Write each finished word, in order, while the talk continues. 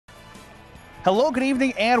Hello, good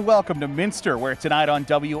evening, and welcome to Minster, where tonight on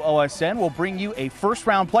WOSN we'll bring you a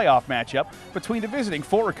first-round playoff matchup between the visiting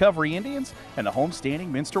Fort Recovery Indians and the homestanding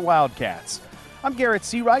Minster Wildcats. I'm Garrett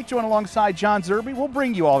Seawright, joined alongside John Zerby. We'll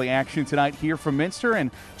bring you all the action tonight here from Minster. And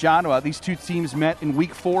John, these two teams met in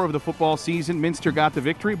week 4 of the football season. Minster got the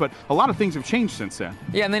victory, but a lot of things have changed since then.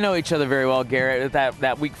 Yeah, and they know each other very well, Garrett.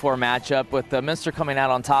 That week 4 matchup with Minster coming out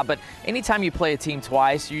on top. But anytime you play a team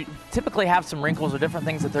twice, you typically have some wrinkles or different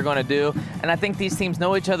things that they're going to do. And I think these teams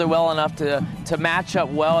know each other well enough to match up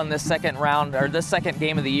well in this second round, or this second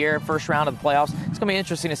game of the year, first round of the playoffs. It's going to be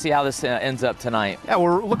interesting to see how this ends up tonight. Yeah,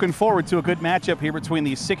 we're looking forward to a good matchup here between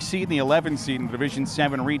the 6th seed and the 11th seed in the Division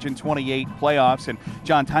 7 Region 28 playoffs. And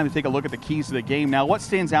John, time to take a look at the keys of the game. Now, what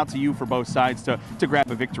stands out to you for both sides to grab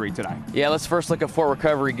a victory tonight? Yeah, let's first look at Fort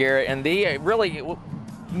Recovery, Garrett. And they really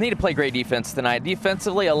need to play great defense tonight.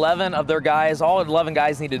 Defensively, 11 of their guys, all 11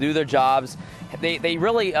 guys need to do their jobs. They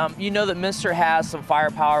really, you know that Minster has some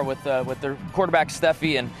firepower with their quarterback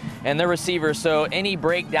Steffi and their receivers, so any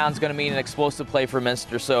breakdown is going to mean an explosive play for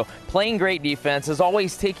Minster. So playing great defense is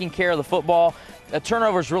always taking care of the football.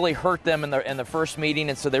 Turnovers really hurt them in the first meeting,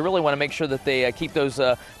 and so they really want to make sure that they keep those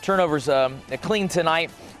turnovers clean tonight.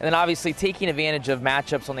 And then obviously taking advantage of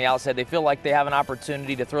matchups on the outside. They feel like they have an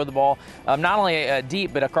opportunity to throw the ball not only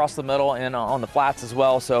deep, but across the middle and on the flats as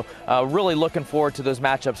well. So really looking forward to those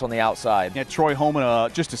matchups on the outside. Yeah, Troy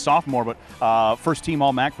Holman, just a sophomore, but first-team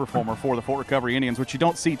All-MAC performer for the Fort Recovery Indians, which you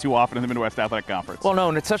don't see too often in the Midwest Athletic Conference. Well, no,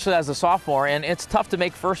 and especially as a sophomore, and it's tough to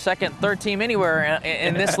make first, second, third team anywhere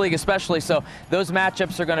in this league especially. So those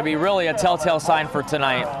matchups are going to be really a telltale sign for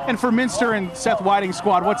tonight. And for Minster and Seth Whiting's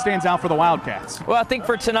squad, what stands out for the Wildcats? Well, I think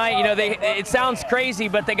for tonight, you know, it sounds crazy,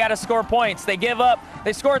 but they got to score points. They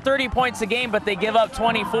score 30 points a game, but they give up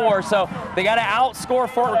 24. So they got to outscore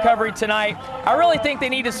Fort Recovery tonight. I really think they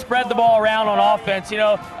need to spread the ball around on offense. You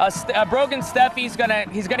know, Brogan Steffi, he's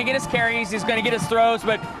gonna get his carries, he's gonna get his throws,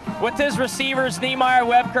 but with his receivers, Niemeyer,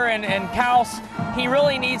 Webker, and Kaus, he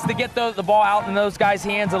really needs to get the ball out in those guys'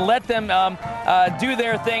 hands and let them do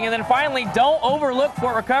their thing. And then finally, don't overlook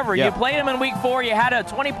Fort Recovery. Yeah. You played them in week 4. You had a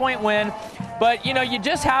 20-point win. But, you know, you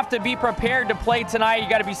just have to be prepared to play tonight. You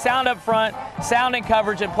got to be sound up front, sound in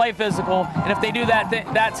coverage, and play physical. And if they do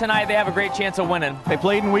that tonight, they have a great chance of winning. They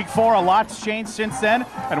played in week 4. A lot's changed since then.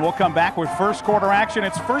 And we'll come back with first quarter action.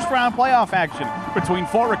 It's first-round playoff action between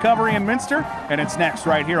Fort Recovery and Minster. And it's next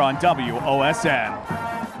right here on WOSN.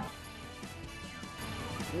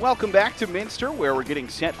 Welcome back to Minster, where we're getting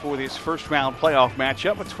set for this first-round playoff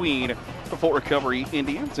matchup between the Fort Recovery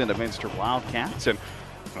Indians and the Minster Wildcats. And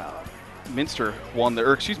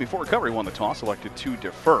Fort Recovery won the toss, elected to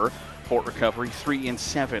defer. Fort Recovery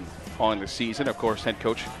 3-7 on the season. Of course, head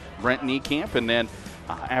coach Brent Niekamp, and then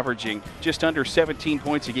averaging just under 17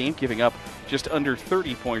 points a game, giving up just under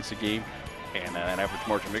 30 points a game, and an average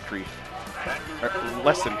margin of victory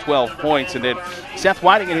less than 12 points. And then Seth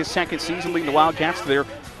Whiting in his second season leading the Wildcats to their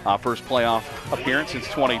first playoff appearance since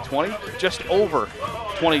 2020. Just over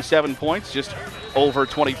 27 points, just over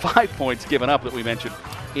 25 points given up that we mentioned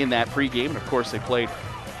in that pregame. And of course, they played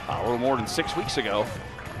a little more than 6 weeks ago,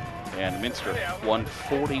 and Minster won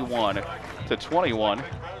 41-21.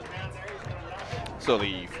 So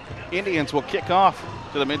the Indians will kick off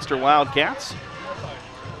to the Minster Wildcats.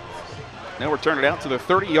 Now we're turning it out to the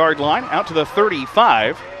 30-yard line, out to the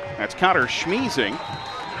 35. That's Connor Schmiesing,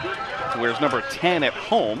 who wears number 10 at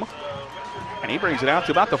home. And he brings it out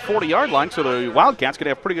to about the 40-yard line, so the Wildcats could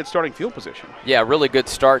have pretty good starting field position. Yeah, really good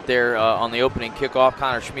start there on the opening kickoff.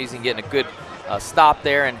 Connor Schmiesing getting a good stop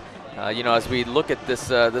there. And, you know, as we look at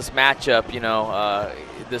this matchup, you know,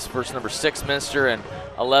 this versus number 6 Minster and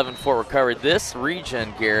 11 Fort Recovery, this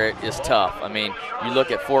region, Garrett, is tough. I mean, you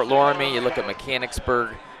look at Fort Loramie, you look at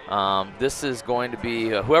Mechanicsburg. This is going to be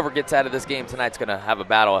whoever gets out of this game tonight is going to have a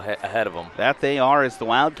battle ahead of them. That they are, as the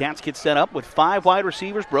Wildcats get set up with 5 wide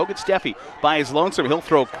receivers. Brogan Steffi by his lonesome. He'll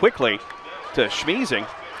throw quickly to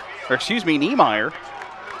Niemeyer.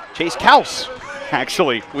 Chase Kaus,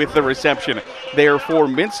 actually, with the reception there for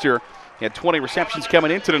Minster. He had 20 receptions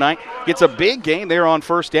coming into tonight. Gets a big gain there on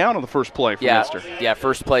first down on the first play for Minster. Yeah,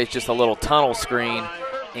 first play is just a little tunnel screen,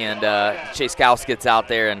 and Chase Kaus gets out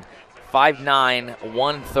there and 5'9",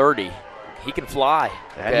 130. He can fly.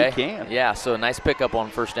 That he can. Yeah, so a nice pickup on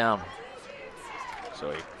first down.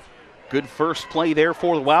 So a good first play there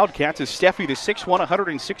for the Wildcats as Steffi, the 6'1",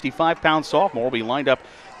 165-pound sophomore, will be lined up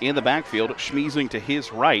in the backfield. Schmiesing to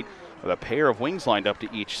his right with a pair of wings lined up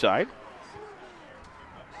to each side.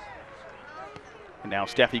 And now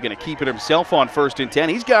Steffi going to keep it himself on 1st and 10.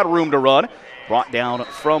 He's got room to run. Brought down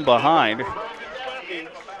from behind.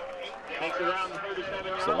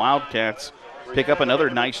 So the Wildcats pick up another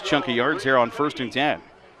nice chunk of yards here on 1st and 10.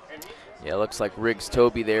 Yeah, it looks like Riggs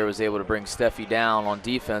Toby there was able to bring Steffi down on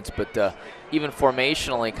defense, but even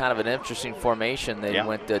formationally, kind of an interesting formation. They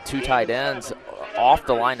went 2 tight ends off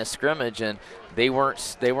the line of scrimmage, and they weren't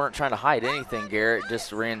trying to hide anything. Garrett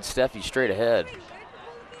just ran Steffi straight ahead.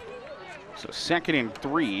 So 2nd and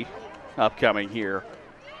 3 upcoming here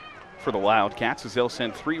for the Wildcats as they'll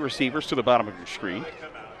send 3 receivers to the bottom of your screen.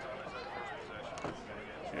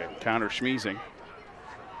 And Connor Schmeezing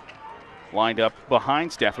lined up behind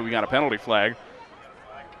Steffi. We got a penalty flag.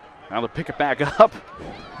 Now they'll pick it back up.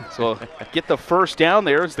 So get the first down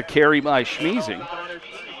there is the carry by Schmeezing.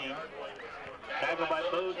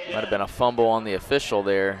 Might have been a fumble on the official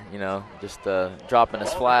there, you know, just dropping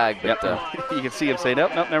his flag. But, you can see him say,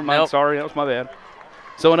 nope, never mind, sorry, that was my bad.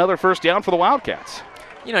 So another first down for the Wildcats.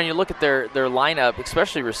 You know, you look at their lineup,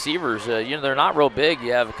 especially receivers, you know, they're not real big.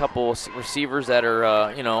 You have a couple receivers that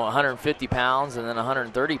are, you know, 150 pounds and then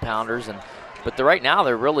 130 pounders. But right now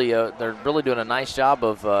they're really doing a nice job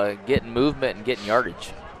of getting movement and getting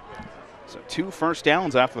yardage. So 2 first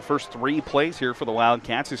downs after the first 3 plays here for the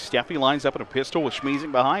Wildcats as Steffi lines up in a pistol with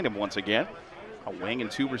Schmeezing behind him once again. A wing and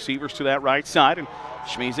 2 receivers to that right side, and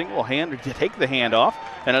Schmeezing will take the handoff.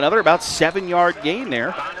 And another about 7-yard gain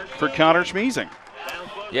there for Connor Schmeezing.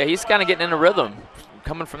 Yeah, he's kind of getting in a rhythm,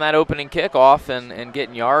 coming from that opening kickoff and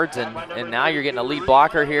getting yards, and now you're getting a lead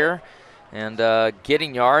blocker here and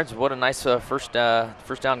getting yards. What a nice first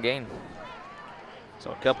down gain.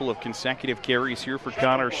 So a couple of consecutive carries here for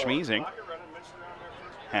Connor Schmeezing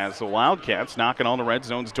has the Wildcats knocking on the red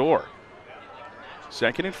zone's door.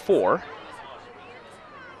 2nd and 4.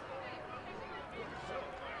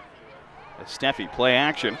 As Steffi play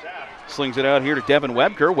action. Slings it out here to Devin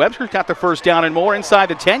Webker. Webker's got the first down and more inside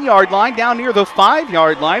the 10-yard line, down near the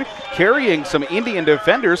 5-yard line, carrying some Indian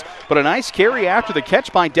defenders, but a nice carry after the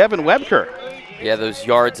catch by Devin Webker. Yeah, those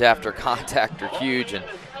yards after contact are huge, and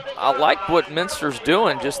I like what Minster's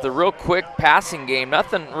doing, just the real quick passing game.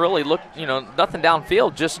 Nothing really nothing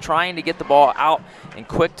downfield, just trying to get the ball out and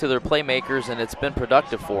quick to their playmakers, and it's been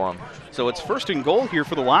productive for them. So it's 1st and goal here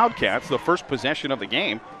for the Wildcats, the first possession of the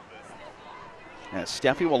game. As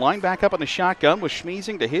Steffi will line back up in the shotgun with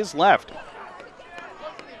Schmeezing to his left.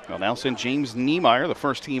 They'll now send James Niemeyer, the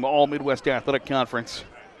first-team All-Midwest Athletic Conference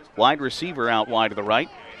wide receiver, out wide to the right.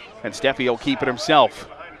 And Steffi will keep it himself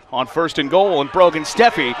on 1st and goal. And Brogan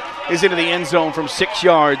Steffi is into the end zone from 6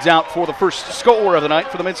 yards out for the first score of the night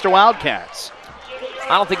for the Minster Wildcats.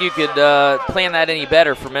 I don't think you could plan that any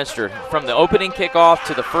better for Minster. From the opening kickoff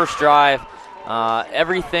to the first drive,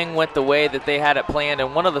 everything went the way that they had it planned,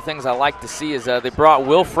 and one of the things I like to see is they brought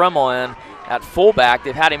Will Fremmel in at fullback.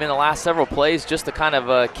 They've had him in the last several plays just to kind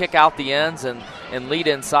of kick out the ends and lead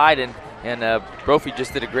inside, and Brophy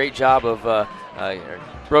just did a great job of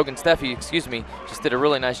Brogan Steffi, just did a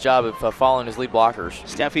really nice job of following his lead blockers.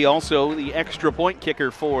 Steffi also the extra point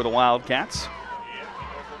kicker for the Wildcats.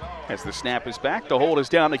 As the snap is back, the hold is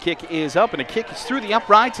down, the kick is up, and the kick is through the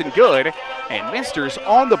uprights and good. And Minster's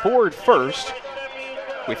on the board first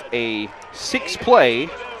with a 6-play,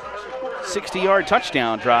 60-yard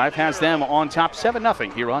touchdown drive, has them on top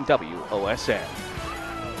 7-0 here on WOSN.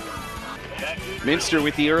 Minster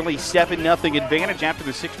with the early 7-0 advantage after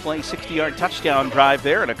the 6-play, 60-yard touchdown drive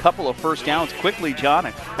there, and a couple of first downs quickly,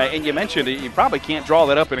 John. And you mentioned you probably can't draw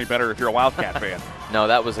that up any better if you're a Wildcat fan. No,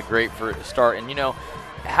 that was a great start. And, you know,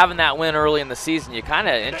 having that win early in the season, you're kind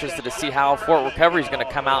of interested to see how Fort Recovery is going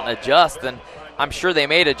to come out and adjust. And I'm sure they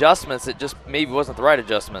made adjustments. It just maybe wasn't the right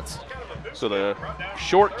adjustments. So the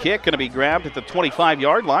short kick going to be grabbed at the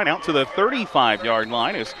 25-yard line, out to the 35-yard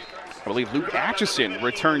line as I believe Luke Atchison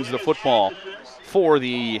returns the football for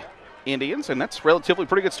the Indians, and that's relatively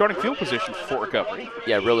pretty good starting field position for Fort Recovery.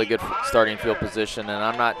 Yeah, really good starting field position, and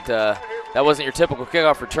I'm not that wasn't your typical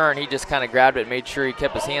kickoff return. He just kind of grabbed it, made sure he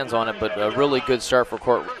kept his hands on it, but a really good start for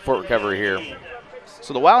Fort Recovery here.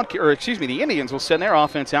 So the Indians will send their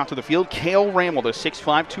offense out to the field. Cale Ramel, the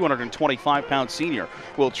 6'5", 225-pound senior,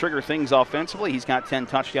 will trigger things offensively.'s got 10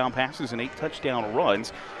 touchdown passes and 8 touchdown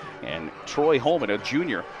runs. And Troy Holman, a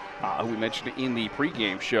junior, who we mentioned in the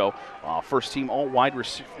pregame show, first team all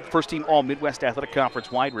Midwest Athletic Conference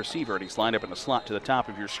wide receiver, and he's lined up in the slot to the top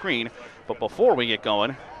of your screen. But before we get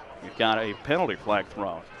going, we've got a penalty flag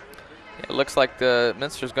thrown. It looks like the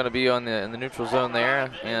Minster's going to be in the neutral zone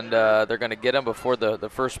there, and they're going to get him before the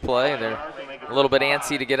first play. They're a little bit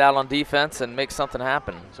antsy to get out on defense and make something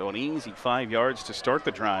happen. So an easy 5 yards to start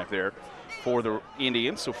the drive there for the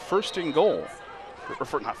Indians. So first and goal,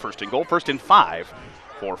 not first and goal, 1st and 5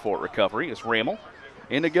 for Fort Recovery is Ramel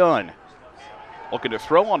in the gun. looking to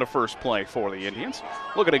throw on the first play for the Indians.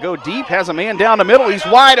 Looking to go deep, has a man down the middle. He's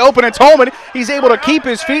wide open. It's Holman. He's able to keep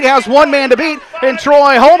his feet, has one man to beat, and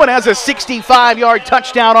Troy Holman has a 65-yard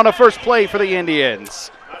touchdown on the first play for the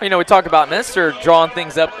Indians. You know, we talked about Minster drawing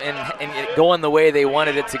things up and it going the way they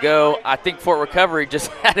wanted it to go. I think Fort Recovery just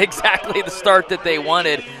had exactly the start that they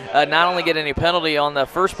wanted. Not only get any penalty on the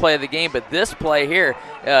first play of the game, but this play here,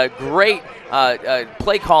 great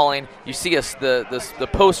play calling. You see us the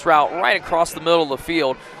post route right across the middle of the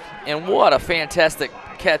field, and what a fantastic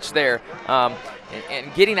catch there.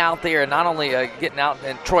 And getting out there, and not only getting out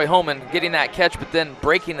and Troy Holman getting that catch, but then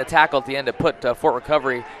breaking the tackle at the end to put Fort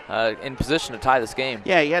Recovery in position to tie this game.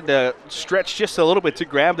 Yeah, he had to stretch just a little bit to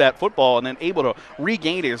grab that football and then able to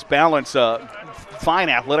regain his balance. Fine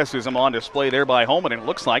athleticism on display there by Holman, and it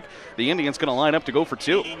looks like the Indians going to line up to go for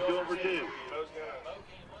two.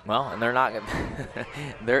 Well, and they're not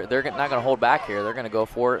they're not going to hold back here. They're going to go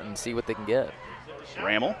for it and see what they can get.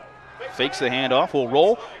 Rammel fakes the handoff, will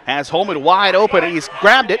roll, has Holman wide open, and he's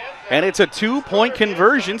grabbed it, and it's a 2-point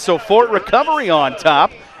conversion, so Fort Recovery on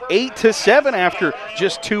top, 8-7 after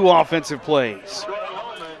just 2 offensive plays.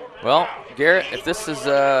 Well, Garrett, if this is,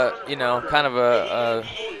 kind of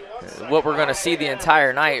what we're going to see the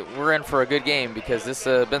entire night, we're in for a good game because this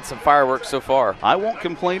has been some fireworks so far. I won't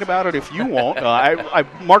complain about it if you won't. I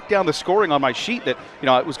marked down the scoring on my sheet that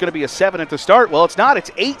it was going to be a 7 at the start. Well, it's not.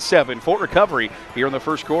 It's 8-7 Fort Recovery here in the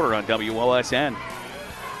first quarter on WOSN.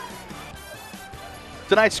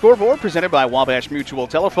 Tonight's scoreboard presented by Wabash Mutual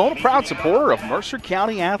Telephone, a proud supporter of Mercer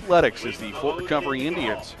County Athletics as the Fort Recovery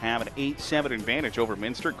Indians have an 8-7 advantage over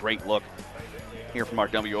Minster. Great look here from our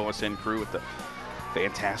WOSN crew with the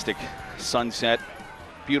fantastic sunset,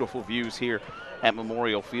 beautiful views here at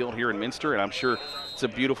Memorial Field here in Minster, and I'm sure it's a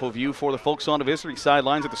beautiful view for the folks on the visiting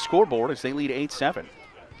sidelines at the scoreboard as they lead 8-7.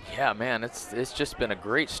 Yeah, man, it's just been a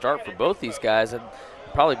great start for both these guys, and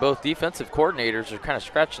probably both defensive coordinators are kind of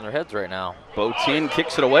scratching their heads right now. Botin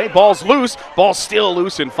kicks it away. Ball's loose. Ball's still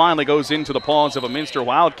loose and finally goes into the paws of a Minster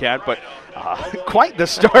Wildcat. But quite the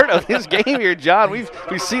start of this game here, John. We've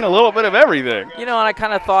seen a little bit of everything. And I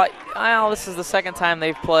kind of thought, this is the second time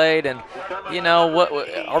they've played, and what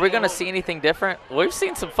are we going to see anything different? We've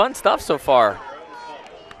seen some fun stuff so far.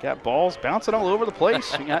 Got balls bouncing all over the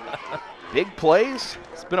place. You got big plays.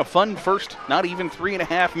 It's been a fun first not even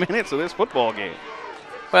 3.5 minutes of this football game.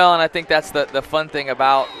 Well, and I think that's the fun thing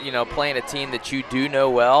about, playing a team that you do know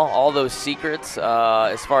well. All those secrets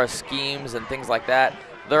as far as schemes and things like that,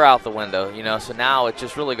 they're out the window, So now it's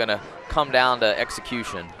just really going to come down to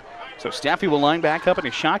execution. So Staffy will line back up in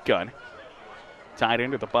his shotgun. Tied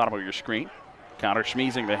into the bottom of your screen. Connor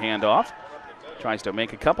Schmeezing the handoff. Tries to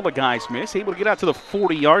make a couple of guys miss. Able to get out to the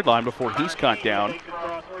 40-yard line before he's cut down.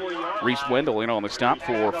 Reese Wendell in on the stop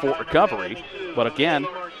for Fort Recovery. But again,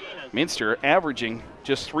 Minster averaging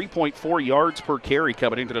just 3.4 yards per carry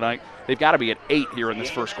coming into tonight. They've got to be at 8 here in this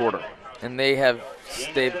first quarter. And they've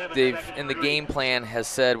in the game plan has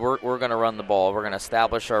said we're going to run the ball. We're going to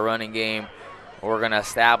establish our running game. We're going to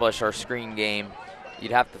establish our screen game.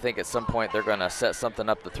 You'd have to think at some point they're going to set something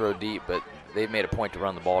up to throw deep, but they've made a point to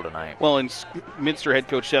run the ball tonight. Well, and Minster head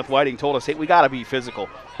coach Seth Whiting told us, hey, we got to be physical.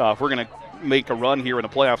 If we're going to make a run here in the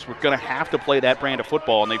playoffs, we're going to have to play that brand of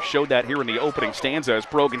football, and they've showed that here in the opening stanza as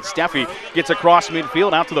Brogan Steffi gets across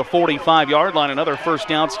midfield out to the 45-yard line. Another first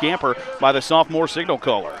down scamper by the sophomore signal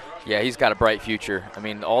caller. Yeah, he's got a bright future. I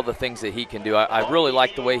mean, all the things that he can do. I really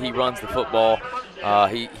like the way he runs the football.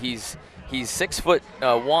 He's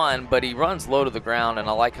 6'1", but he runs low to the ground, and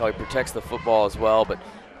I like how he protects the football as well. But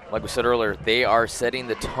like we said earlier, they are setting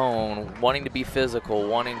the tone, wanting to be physical,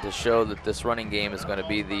 wanting to show that this running game is going to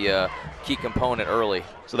be the key component early.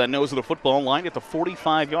 So that nose of the football line at the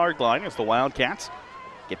 45-yard line as the Wildcats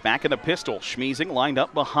get back in the pistol. Schmeezing lined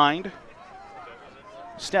up behind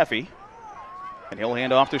Steffi. And he'll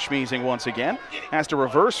hand off to Schmeezing once again. Has to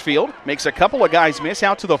reverse field. Makes a couple of guys miss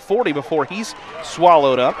out to the 40 before he's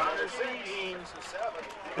swallowed up.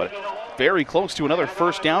 But very close to another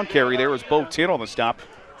first down carry there as Bo Tin on the stop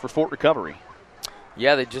for Fort Recovery.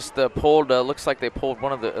 Yeah, they just pulled, looks like they pulled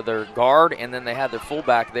one of their guard, and then they had their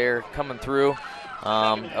fullback there coming through.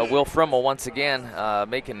 Will Frimmel once again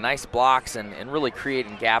making nice blocks and really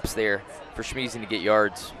creating gaps there for Schmeezing to get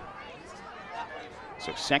yards.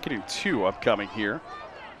 So 2nd and 2 upcoming here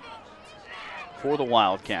for the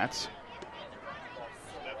Wildcats.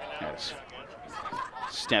 As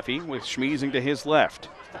Steffi with Schmeezing to his left.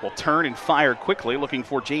 Will turn and fire quickly, looking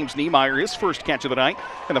for James Niemeyer, his first catch of the night.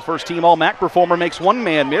 And the first team All-MAC performer makes one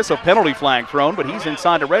man miss, a penalty flag thrown, but he's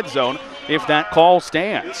inside the red zone if that call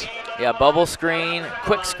stands. Yeah, bubble screen,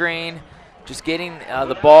 quick screen, just getting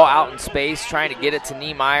the ball out in space, trying to get it to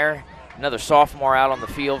Niemeyer. another sophomore out on the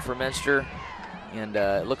field for Minster. And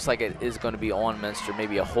it looks like it is going to be on Minster,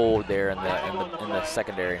 maybe a hold there in the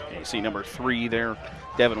secondary. You see number 3 there,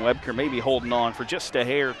 Devin Webker, maybe holding on for just a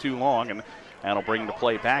hair too long, and that'll bring the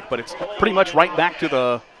play back. But it's pretty much right back to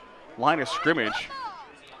the line of scrimmage.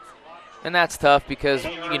 And that's tough because,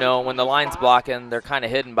 you know, when the line's blocking, they're kind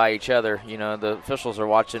of hidden by each other. You know, the officials are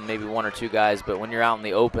watching maybe 1 or 2 guys, but when you're out in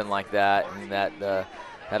the open like that, and that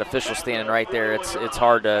official standing right there, it's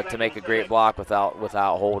hard to make a great block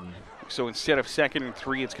without holding. So instead of 2nd and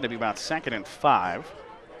 3, it's going to be about 2nd and 5.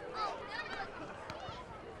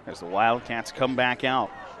 As the Wildcats come back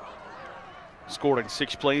out. Scored in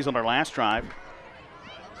 6 plays on their last drive.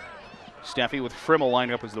 Steffi with Frimmel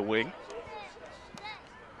lined up as the wing.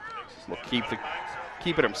 Will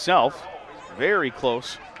keep it himself. Very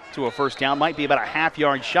close to a first down. Might be about a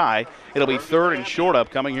half-yard shy. It'll be 3rd and short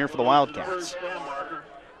upcoming here for the Wildcats.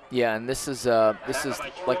 Yeah, and this is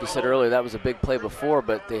like you said earlier, that was a big play before,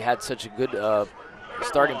 but they had such a good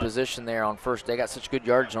starting position there on first. They got such good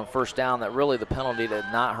yardage on first down that really the penalty did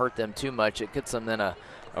not hurt them too much. It gets them in a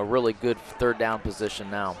really good 3rd down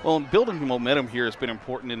position now. Well, and building momentum here has been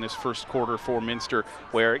important in this first quarter for Minster,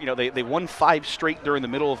 where, you know, they won 5 straight during the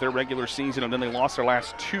middle of their regular season, and then they lost their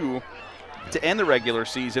last 2 to end the regular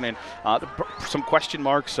season, and some question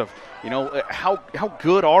marks of, you know, how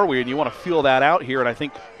good are we, and you want to feel that out here, and I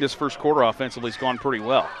think this first quarter offensively has gone pretty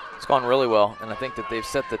well. It's gone really well, and I think that they've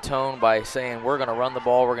set the tone by saying we're going to run the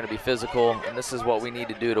ball, we're going to be physical, and this is what we need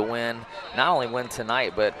to do to win, not only win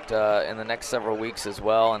tonight, but in the next several weeks as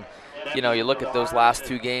well. And you know, you look at those last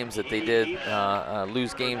 2 games that they did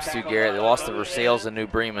lose games to, Garrett. They lost to Versailles and New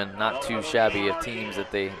Bremen, not too shabby of teams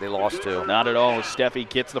that they lost to. Not at all. Steffi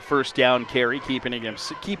gets the first down carry, keeping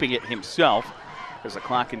it himself as the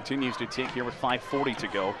clock continues to tick here with 5:40 to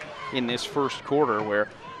go in this first quarter, where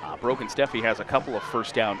Broken Steffi has a couple of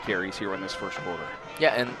first down carries here in this first quarter.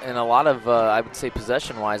 Yeah, and a lot of, I would say,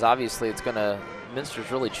 possession-wise, obviously it's going to –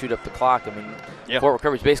 Minster's really chewed up the clock. I mean, Fort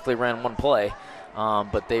Recovery's basically ran 1 play.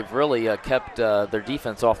 But they've really kept their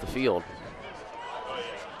defense off the field.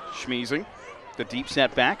 Schmeezing, the deep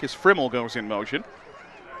set back as Frimmel goes in motion.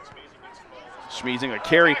 Schmeezing a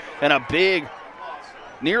carry and a big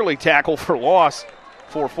nearly tackle for loss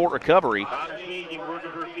for Fort Recovery.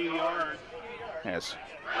 As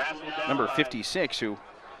number 56, who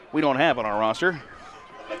we don't have on our roster.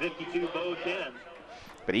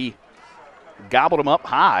 But he gobbled him up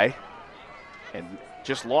high and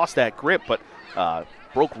just lost that grip, but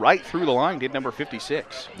broke right through the line, did number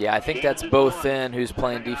 56. Yeah, I think that's Bo Thin, who's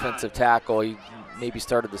playing defensive tackle. He maybe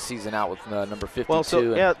started the season out with number 52. Well,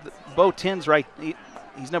 so, yeah, Bo Thin's right.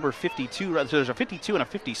 He's number 52. So there's a 52 and a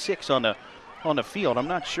 56 on the field. I'm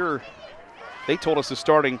not sure. They told us the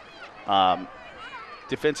starting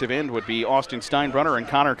defensive end would be Austin Steinbrunner and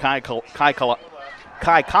Connor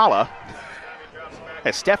Kaikala.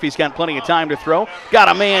 As Steffi's got plenty of time to throw. Got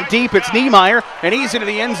a man deep, it's Niemeyer, and he's into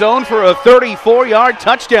the end zone for a 34-yard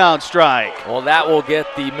touchdown strike. Well, that will get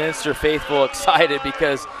the Minster faithful excited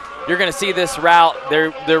because you're going to see this route.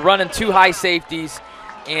 They're running 2 high safeties,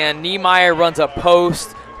 and Niemeyer runs a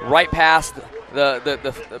post right past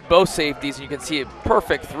the both safeties. You can see a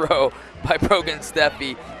perfect throw by Brogan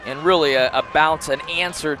Steffi, and really a bounce, an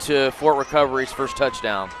answer to Fort Recovery's first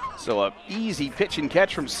touchdown. So an easy pitch and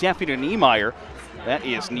catch from Steffi to Niemeyer. That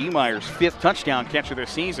is Niemeyer's 5th touchdown catch of the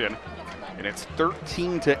season, and it's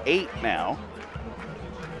 13-8 now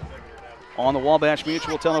on the Wabash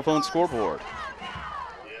Mutual telephone scoreboard.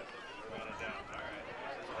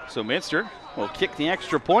 So Minster will kick the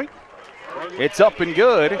extra point. It's up and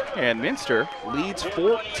good, and Minster leads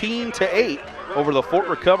 14-8 over the Fort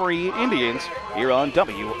Recovery Indians here on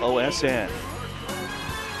WOSN.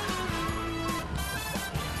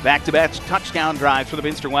 Back-to-back touchdown drives for the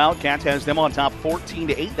Minster Wildcats has them on top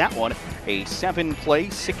 14-8. That one, a 7-play,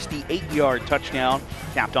 68-yard touchdown,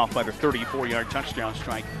 capped off by the 34-yard touchdown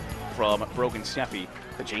strike from Brogan Steffi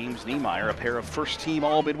to James Niemeyer, a pair of first-team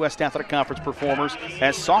All-Midwest Athletic Conference performers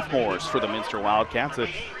as sophomores for the Minster Wildcats. The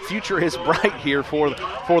future is bright here for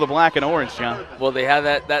the black and orange, John. Well, they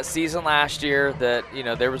had that season last year that, you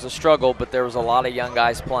know, there was a struggle, but there was a lot of young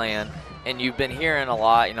guys playing. And you've been hearing a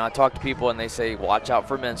lot, you know, I talk to people and they say, watch out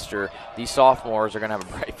for Minster. These sophomores are going to have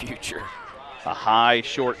a bright future. A high,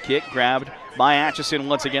 short kick grabbed by Atchison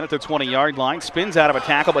once again at the 20-yard line. Spins out of a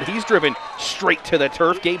tackle, but he's driven straight to the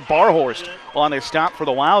turf. Gabe Barhorst on their stop for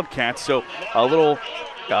the Wildcats. So a little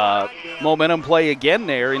momentum play again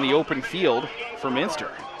there in the open field for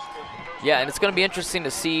Minster. Yeah, and it's going to be interesting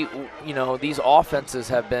to see, you know, these offenses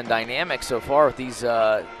have been dynamic so far with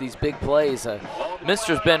these big plays.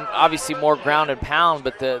 Minster's been obviously more ground and pound,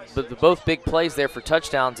 but the both big plays there for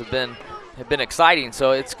touchdowns have been exciting.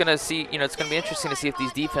 So it's going to be interesting to see if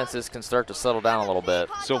these defenses can start to settle down a little bit.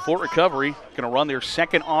 So Fort Recovery going to run their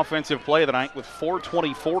second offensive play of the night with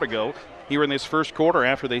 4:24 to go here in this first quarter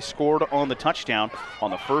after they scored on the touchdown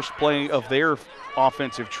on the first play of their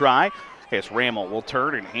offensive try. As Rammel will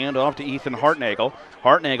turn and hand off to Ethan Hartnagel.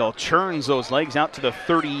 Hartnagel churns those legs out to the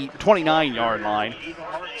 29-yard line.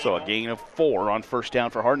 So a gain of 4 on first down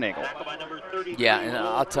for Hartnagel. Yeah, and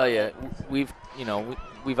I'll tell you, we've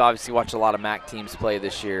obviously watched a lot of MAC teams play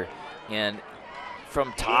this year, and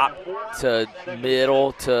from top to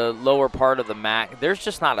middle to lower part of the MAC, there's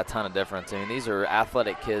just not a ton of difference. I mean, these are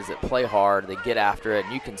athletic kids that play hard, they get after it,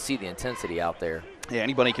 and you can see the intensity out there. Yeah,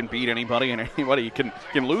 anybody can beat anybody, and anybody can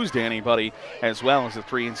lose to anybody, as well as the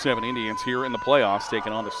 3-7 Indians here in the playoffs,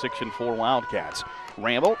 taking on the 6-4 Wildcats.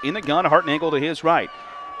 Ramble in the gun, Hartnagel to his right.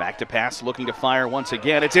 Back to pass, looking to fire once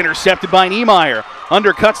again. It's intercepted by Niemeyer.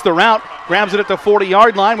 Undercuts the route, grabs it at the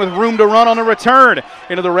 40-yard line with room to run on the return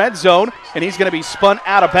into the red zone, and he's going to be spun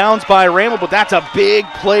out of bounds by Ramble, but that's a big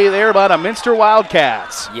play there by the Minster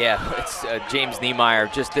Wildcats. Yeah, it's James Niemeyer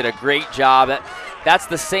just did a great job. That's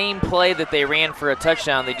the same play that they ran for a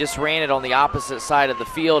touchdown. They just ran it on the opposite side of the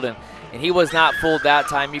field, and he was not fooled that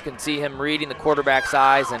time. You can see him reading the quarterback's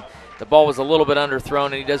eyes, and the ball was a little bit underthrown,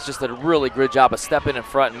 and he does just a really good job of stepping in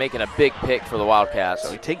front and making a big pick for the Wildcats.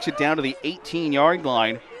 So he takes it down to the 18-yard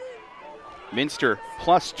line. Minster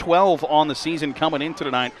plus 12 on the season coming into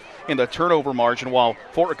tonight in the turnover margin, while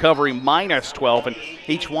Fort Recovery minus 12, and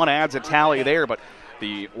each one adds a tally there. But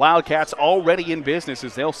the Wildcats already in business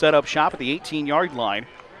as they'll set up shop at the 18-yard line,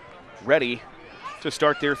 ready to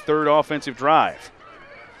start their third offensive drive.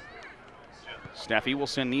 Steffi will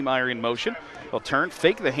send Niemeyer in motion. He'll turn,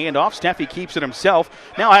 fake the handoff. Steffi keeps it himself.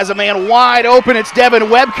 Now has a man wide open. It's Devin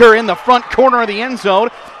Webker in the front corner of the end zone.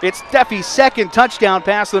 It's Steffi's second touchdown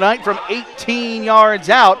pass of the night from 18 yards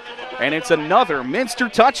out, and it's another Minster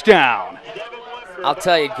touchdown. I'll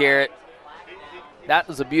tell you, Garrett, that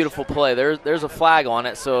was a beautiful play. There's a flag on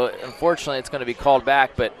it, so unfortunately it's going to be called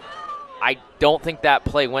back, but I don't think that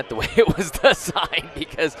play went the way it was designed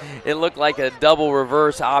because it looked like a double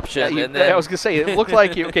reverse option. Yeah, and then I was going to say, it looked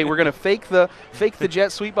like, okay, we're going to fake the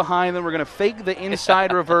jet sweep behind them. We're going to fake the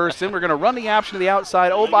inside reverse. Then we're going to run the option to the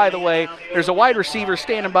outside. Oh, by the way, there's a wide receiver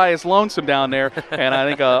standing by his lonesome down there, and I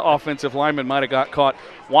think an offensive lineman might have got caught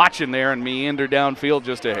watching there and meandered downfield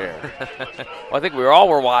just a hair. Well, I think we all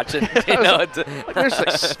were watching. There's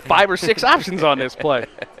like 5 or 6 options on this play.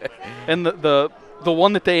 And the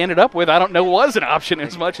one that they ended up with, I don't know, was an option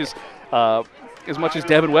as much as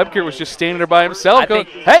Devin Webker was just standing there by himself going,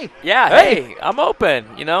 hey, I'm open,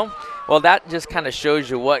 you know. Well, that just kind of shows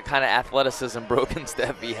you what kind of athleticism Broken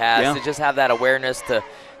Steffi has, to just have that awareness to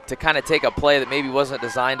kind of take a play that maybe wasn't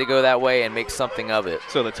designed to go that way and make something of it.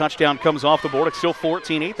 So the touchdown comes off the board. It's still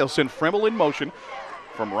 14-8. They'll send Frimmel in motion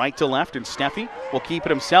from right to left, and Steffi will keep it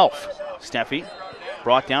himself. Steffi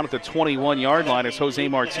brought down at the 21-yard line as Jose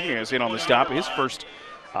Martinez in on the stop. His first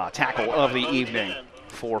tackle of the evening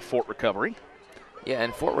for Fort Recovery. Yeah,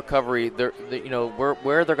 and Fort Recovery,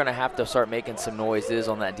 where they're going to have to start making some noise is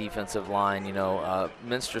on that defensive line. You know,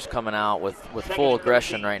 Minster's coming out with full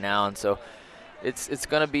aggression right now, and so it's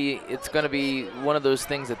going to be one of those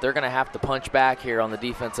things that they're going to have to punch back here on the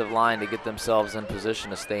defensive line to get themselves in position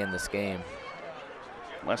to stay in this game.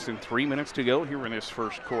 Less than 3 minutes to go here in this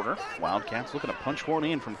first quarter. Wildcats looking to punch one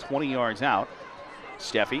in from 20 yards out.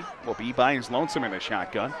 Steffi will be by his lonesome in the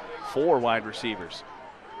shotgun. 4 wide receivers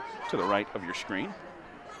to the right of your screen.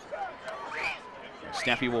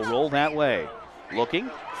 Steffi will roll that way.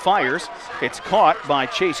 Looking, fires. It's caught by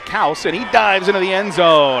Chase Kaus, and he dives into the end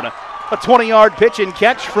zone. A 20-yard pitch and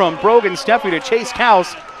catch from Brogan Steffi to Chase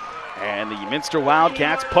Kaus. And the Minster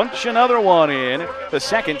Wildcats punch another one in. The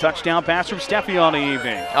second touchdown pass from Steffi on the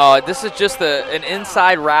evening. Oh, this is just an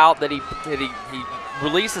inside route that he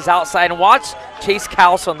releases outside. And watch Chase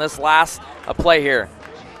Kaus on this last play here.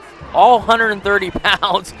 All 130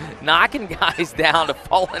 pounds, knocking guys down to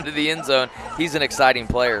fall into the end zone. He's an exciting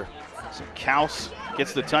player. So Kaus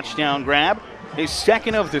gets the touchdown grab, his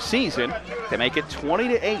second of the season, to make it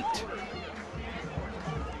 20-8.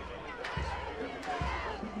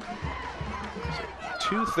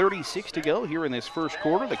 .236 to go here in this first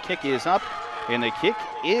quarter. The kick is up, and the kick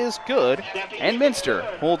is good. And Minster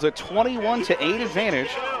holds a 21-8 advantage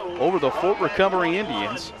over the Fort Recovery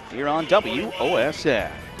Indians here on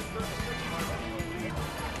WOSF.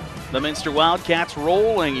 The Minster Wildcats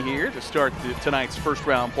rolling here to start tonight's first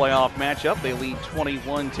round playoff matchup. They lead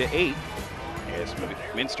 21-8 as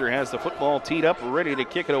Minster has the football teed up, ready to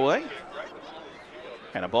kick it away.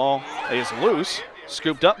 And a ball is loose,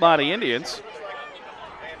 scooped up by the Indians.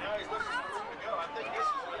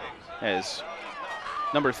 As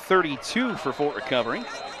number 32 for Fort Recovery.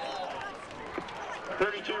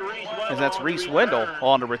 As that's Reese Wendell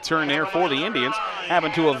on the return there for the Indians.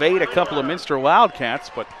 Having to evade a couple of Minster Wildcats,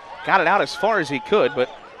 but got it out as far as he could, but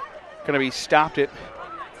going to be stopped at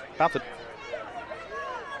about the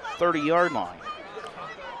 30-yard line.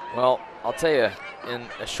 Well, I'll tell you, in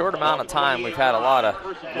a short amount of time, we've had a lot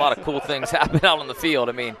of cool things happen out on the field.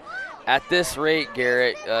 I mean, at this rate,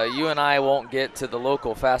 Garrett, you and I won't get to the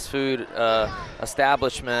local fast food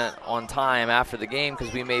establishment on time after the game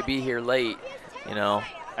because we may be here late, you know.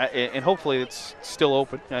 And hopefully it's still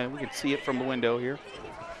open. We can see it from the window here.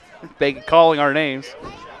 Calling our names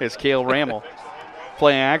is Cale Rammel.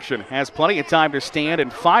 Play action, has plenty of time to stand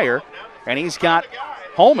and fire, and he's got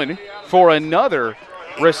Holman for another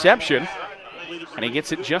reception, and he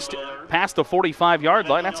gets it just past the 45-yard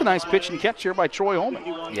line. That's a nice pitch and catch here by Troy Holman.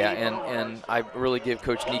 Yeah, and I really give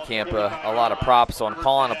Coach Niekamp a lot of props on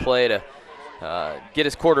calling a play to get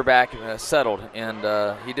his quarterback settled, and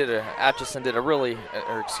Atchison did a really,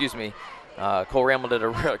 Cale Rammel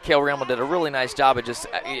did a really nice job of just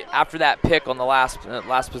after that pick on the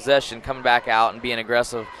last possession, coming back out and being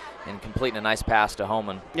aggressive and completing a nice pass to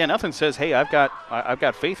Holman. Yeah, nothing says, hey, I've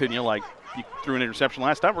got faith in you. Like you threw an interception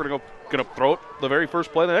last time, we're gonna throw it the very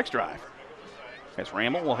first play of the next drive. As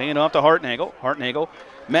Rammel will hand off to Hartnagel. Hartnagel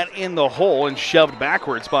met in the hole and shoved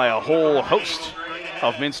backwards by a whole host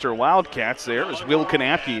of Minster Wildcats. There is Will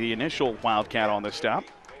Kanapke, the initial Wildcat on the stop.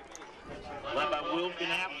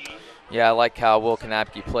 Yeah, I like how Will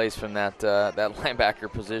Kanapke plays from that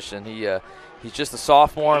linebacker position. He's just a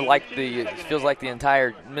sophomore, feels like the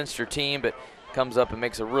entire Minster team, but comes up and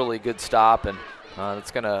makes a really good stop, and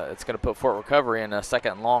it's gonna put Fort Recovery in a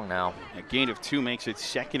second and long now. A gain of 2 makes it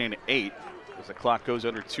 2nd and 8 as the clock goes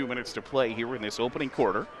under 2 minutes to play here in this opening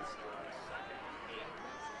quarter.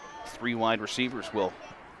 3 wide receivers will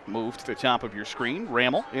move to the top of your screen.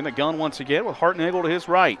 Rammel in the gun once again with Hartnagel to his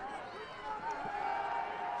right.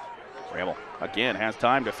 Rammel again has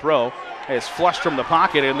time to throw, is flushed from the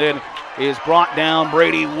pocket, and then is brought down.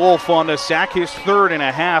 Brady Wolf on the sack, his 3rd and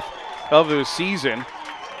a half of the season.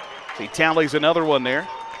 He tallies another one there.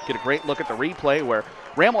 Get a great look at the replay where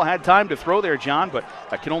Rammel had time to throw there, John, but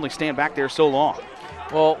I can only stand back there so long.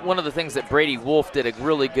 Well, one of the things that Brady Wolf did a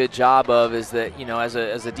really good job of is that, you know, as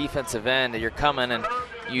a defensive end, you're coming and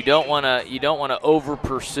you don't want to over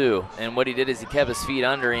pursue. And what he did is he kept his feet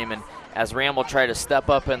under him, and as Rammel tried to step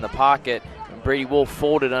up in the pocket, Brady Wolf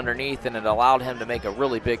folded underneath, and it allowed him to make a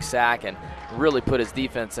really big sack and really put his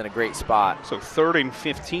defense in a great spot. So 3rd and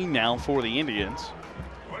 15 now for the Indians.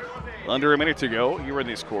 Under a minute to go here in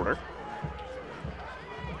this quarter.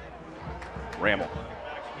 Rammel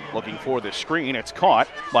looking for the screen. It's caught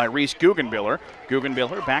by Reese Guggenbiller.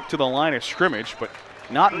 Guggenbiller back to the line of scrimmage, but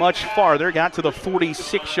not much farther. Got to the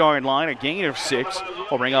 46-yard line. A gain of 6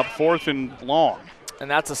 will bring up 4th and long. And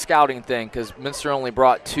that's a scouting thing because Minster only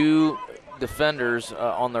brought 2 defenders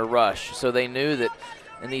on their rush. So they knew that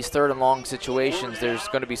in these 3rd and long situations, there's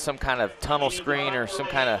going to be some kind of tunnel screen or some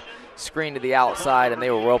kind of screen to the outside, and they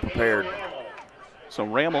were well prepared. So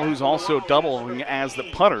Rammel, who's also doubling as the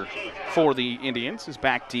punter for the Indians, is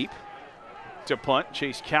back deep to punt.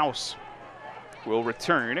 Chase Kaus will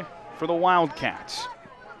return for the Wildcats.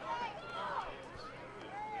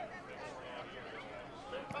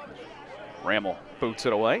 Rammel boots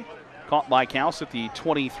it away. Caught by Kaus at the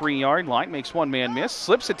 23-yard line. Makes one man miss.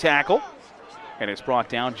 Slips a tackle. And it's brought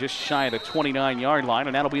down just shy of the 29-yard line,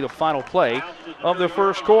 and that'll be the final play of the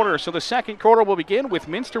first quarter. So the second quarter will begin with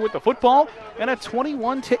Minster with the football and a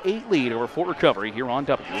 21-8 lead over Fort Recovery here on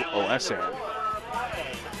WOSN.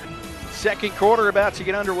 Second quarter about to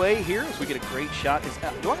get underway here as we get a great shot.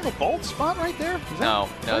 Do I have a bald spot right there? No,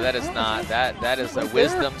 that is not. That is a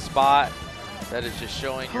wisdom spot. That is just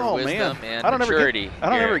showing your wisdom and maturity. I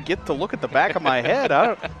don't ever get to look at the back of my head.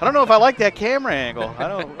 I don't know if I like that camera angle.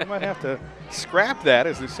 I might have to scrap that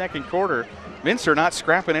as the second quarter. Minster not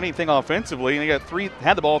scrapping anything offensively, and they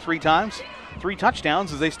had the ball 3 times, 3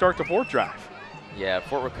 touchdowns as they start the 4th drive. Yeah,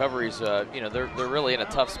 Fort Recovery's they're really in a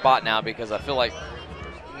tough spot now because I feel like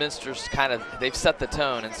Minster's they've set the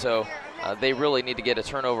tone, and so they really need to get a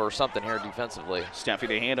turnover or something here defensively. Steffi,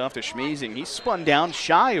 they hand off to Schmeezing. He's spun down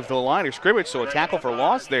shy of the line of scrimmage, so a tackle for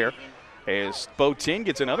loss there as Bo Ting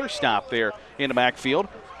gets another stop there in the backfield.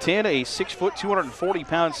 10, a 6',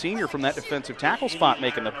 240-pound senior from that defensive tackle spot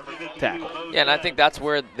making the tackle. Yeah, and I think that's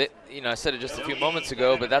where, I said it just a few moments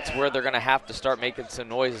ago, but that's where they're going to have to start making some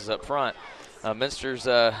noises up front. Minster's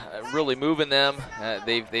really moving them.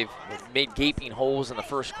 They've made gaping holes in the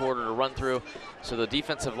first quarter to run through, so the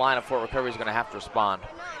defensive line of Fort Recovery is going to have to respond.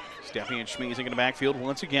 Steffi and Schmeezing in the backfield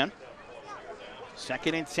once again.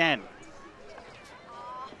 2nd and 10.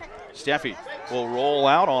 Steffi will roll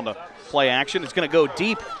out on the play action. It's going to go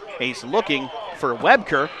deep. He's looking for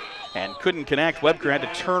Webker and couldn't connect. Webker had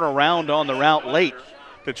to turn around on the route late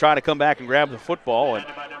to try to come back and grab the football, and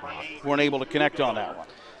weren't able to connect on that one.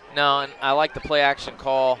 No, and I like the play action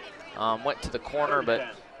call. Went to the corner,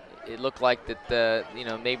 but it looked like that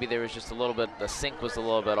maybe there was just a little bit, the sync was a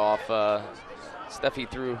little bit off. Steffi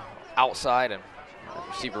threw outside and the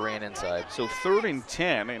receiver ran inside. So 3rd and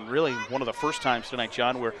 10, and really one of the first times tonight,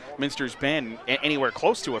 John, where Minster's been anywhere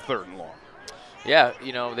close to a 3rd and long. Yeah,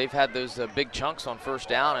 they've had those big chunks on 1st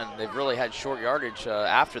down, and they've really had short yardage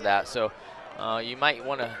after that. So you might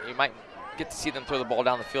get to see them throw the ball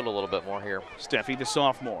down the field a little bit more here. Steffi, the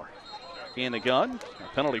sophomore, in the gun.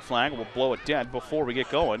 A penalty flag will blow it dead before we get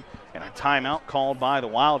going. And a timeout called by the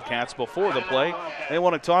Wildcats before the play. They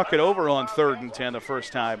want to talk it over on 3rd and 10, the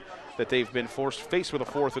first time that they've been faced with a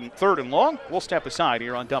 3rd and long. We'll step aside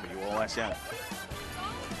here on WOSN.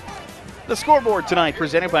 The scoreboard tonight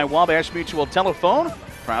presented by Wabash Mutual Telephone,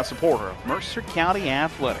 proud supporter of Mercer County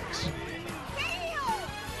Athletics.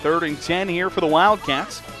 3rd and 10 here for the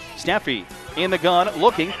Wildcats. Steffi in the gun,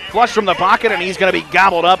 looking, flush from the pocket, and he's going to be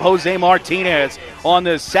gobbled up. Jose Martinez on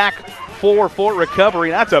the sack for Fort Recovery.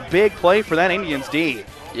 That's a big play for that Indians D.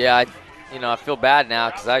 Yeah, I feel bad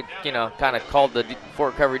now because I, kind of called the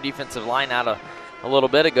Fort Recovery defensive line out a little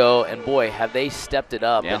bit ago, and boy, have they stepped it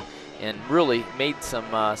up and really made some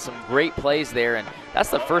great plays there. And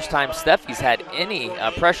that's the first time Steffi's had any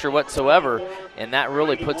pressure whatsoever, and that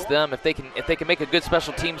really puts them, if they can make a good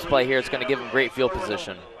special teams play here, it's going to give them great field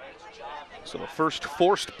position. So the first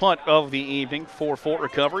forced punt of the evening for Fort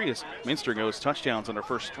Recovery as Minster goes touchdowns on their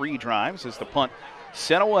first 3 drives as the punt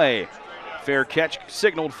sent away. Fair catch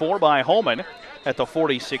signaled for by Holman at the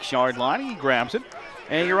 46-yard line. He grabs it.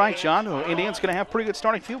 And you're right, John. Indians going to have pretty good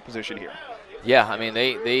starting field position here. Yeah, I mean,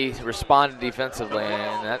 they responded defensively,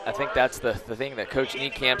 and I think that's the thing that Coach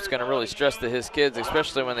Niekamp's going to really stress to his kids,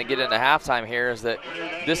 especially when they get into halftime here, is that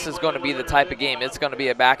this is going to be the type of game. It's going to be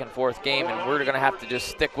a back-and-forth game, and we're going to have to just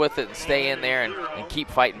stick with it and stay in there and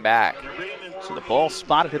keep fighting back. So the ball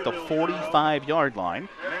spotted at the 45-yard line.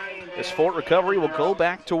 As Fort Recovery will go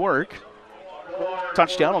back to work.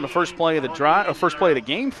 Touchdown on the first play of the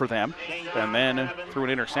game for them, and then threw an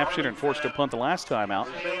interception and forced to punt the last time out.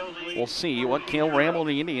 We'll see what Cale Ramble and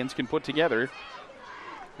the Indians can put together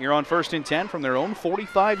here on 1st and 10 from their own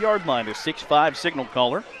 45-yard line. The 6'5" signal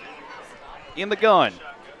caller in the gun.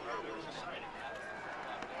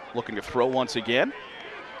 Looking to throw once again.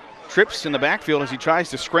 Trips in the backfield as he tries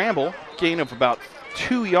to scramble. Gain of about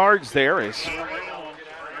 2 yards there as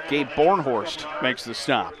Gabe Bornhorst makes the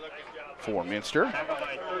stop for Minster.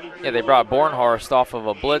 Yeah, they brought Bornhorst off of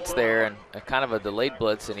a blitz there, and kind of a delayed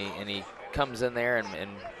blitz, and he comes in there and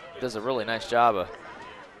does a really nice job of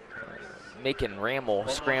making Ramble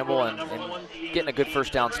scramble and getting a good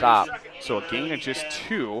first down stop. So a gain of just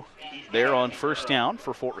 2 there on first down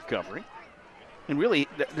for Fort Recovery. And really,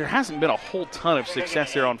 there hasn't been a whole ton of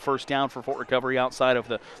success there on first down for Fort Recovery outside of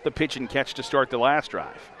the pitch and catch to start the last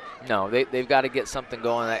drive. No, they've got to get something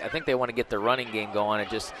going. I think they want to get their running game going.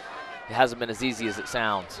 It hasn't been as easy as it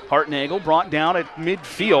sounds. Hartnagel brought down at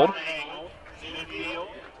midfield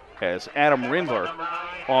as Adam Rindler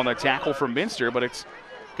on the tackle from Minster, but it's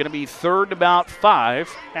going to be 3rd and about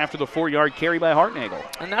 5 after the 4-yard carry by Hartnagel.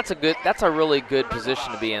 And that's a really good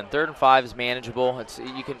position to be in. 3rd and 5 is manageable.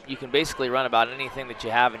 You can basically run about anything that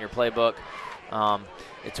you have in your playbook.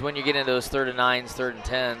 It's when you get into those 3rd and 9s, 3rd and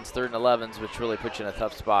 10s, 3rd and 11s, which really puts you in a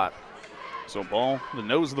tough spot. So ball, the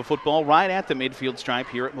nose of the football, right at the midfield stripe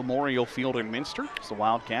here at Memorial Field in Minster. So the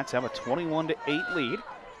Wildcats have a 21-8 lead.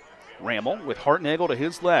 Ramble with Hartnagel to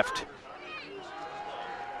his left.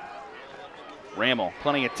 Ramble,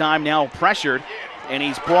 plenty of time now, pressured, and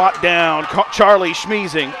he's brought down. Charlie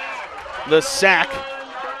Schmeezing, the sack.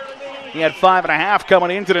 He had 5.5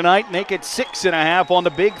 coming into tonight, make it 6.5 on the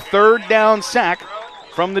big 3rd down sack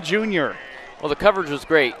from the junior. Well, the coverage was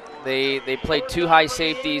great. They played 2 high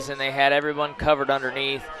safeties, and they had everyone covered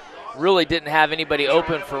underneath. Really didn't have anybody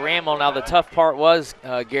open for Ramble. Now, the tough part was,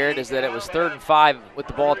 Garrett, is that it was 3rd and 5 with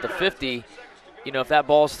the ball at the 50. If that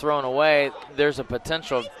ball's thrown away, there's a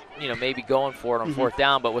potential, maybe going for it on 4th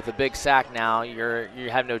down. But with a big sack now,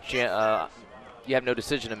 you have no you have no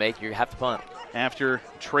decision to make. You have to punt. After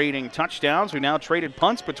trading touchdowns, we now traded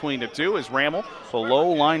punts between the two as Rammel, the low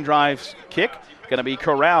line drive kick, going to be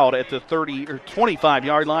corralled at the 30 or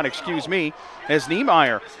 25-yard line, as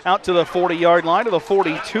Niemeyer out to the 40-yard line, to the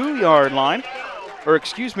 42-yard line. Or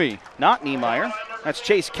excuse me, not Niemeyer. That's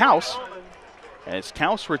Chase Kaus, as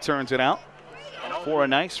Kaus returns it out for a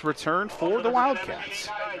nice return for the Wildcats.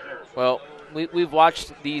 Well, we've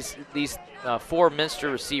watched these 4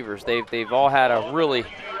 Minster receivers. They've all had a really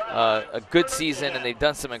a good season, and they've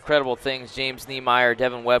done some incredible things. James Niemeyer,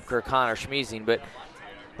 Devin Webker, Connor Schmeezing. But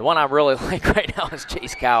the one I really like right now is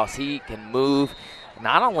Chase Kaus. He can move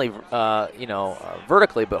not only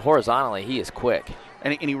vertically but horizontally. He is quick.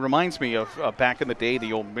 And he reminds me of back in the day,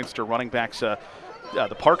 the old Minster running backs, the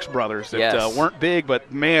Parks brothers that weren't big,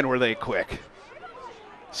 but man, were they quick.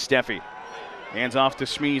 Steffi hands off to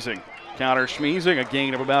Schmeezing. Counter Schmeezing, a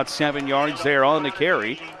gain of about 7 yards there on the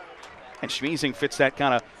carry. And Schmeezing fits that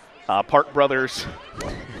kind of Park Brothers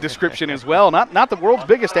description as well. Not the world's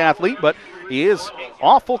biggest athlete, but he is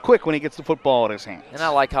awful quick when he gets the football in his hands. And I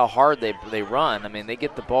like how hard they run. I mean, they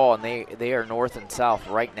get the ball, and they are north and south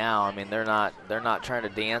right now. I mean, they're not trying to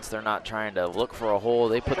dance. They're not trying to look for a hole.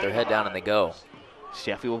 They put their head down and they go.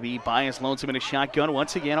 Steffi will be by his lonesome in a shotgun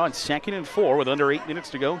once again on 2nd and 4 with under 8 minutes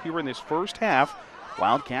to go here in this first half.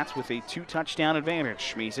 Wildcats with a 2-touchdown advantage.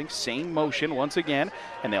 Schmeezing, same motion once again,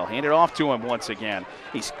 and they'll hand it off to him once again.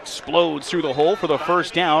 He explodes through the hole for the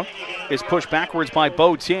first down. Is pushed backwards by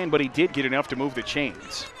Bo Tin, but he did get enough to move the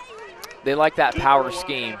chains. They like that power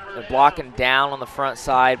scheme. They're blocking down on the front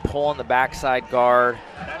side, pulling the backside guard,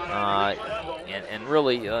 and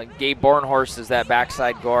really Gabe Barnhorst is that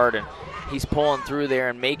backside guard, and he's pulling through there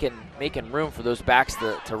and making room for those backs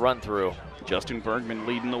to run through. Justin Bergman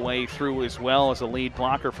leading the way through as well as a lead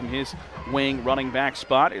blocker from his wing running back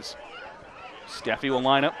spot. As Steffi will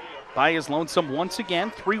line up by his lonesome once again.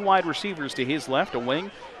 3 wide receivers to his left, a wing,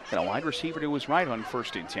 and a wide receiver to his right on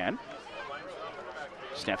 1st and 10.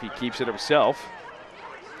 Steffi keeps it himself.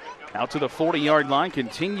 Out to the 40-yard line,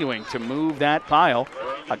 continuing to move that pile.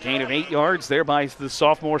 A gain of 8 yards there by the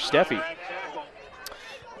sophomore Steffi.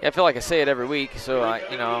 Yeah, I feel like I say it every week, so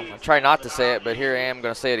I try not to say it, but here I am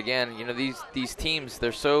going to say it again. You know, these teams,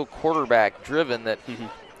 they're so quarterback driven that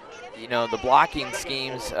the blocking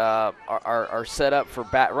schemes are set up for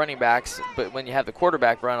running backs, but when you have the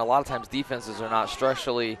quarterback run, a lot of times defenses are not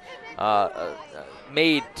structurally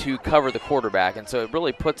made to cover the quarterback, and so it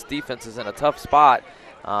really puts defenses in a tough spot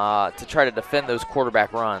to try to defend those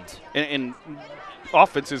quarterback runs. And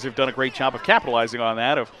offenses have done a great job of capitalizing on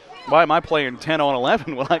that. Why am I playing 10 on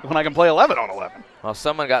 11 when I can play 11 on 11? Well,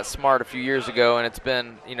 someone got smart a few years ago, and it's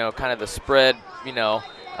been, kind of the spread,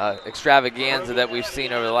 extravaganza that we've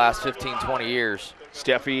seen over the last 15, 20 years.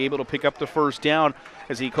 Steffi able to pick up the first down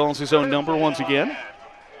as he calls his own number once again.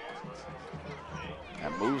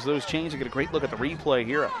 And moves those chains. You get a great look at the replay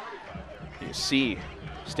here. You see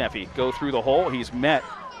Steffi go through the hole. He's met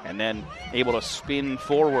and then able to spin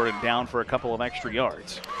forward and down for a couple of extra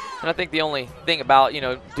yards. And I think the only thing about,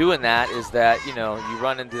 doing that is that, you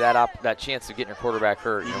run into that chance of getting your quarterback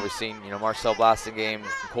hurt. We've seen, Marcel Blasingame in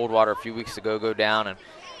Coldwater a few weeks ago go down, and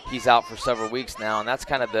he's out for several weeks now, and that's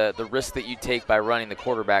kind of the risk that you take by running the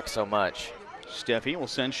quarterback so much. Steffi will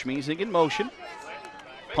send Schmeezing in motion.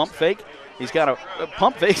 Pump fake. He's got a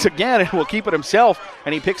pump fake again and will keep it himself,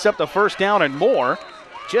 and he picks up the first down and more.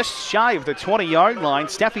 Just shy of the 20-yard line.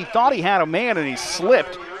 Steffi thought he had a man, and he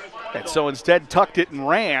slipped. And so instead tucked it and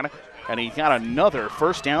ran, and he got another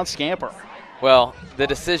first down scamper. Well, the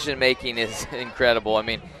decision-making is incredible. I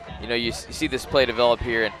mean, you see this play develop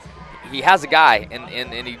here, and he has a guy, and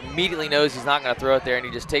he immediately knows he's not going to throw it there, and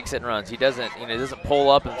he just takes it and runs. He doesn't pull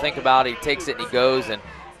up and think about it. He takes it and he goes, and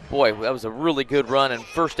boy, that was a really good run and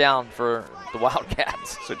first down for the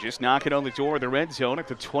Wildcats. So just knocking on the door of the red zone at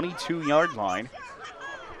the 22-yard line.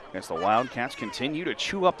 As the Wildcats continue to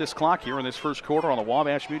chew up this clock here in this first quarter on the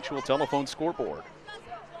Wabash Mutual telephone scoreboard.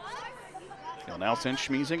 He'll now send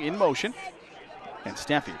Schmeezing in motion. And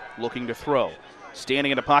Steffi looking to throw.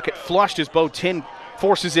 Standing in the pocket, flushed as Bo Tin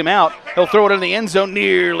forces him out. He'll throw it in the end zone,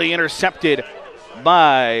 nearly intercepted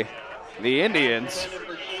by the Indians.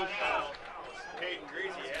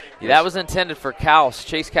 Yeah, that was intended for Kaus,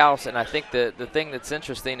 Chase Kaus, and I think the thing that's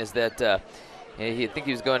interesting is that I think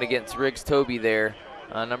he was going against Riggs Toby there.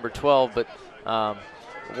 Number 12, but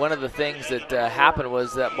one of the things that happened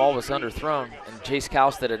was that ball was underthrown, and Chase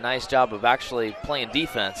Kaus did a nice job of actually playing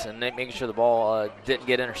defense and making sure the ball didn't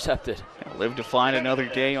get intercepted. Live to find another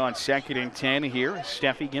day on 2nd and 10 here.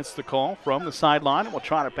 Steffi gets the call from the sideline, and we'll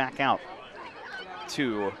try to back out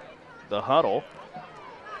to the huddle.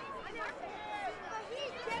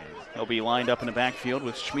 He'll be lined up in the backfield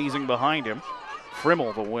with Schmiesing behind him.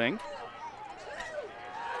 Frimmel the wing.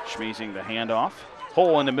 Schmiesing the handoff.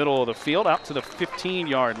 Hole in the middle of the field out to the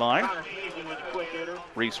 15-yard line.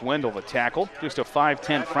 Reese Wendell the tackle. Just a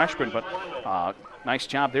 5'10 freshman, but nice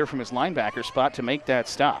job there from his linebacker spot to make that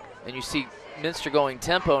stop. And you see Minster going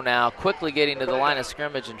tempo now, quickly getting to the line of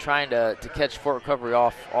scrimmage and trying to catch Fort Recovery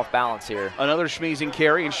off balance here. Another Schmiesing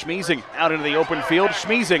carry, and Schmiesing out into the open field.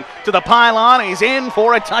 Schmiesing to the pylon. He's in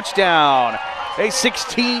for a touchdown. A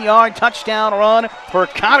 16-yard touchdown run for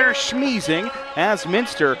Connor Schmiesing as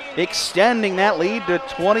Minster extending that lead to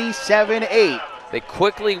 27-8. They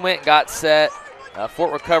quickly went and got set.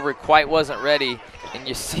 Fort Recovery quite wasn't ready, and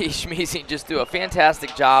you see Schmiesing just do a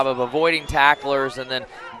fantastic job of avoiding tacklers and then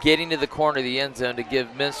getting to the corner of the end zone to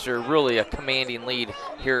give Minster really a commanding lead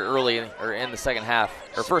here early in the second half,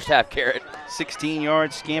 or first half, Garrett.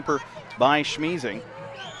 16-yard scamper by Schmiesing.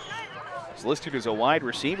 He's listed as a wide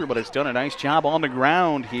receiver, but has done a nice job on the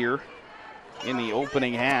ground here in the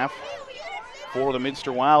opening half for the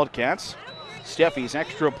Minster Wildcats. Steffi's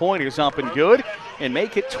extra point is up and good, and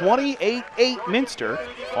make it 28-8 Minster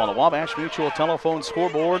on the Wabash Mutual telephone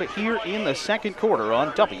scoreboard here in the second quarter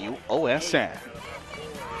on WOSN.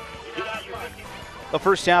 The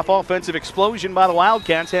first half offensive explosion by the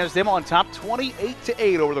Wildcats has them on top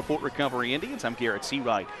 28-8 over the Fort Recovery Indians. I'm Garrett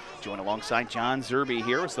Seawright, joined alongside John Zerby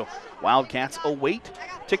here as the Wildcats await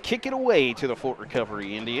to kick it away to the Fort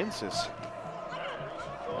Recovery Indians. As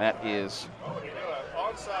that is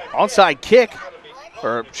onside kick,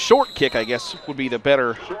 or short kick, I guess would be the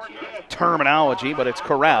better terminology, but it's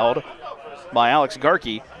corralled by Alex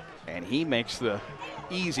Garkey, and he makes the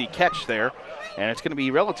easy catch there. And it's going to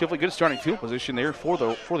be relatively good starting field position there for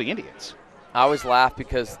the Indians. I always laugh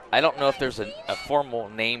because I don't know if there's a formal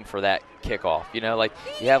name for that kickoff. You know, like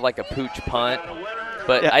you have like a pooch punt,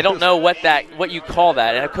 but yeah, I don't know what you call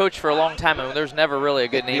that. And I've coached for a long time, and there's never really a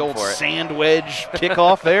good name for it. The old sand wedge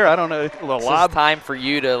kickoff there. I don't know. It's time for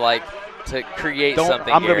you to create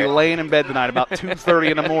something. I'm going to be laying in bed tonight about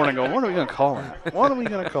 2:30 in the morning going, what are we going to call that? What are we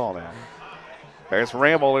going to call that? There's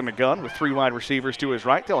Ramble in the gun with three wide receivers to his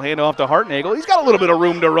right. They'll hand off to Hartnagel. He's got a little bit of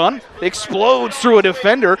room to run. Explodes through a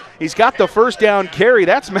defender. He's got the first down carry.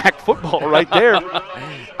 That's MAC football right there.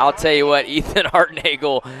 I'll tell you what, Ethan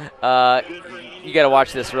Hartnagel, you got to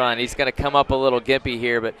watch this run. He's going to come up a little gimpy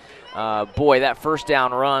here, but boy, that first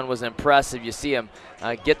down run was impressive. You see him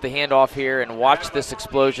get the handoff here and watch this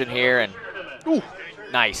explosion here. And ooh,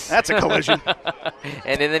 nice. That's a collision.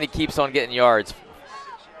 and then he keeps on getting yards.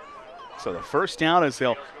 So the first down is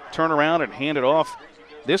they'll turn around and hand it off.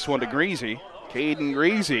 This one to Greasy. Caden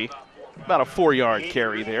Greasy. About a 4-yard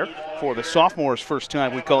carry there for the sophomore's first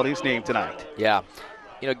time we called his name tonight. Yeah.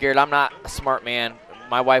 You know, Garrett, I'm not a smart man.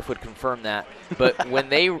 My wife would confirm that. But when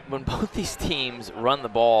both these teams run the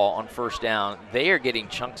ball on first down, they are getting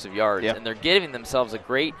chunks of yards. Yep. And they're giving themselves a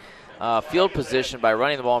great field position by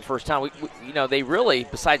running the ball on first down. They really,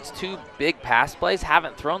 besides two big pass plays,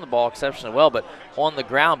 haven't thrown the ball exceptionally well, but on the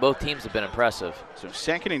ground, both teams have been impressive. So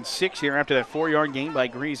 2nd and 6 here after that 4-yard gain by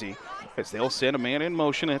Greasy, as they'll send a man in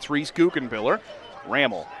motion. That's Reese Guggenbiller.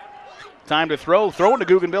 Rammel. Time to throw. Throwing to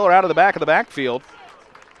Guggenbiller out of the back of the backfield,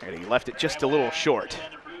 and he left it just a little short.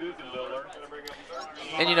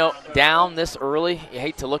 And, down this early, you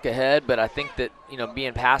hate to look ahead, but I think that,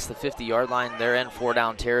 being past the 50-yard line, they're in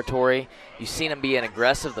 4-down territory. You've seen them being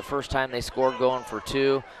aggressive the first time they scored, going for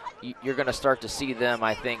 2. You're going to start to see them,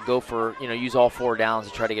 I think, go for, use all 4 downs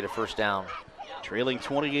to try to get a first down. Trailing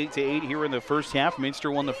 28-8 here in the first half.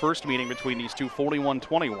 Minster won the first meeting between these two,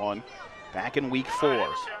 41-21, back in week 4.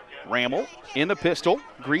 Rammel in the pistol,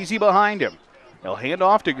 Greasy behind him. They'll hand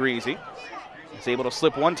off to Greasy. He's able to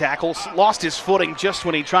slip one tackle, lost his footing just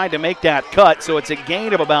when he tried to make that cut, so it's a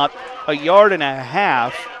gain of about 1.5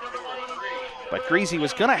 yards. But Greasy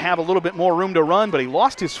was going to have a little bit more room to run, but he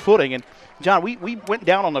lost his footing. And, John, we went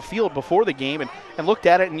down on the field before the game and looked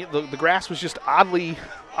at it, and the grass was just oddly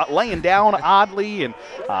laying down oddly, and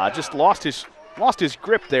just lost his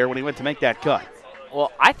grip there when he went to make that cut.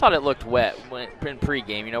 Well, I thought it looked wet in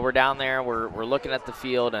pregame. We're down there, we're looking at the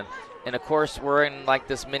field, and of course, we're in like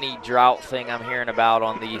this mini drought thing I'm hearing about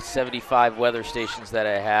on the 75 weather stations that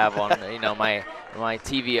I have on my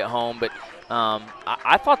TV at home. But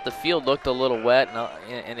I thought the field looked a little wet,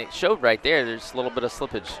 and it showed right there. There's a little bit of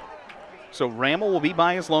slippage. So Rammel will be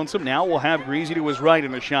by his lonesome. Now we'll have Greasy to his right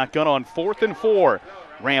in the shotgun on 4th and 4.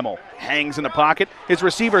 Rammel hangs in the pocket. His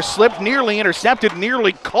receiver slipped, nearly intercepted,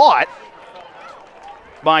 nearly caught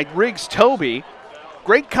by Riggs Toby.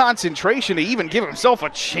 great concentration to even give himself a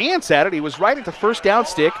chance at it. He was right at the first down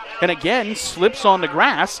stick and again slips on the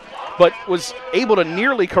grass, but was able to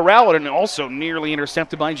nearly corral it and also nearly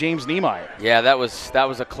intercepted by James Niemeyer. Yeah, that was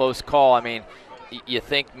a close call. I mean, you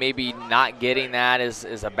think maybe not getting that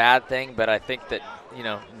is a bad thing, but I think that,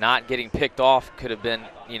 not getting picked off could have been,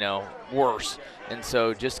 worse. And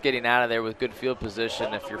so just getting out of there with good field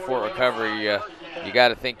position, if you're Fort Recovery, you got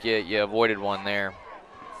to think you avoided one there.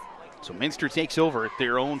 So Minster takes over at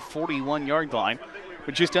their own 41-yard line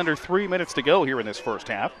with just under 3 minutes to go here in this first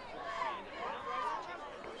half.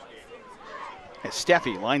 As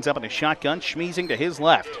Steffi lines up in a shotgun, Schmeezing to his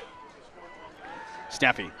left.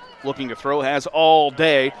 Steffi looking to throw, has all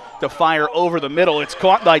day to fire over the middle. It's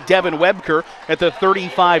caught by Devin Webker at the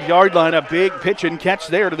 35-yard line. A big pitch and catch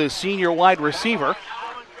there to the senior wide receiver.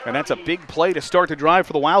 And that's a big play to start the drive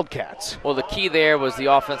for the Wildcats. Well, the key there was the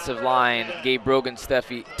offensive line gave Brogan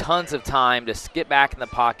Steffi tons of time to get back in the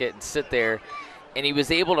pocket and sit there. And he was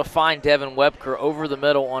able to find Devin Webker over the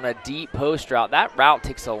middle on a deep post route. That route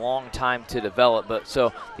takes a long time to develop. But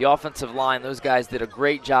so the offensive line, those guys did a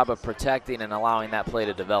great job of protecting and allowing that play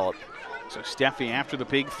to develop. So Steffi, after the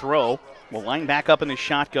big throw, will line back up in his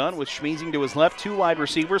shotgun with Schmeezing to his left. Two wide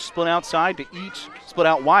receivers split out wide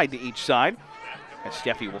to each side. As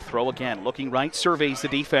Steffi will throw again, looking right, surveys the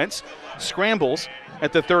defense, scrambles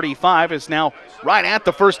at the 35, is now right at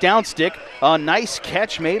the first down stick. A nice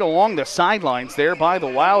catch made along the sidelines there by the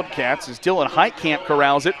Wildcats as Dylan Heitkamp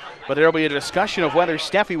corrals it, but there will be a discussion of whether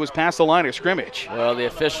Steffi was past the line of scrimmage. Well, the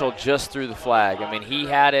official just threw the flag. I mean, he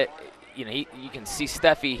had it, you can see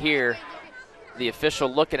Steffi here, the official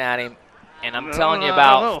looking at him, and I'm telling you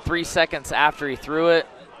about 3 seconds after he threw it,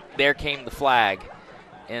 there came the flag.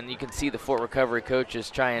 And you can see the Fort Recovery coaches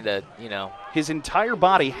trying to, His entire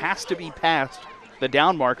body has to be past the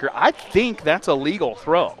down marker. I think that's a legal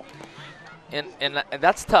throw. And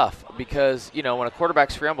that's tough because, when a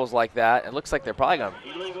quarterback scrambles like that, it looks like they're probably going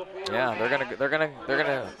to, they're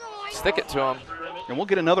gonna stick it to him. And we'll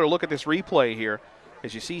get another look at this replay here.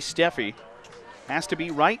 As you see, Steffi has to be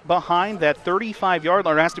right behind that 35-yard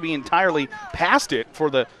line, has to be entirely past it for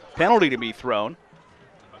the penalty to be thrown.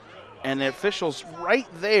 And the official's right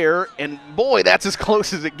there, and boy, that's as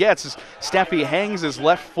close as it gets. As Steffi hangs his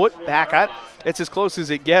left foot back, it's as close as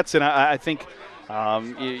it gets. And I think,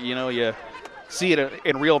 you see it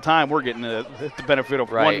in real time. We're getting the benefit of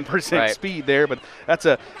 1% speed there, but that's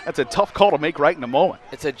a tough call to make right in the moment.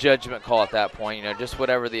 It's a judgment call at that point. Just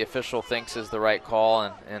whatever the official thinks is the right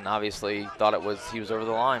call, and obviously thought he was over the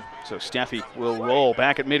line. So Steffi will roll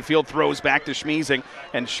back at midfield, throws back to Schmeezing,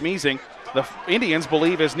 and Schmeezing. The Indians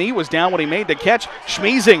believe his knee was down when he made the catch.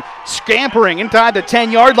 Schmeezing scampering inside the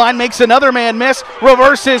 10-yard line, makes another man miss,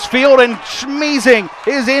 reverses field, and Schmeezing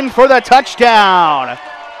is in for the touchdown.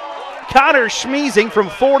 Connor Schmeezing from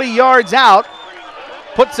 40 yards out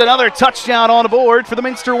puts another touchdown on the board for the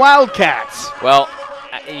Minster Wildcats. Well,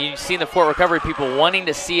 you've seen the Fort Recovery people wanting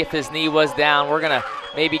to see if his knee was down. We're going to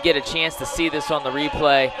maybe get a chance to see this on the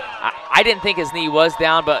replay. I didn't think his knee was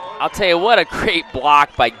down, but I'll tell you what, a great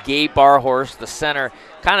block by Gabe Barhorst, the center.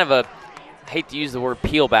 Kind of I hate to use the word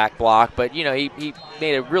peel back block, but he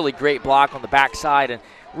made a really great block on the backside and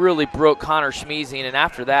really broke Connor Schmeezing, and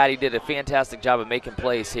after that he did a fantastic job of making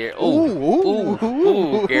plays here.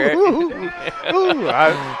 Ooh, Garrett.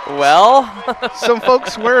 Well, some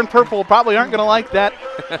folks wearing purple probably aren't going to like that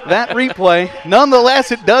replay.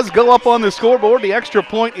 Nonetheless, it does go up on the scoreboard. The extra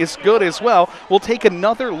point is good as well. We'll take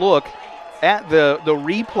another look at the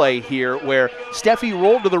replay here where Steffi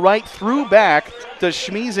rolled to the right, threw back to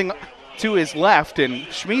Schmeezing to his left, and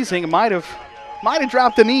Schmeezing might have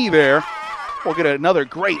dropped a knee there. We'll get another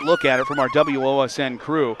great look at it from our WOSN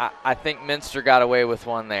crew. I think Minster got away with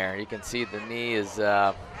one there. You can see the knee is,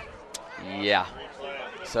 yeah.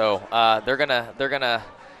 So the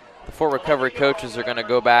Fort Recovery coaches are gonna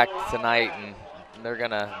go back tonight and they're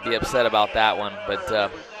gonna be upset about that one.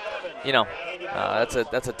 But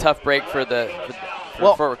that's a tough break for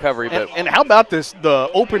Fort Recovery. And how about the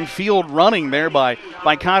open field running there by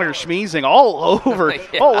Connor Schmeezing all over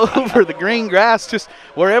all over the green grass, just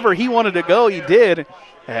wherever he wanted to go, he did.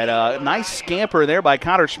 And a nice scamper there by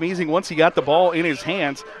Connor Schmeezing once he got the ball in his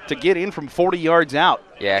hands to get in from 40 yards out.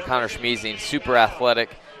 Yeah, Connor Schmeezing, super athletic.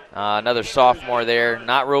 Another sophomore there,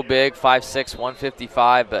 not real big, 5'6",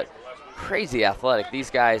 155, but crazy athletic. These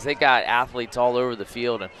guys, they got athletes all over the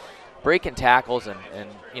field and breaking tackles and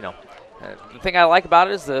the thing I like about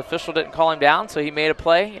it is the official didn't call him down, so he made a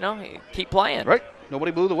play. Keep playing. Right.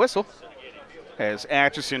 Nobody blew the whistle. As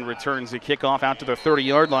Atchison returns the kickoff out to the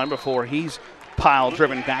 30-yard line before he's pile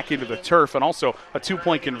driven back into the turf, and also a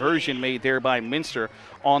 2-point conversion made there by Minster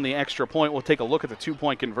on the extra point. We'll take a look at the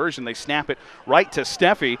 2-point conversion. They snap it right to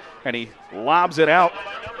Steffi, and he lobs it out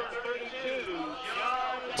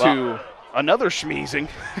to another Schmeezing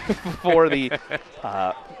for the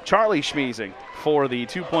Charlie Schmeezing for the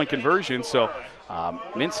 2-point conversion. So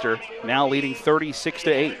Minster now leading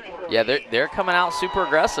 36-8. Yeah, they're coming out super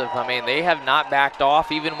aggressive. I mean, they have not backed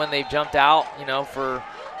off even when they've jumped out, for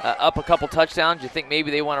up a couple touchdowns. You think maybe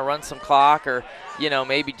they want to run some clock or,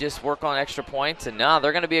 maybe just work on extra points. And no,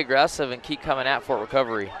 they're going to be aggressive and keep coming at Fort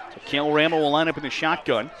Recovery. So Cale Rammel will line up in the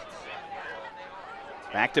shotgun.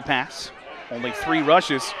 Back to pass. Only 3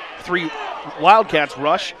 rushes. 3 Wildcats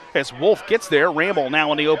rush as Wolf gets there. Rammel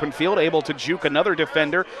now in the open field, able to juke another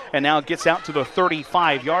defender, and now gets out to the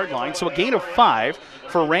 35-yard line. So a gain of 5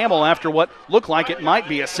 for Rammel after what looked like it might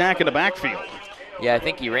be a sack in the backfield. Yeah, I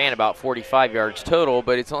think he ran about 45 yards total,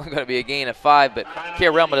 but it's only going to be a gain of 5. But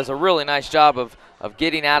Cale Rammel does a really nice job of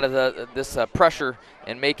getting out of this pressure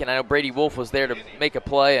and making. I know Brady Wolf was there to make a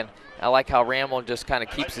play, and I like how Rammel just kind of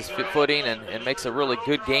keeps his footing and makes a really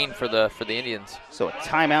good gain for the Indians. So a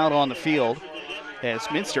timeout on the field as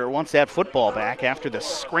Minster wants that football back after the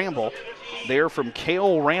scramble there from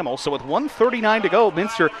Cale Rammel. So with 1:39 to go,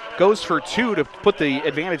 Minster goes for 2 to put the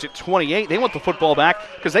advantage at 28. They want the football back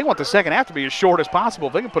because they want the second half to be as short as possible.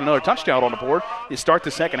 If they can put another touchdown on the board, you start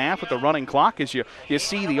the second half with the running clock as you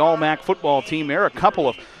see the All-MAC football team there. A couple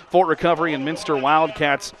of Fort Recovery and Minster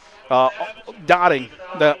Wildcats dotting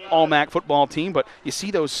the All-MAC football team, but you see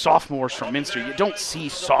those sophomores from Minster. You don't see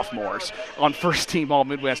sophomores on first-team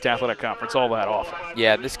All-Midwest Athletic Conference all that often.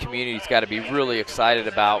 Yeah, this community's got to be really excited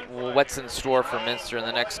about what's in store for Minster in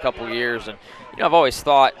the next couple of years. And I've always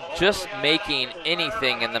thought just making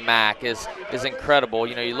anything in the MAC is incredible.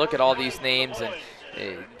 You look at all these names and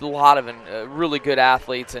a lot of really good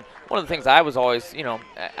athletes. And one of the things I was always,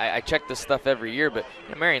 I check this stuff every year, but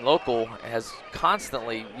Marion Local has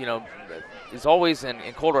constantly, is always in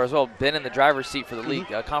Coldwater as well, been in the driver's seat for the league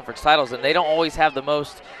conference titles, and they don't always have the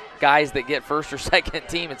most guys that get first or second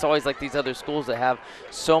team. It's always like these other schools that have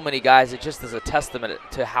so many guys. It just is a testament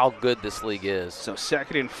to how good this league is. So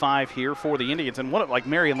 2nd and 5 here for the Indians. And one like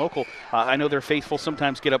Marion Local, I know their faithful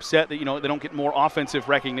sometimes get upset that, they don't get more offensive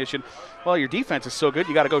recognition. Well, your defense is so good,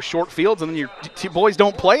 you got to go short fields, and then your boys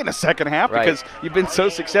don't play in the second half because you've been so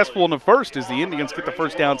successful in the first as the Indians get the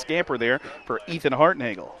first down scamper there for Ethan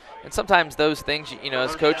Hartnagel. And sometimes those things,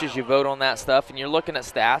 as coaches, you vote on that stuff, and you're looking at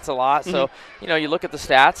stats a lot. So, you look at the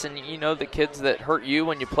stats, and the kids that hurt you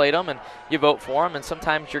when you played them, and you vote for them. And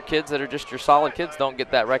sometimes your kids that are just your solid kids don't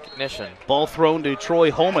get that recognition. Ball thrown to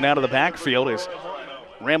Troy Holman out of the backfield as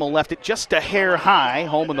Rammel left it just a hair high.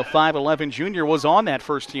 Holman, the 5'11 junior, was on that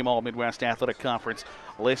first-team All-Midwest Athletic Conference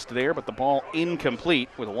list there, but the ball incomplete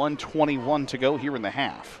with 1:21 to go here in the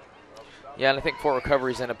half. Yeah, and I think Fort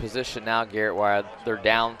Recovery's in a position now, Garrett, where they're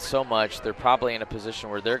down so much, they're probably in a position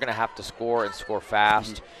where they're going to have to score and score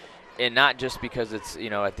fast. And not just because it's,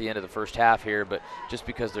 at the end of the first half here, but just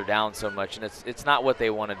because they're down so much. And it's not what they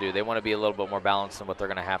want to do. They want to be a little bit more balanced than what they're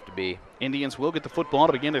going to have to be. Indians will get the football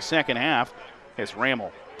to begin the second half as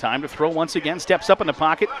Rammel, time to throw once again, steps up in the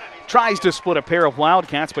pocket, tries to split a pair of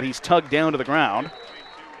Wildcats, but he's tugged down to the ground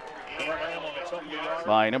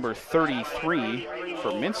by number 33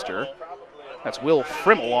 for Minster. That's Will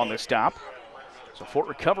Frimmel on the stop. So Fort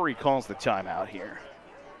Recovery calls the timeout here.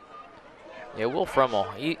 Yeah, Will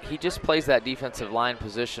Frimmel, he just plays that defensive line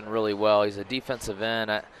position really well. He's a defensive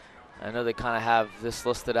end. I know they kind of have this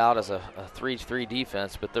listed out as a 3-3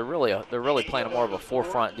 defense, but they're really playing more of a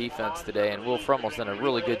 4-front defense today. And Will Frimmel's done a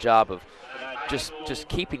really good job of just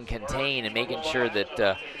keeping contained and making sure that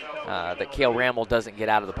that Cale Rammel doesn't get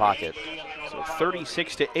out of the pocket. So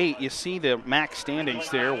 36-8. You see the MAC standings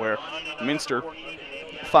there, where Minster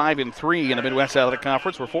 5-3 in the Midwest Athletic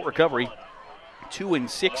Conference, where Fort Recovery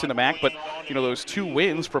 2-6 in the MAC, but those 2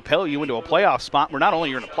 wins propel you into a playoff spot where not only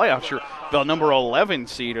you're in the playoffs, you're the number 11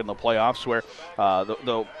 seed in the playoffs, where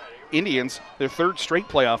the Indians, their 3rd straight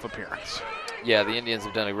playoff appearance. Yeah, the Indians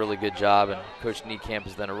have done a really good job, and Coach Niekamp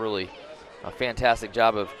has done a fantastic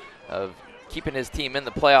job of keeping his team in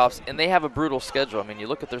the playoffs, and they have a brutal schedule. I mean, you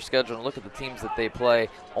look at their schedule and look at the teams that they play,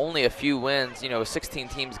 only a few wins, 16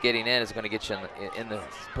 teams getting in is going to get you in the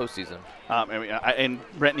postseason. And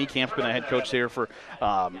Brett Niekamp's been a head coach there for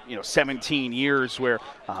 17 years, where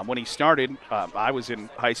when he started, I was in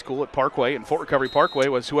high school at Parkway, and Fort Recovery Parkway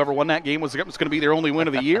was whoever won that game was going to be their only win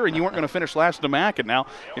of the year, and you weren't going to finish last in the MAC. And now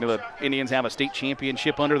the Indians have a state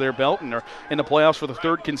championship under their belt and are in the playoffs for the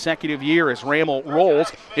 3rd consecutive year as Rammel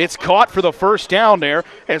rolls. It's caught for the first down there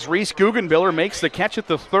as Reese Guggenbiller makes the catch at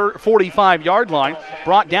the 45-yard line.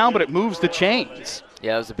 Brought down, but it moves the chains.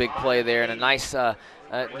 Yeah, it was a big play there, and a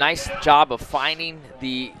nice job of finding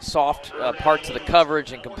the soft parts of the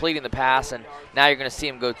coverage and completing the pass. And now you're going to see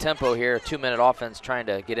him go tempo here, a 2-minute offense trying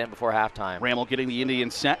to get in before halftime. Rammel getting the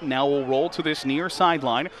Indians set. Now will roll to this near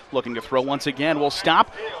sideline, looking to throw once again. Will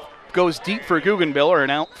stop, goes deep for Guggenbiller,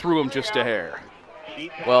 and out through him just a hair.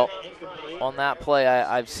 Well, on that play,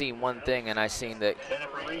 I've seen one thing, and I've seen that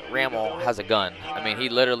Rammel has a gun. I mean, he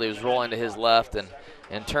literally was rolling to his left and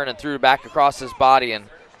turning through back across his body, and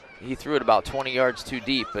he threw it about 20 yards too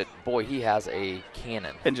deep, but boy, he has a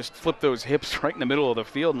cannon. And just flip those hips right in the middle of the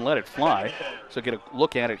field and let it fly. So get a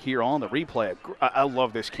look at it here on the replay. I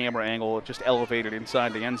love this camera angle. It just elevated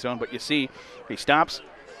inside the end zone, but you see he stops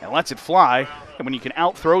and lets it fly, and when you can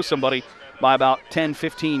out-throw somebody by about 10,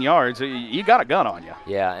 15 yards, you got a gun on you.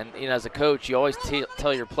 Yeah, and as a coach, you always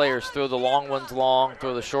tell your players, throw the long ones long,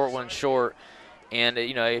 throw the short ones short. And,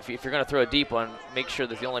 if you're going to throw a deep one, make sure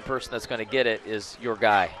that the only person that's going to get it is your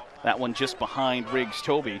guy. That one just behind Riggs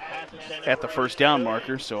Toby at the first down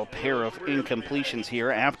marker. So a pair of incompletions here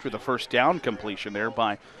after the first down completion there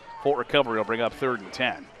by Fort Recovery will bring up 3rd and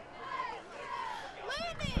 10.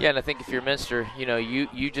 Yeah, and I think if you're Minster,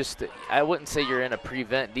 you just, I wouldn't say you're in a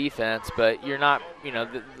prevent defense, but you're not,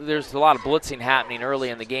 there's a lot of blitzing happening early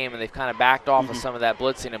in the game, and they've kind of backed off of some of that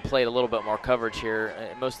blitzing and played a little bit more coverage here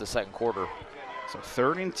in most of the second quarter. So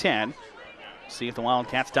 3rd and 10. See if the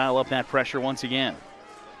Wildcats dial up that pressure once again.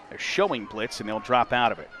 They're showing blitz, and they'll drop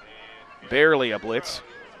out of it. Barely a blitz.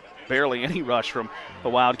 Barely any rush from the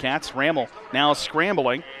Wildcats. Rammel now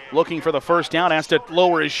scrambling, looking for the first down. Has to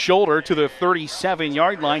lower his shoulder to the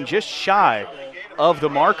 37-yard line, just shy of the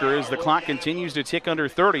marker as the clock continues to tick under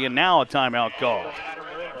 30, and now a timeout called.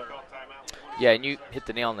 Yeah, and you hit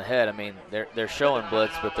the nail on the head. I mean, they're showing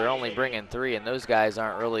blitz, but they're only bringing 3, and those guys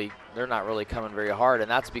they're not really coming very hard, and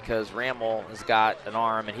that's because Rammel has got an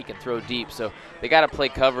arm and he can throw deep. So they got to play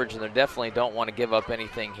coverage, and they definitely don't want to give up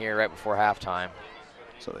anything here right before halftime.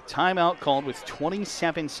 So the timeout called with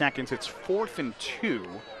 27 seconds. It's 4th and 2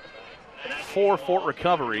 for Fort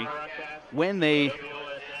Recovery when they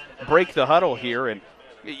break the huddle here. And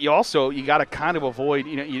you got to kind of avoid,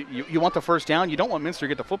 you want the first down. You don't want Minster to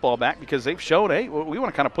get the football back because they've shown, hey, we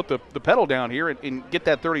want to kind of put the pedal down here and get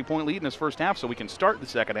that 30-point lead in this first half so we can start the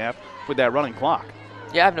second half with that running clock.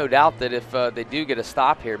 Yeah, I have no doubt that if they do get a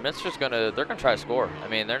stop here, Minster's they're gonna try to score. I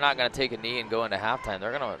mean, they're not gonna take a knee and go into halftime.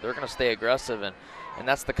 They're gonna stay aggressive, and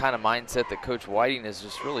that's the kind of mindset that Coach Whiting is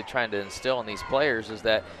just really trying to instill in these players, is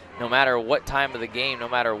that no matter what time of the game, no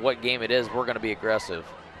matter what game it is, we're gonna be aggressive.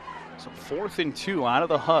 So 4th and 2 out of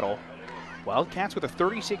the huddle. Wildcats with a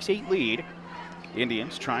 36-8 lead.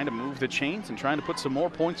 Indians trying to move the chains and trying to put some more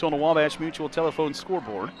points on the Wabash Mutual telephone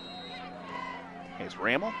scoreboard. As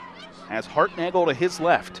Rammel has Hartnagel to his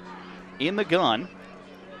left in the gun.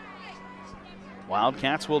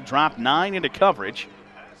 Wildcats will drop 9 into coverage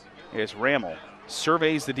as Rammel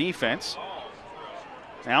surveys the defense.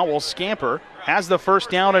 Now will scamper, has the first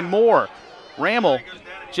down and more. Rammel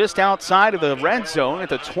just outside of the red zone at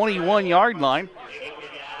the 21-yard line.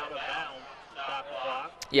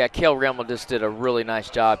 Yeah, Cale Rammel just did a really nice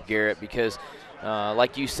job, Garrett, because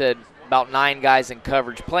like you said, about 9 guys in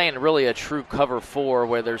coverage, playing really a true cover 4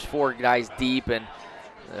 where there's 4 guys deep and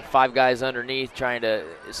 5 guys underneath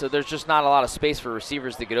so there's just not a lot of space for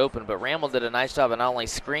receivers to get open. But Rammel did a nice job of not only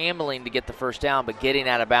scrambling to get the first down, but getting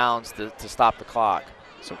out of bounds to stop the clock.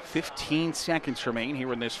 So 15 seconds remain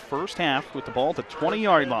here in this first half with the ball at the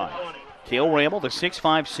 20-yard line. Cale Rammel, the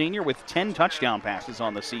 6'5 senior with 10 touchdown passes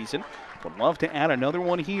on the season. Would love to add another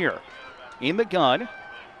one here. In the gun,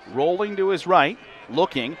 rolling to his right,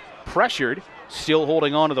 looking, pressured, still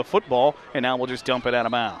holding on to the football, and now we'll just dump it out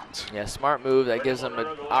of bounds. Yeah, smart move. That gives them an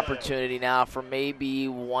opportunity now for maybe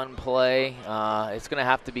one play. It's going to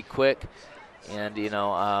have to be quick. And,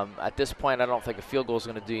 at this point, I don't think a field goal is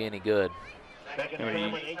going to do you any good.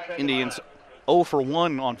 The Indians 0 for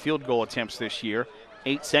 1 on field goal attempts this year.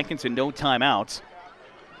 8 seconds and no timeouts.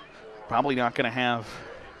 Probably not going to have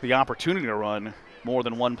the opportunity to run more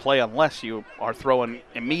than one play unless you are throwing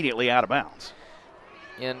immediately out of bounds.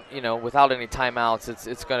 And, without any timeouts,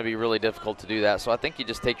 it's going to be really difficult to do that. So I think you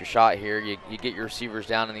just take your shot here. You get your receivers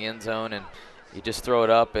down in the end zone, and you just throw it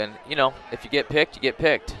up. And, if you get picked, you get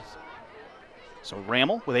picked. So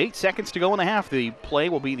Rammel with 8 seconds to go in the half. The play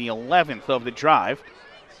will be the 11th of the drive.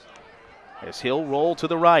 As he'll roll to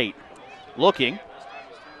the right. Looking.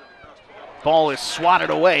 Ball is swatted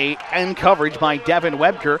away and coverage by Devin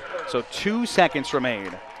Webker. So 2 seconds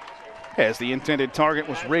remain. As the intended target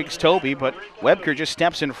was Riggs Toby, but Webker just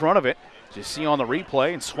steps in front of it Just see on the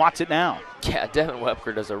replay and swats it down. Yeah, Devin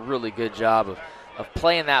Wepker does a really good job of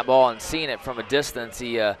playing that ball and seeing it from a distance.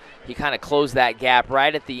 He kind of closed that gap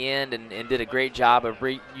right at the end and did a great job of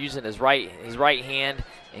using his right hand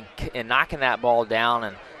and knocking that ball down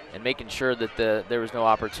and making sure that there was no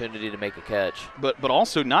opportunity to make a catch. But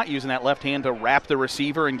also not using that left hand to wrap the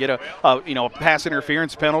receiver and get a pass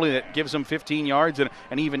interference penalty that gives him 15 yards and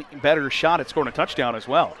an even better shot at scoring a touchdown as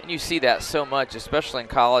well. And you see that so much, especially in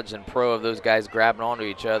college and pro, of those guys grabbing onto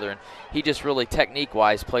each other. And he just really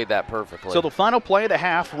technique-wise played that perfectly. So the final play of the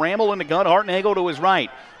half, Ramel in the gun, Hartnagel to his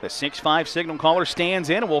right. The 6'5" signal caller stands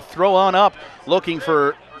in and will throw on up looking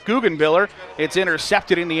for Guggenbiller. It's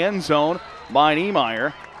intercepted in the end zone by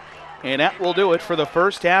Niemeyer. And that will do it for the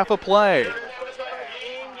first half of play.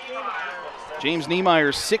 James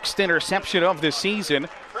Niemeyer's 6th interception of the season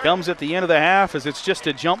comes at the end of the half as it's just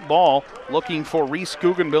a jump ball looking for Reese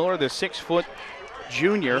Guggenbiller, the 6-foot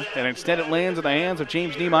junior, and instead it lands in the hands of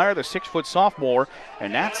James Niemeyer, the 6-foot sophomore,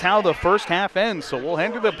 and that's how the first half ends. So we'll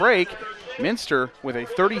head to the break. Minster with a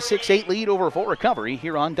 36-8 lead over Fort Recovery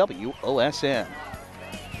here on WOSN.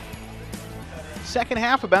 Second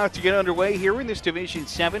half about to get underway here in this Division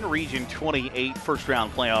 7 Region 28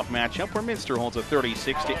 first-round playoff matchup where Minster holds a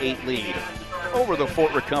 36-8 lead over the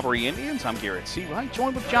Fort Recovery Indians. I'm Garrett Seawright,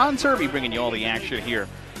 joined with John Serby, bringing you all the action here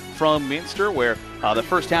from Minster, where the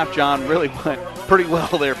first half, John, really went pretty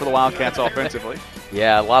well there for the Wildcats offensively.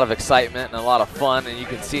 Yeah, a lot of excitement and a lot of fun, and you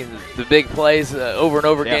can see the big plays over and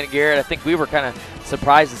over again, Garrett. I think we were kind of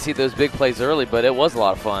surprised to see those big plays early, but it was a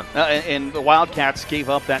lot of fun. And the Wildcats gave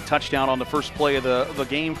up that touchdown on the first play of the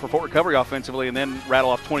game for Fort Recovery offensively, and then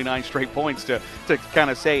rattle off 29 straight points to kind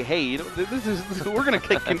of say, hey, we're going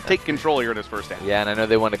to take control here in this first half. Yeah, and I know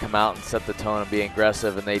they wanted to come out and set the tone of being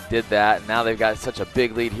aggressive, and they did that. And now they've got such a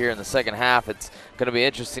big lead here in the second half. It's going to be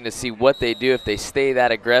interesting to see what they do, if they stay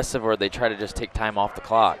that aggressive or they try to just take time off the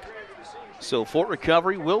clock. So Fort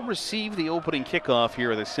Recovery will receive the opening kickoff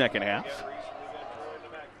here in the second half.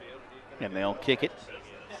 And they'll kick it.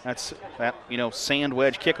 That's that, sand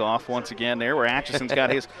wedge kickoff once again there, where Atchison's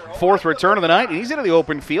got his 4th return of the night, and he's into the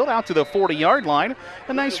open field out to the 40-yard line.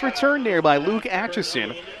 A nice return there by Luke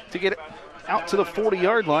Atchison to get it out to the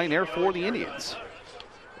 40-yard line there for the Indians.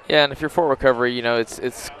 Yeah, and if you're Fort Recovery,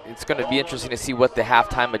 it's going to be interesting to see what the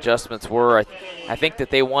halftime adjustments were. I think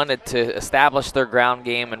that they wanted to establish their ground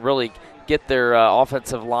game and really get their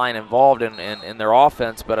offensive line involved in their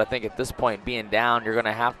offense, but I think at this point, being down, you're going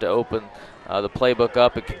to have to open the playbook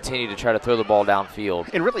up and continue to try to throw the ball downfield.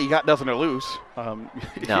 And really, you got nothing to lose. No.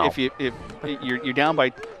 If you're down by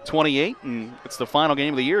 28, and it's the final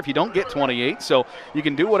game of the year, if you don't get 28, so you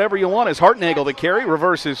can do whatever you want. As Hartnagel, the carry,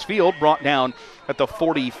 reverses field, brought down at the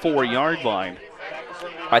 44-yard line.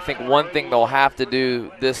 I think one thing they'll have to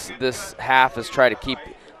do this half is try to keep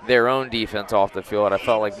their own defense off the field. I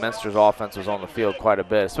felt like Minster's offense was on the field quite a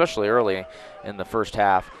bit, especially early in the first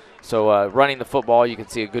half. So running the football, you can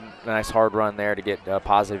see a nice hard run there to get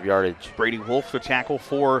positive yardage. Brady Wolf, the tackle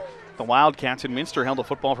for the Wildcats, and Minster held the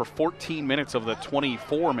football for 14 minutes of the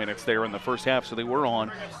 24 minutes there in the first half, so they were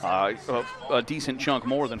on a decent chunk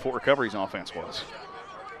more than Fort Recovery's offense was.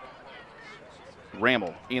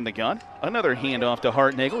 Ramel in the gun. Another handoff to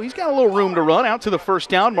Hartnagel. He's got a little room to run out to the first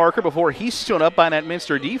down marker before he's stood up by that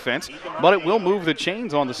Minster defense, but it will move the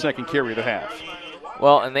chains on the second carry of the half.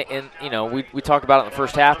 Well, we talked about it in the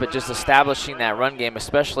first half, but just establishing that run game,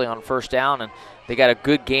 especially on first down, and they got a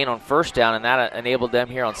good gain on first down, and that enabled them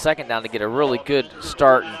here on second down to get a really good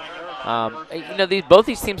start. Both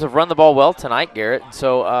these teams have run the ball well tonight, Garrett.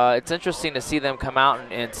 So it's interesting to see them come out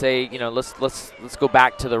and say, let's go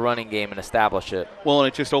back to the running game and establish it. Well, and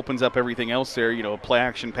it just opens up everything else there. Play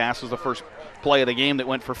action pass was the first play of the game that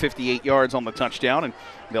went for 58 yards on the touchdown, and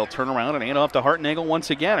they'll turn around and hand off to Hartnagel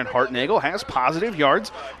once again. And Hartnagel has positive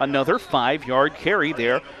yards, another 5-yard carry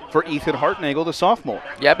there for Ethan Hartnagel, the sophomore.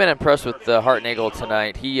 Yeah, I've been impressed with Hartnagel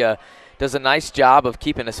tonight. He does a nice job of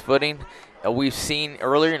keeping his footing. We've seen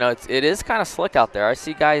earlier, it is kind of slick out there. I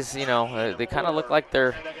see guys, they kind of look like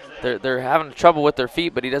they're having trouble with their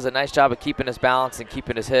feet, but he does a nice job of keeping his balance and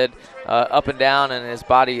keeping his head up and down and his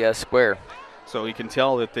body square. So you can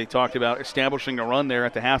tell that they talked about establishing a run there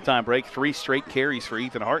at the halftime break. 3 straight carries for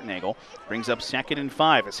Ethan Hartnagel. Brings up 2nd and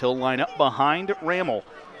 5 as he'll line up behind Ramel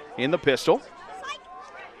in the pistol.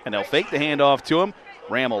 And they'll fake the handoff to him.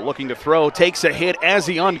 Ramel looking to throw, takes a hit as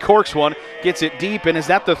he uncorks one, gets it deep, and is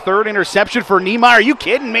that the 3rd interception for Niemeyer? Are you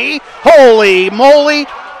kidding me? Holy moly!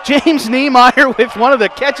 James Niemeyer with one of the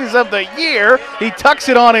catches of the year. He tucks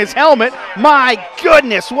it on his helmet. My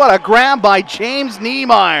goodness, what a grab by James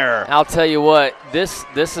Niemeyer. I'll tell you what, this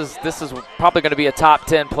is probably going to be a top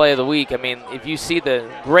 10 play of the week. I mean, if you see the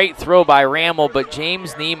great throw by Rammel, but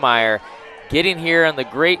James Niemeyer getting here and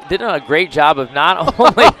did a great job of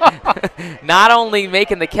not only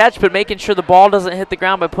making the catch, but making sure the ball doesn't hit the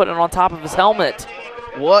ground by putting it on top of his helmet.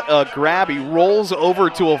 What a grab. He rolls over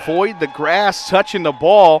to avoid the grass touching the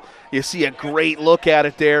ball. You see a great look at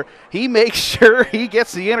it there. He makes sure he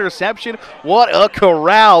gets the interception. What a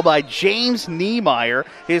corral by James Niemeyer,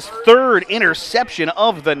 his third interception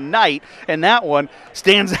of the night, and that one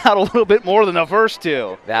stands out a little bit more than the first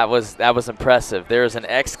two. That was impressive. There's an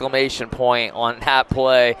exclamation point on that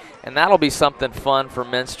play, and that'll be something fun for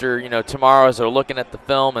Minster, tomorrow as they're looking at the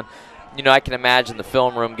film, and I can imagine the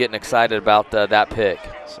film room getting excited about that pick.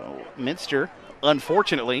 So Minster,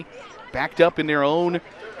 unfortunately, backed up in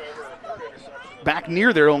back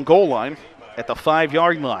near their own goal line at the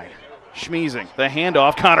 5-yard line. Schmeezing, the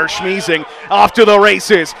handoff, Connor Schmeezing off to the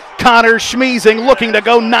races. Connor Schmeezing looking to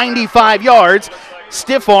go 95 yards.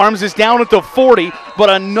 Stiff arms is down at the 40, but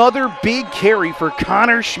another big carry for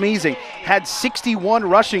Connor Schmeezing. Had 61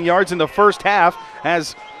 rushing yards in the first half,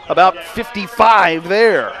 has about 55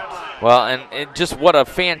 there. Well, and just what a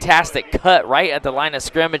fantastic cut right at the line of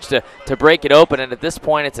scrimmage to break it open. And at this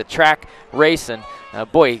point, it's a track race. And,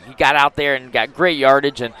 boy, he got out there and got great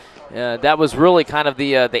yardage. And that was really kind of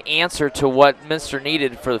the answer to what Minster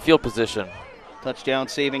needed for the field position. Touchdown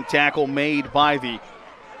saving tackle made by the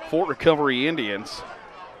Fort Recovery Indians.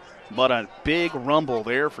 But a big rumble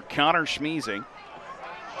there for Connor Schmeezing.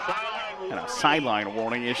 And a sideline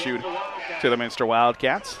warning issued to the Minster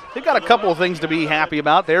Wildcats. They've got a couple of things to be happy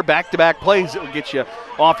about there. Back-to-back plays that will get you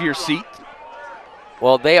off your seat.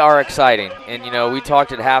 Well, they are exciting. And, we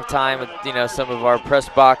talked at halftime with, some of our press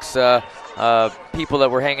box people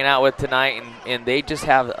that we're hanging out with tonight, and they just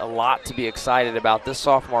have a lot to be excited about. This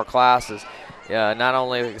sophomore class is not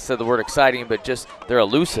only, like I said the word exciting, but just they're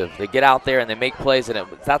elusive. They get out there and they make plays, and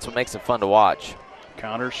that's what makes it fun to watch.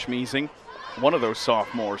 Connor Schmeezing, one of those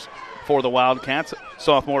sophomores for the Wildcats.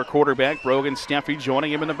 Sophomore quarterback Brogan Steffi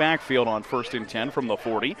joining him in the backfield on 1st and 10 from the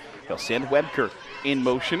 40. They'll send Webker in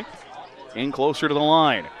motion, in closer to the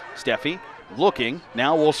line. Steffi looking,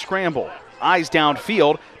 now will scramble. Eyes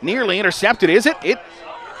downfield, nearly intercepted. Is it? It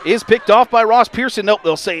is picked off by Ross Pearson. Nope,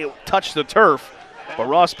 they'll say it touched the turf. But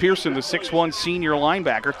Ross Pearson, the 6'1 senior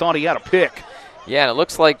linebacker, thought he had a pick. Yeah, and it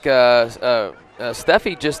looks like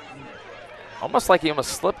Steffi just almost like he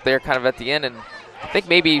almost slipped there kind of at the end, and I think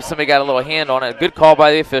maybe somebody got a little hand on it. Good call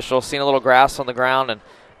by the official, seen a little grass on the ground, and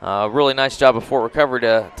really nice job of Fort Recovery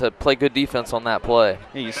to play good defense on that play.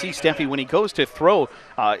 Yeah, you see Steffi, when he goes to throw,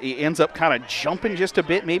 he ends up kind of jumping just a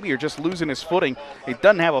bit maybe, or just losing his footing. He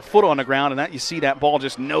doesn't have a foot on the ground, and that you see that ball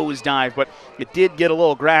just nose dive, but it did get a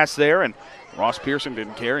little grass there, and Ross Pearson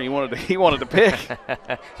didn't care. He wanted to pick.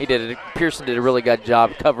 He did. Pearson did a really good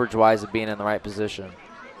job coverage-wise of being in the right position.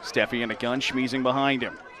 Steffi in the gun, Schmeezing behind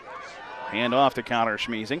him. Hand off to Connor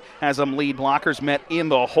Schmeezing. Has them lead blockers met in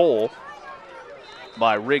the hole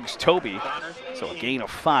by Riggs Toby. So a gain of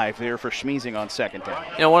 5 there for Schmeezing on 2nd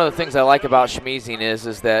down. One of the things I like about Schmeezing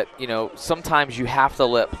is that, sometimes you have to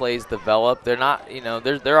let plays develop. They're not,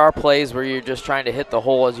 there are plays where you're just trying to hit the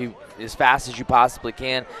hole as fast as you possibly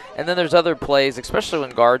can. And then there's other plays, especially when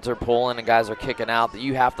guards are pulling and guys are kicking out, that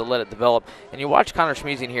you have to let it develop. And you watch Connor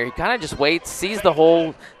Schmeezing here. He kind of just waits, sees the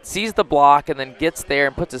hole, sees the block, and then gets there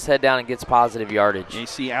and puts his head down and gets positive yardage. You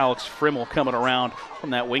see Alex Frimmel coming around from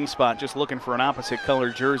that wing spot, just looking for an opposite color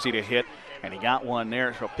jersey to hit. And he got one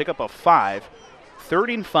there. So pick up a 5.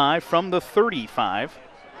 3rd and 5 from the 35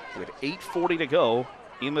 with 8:40 to go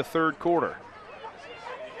in the third quarter.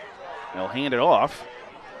 They'll hand it off.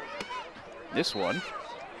 This one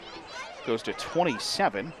goes to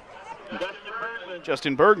 27.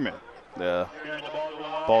 Justin Bergman, the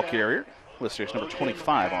ball carrier, listed as number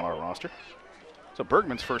 25 on our roster. So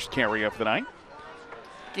Bergman's first carry of the night.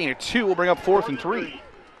 Gain of 2 will bring up 4th and 3.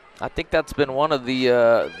 I think that's been one of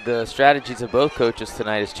the strategies of both coaches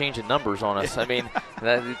tonight, is changing numbers on us. I mean,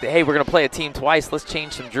 hey, we're going to play a team twice. Let's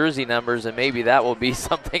change some jersey numbers, and maybe that will be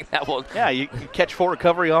something that will. Yeah, you catch Fort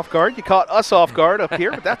Recovery off guard. You caught us off guard up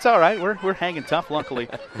here, but that's all right. We're hanging tough. Luckily,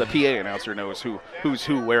 the PA announcer knows who's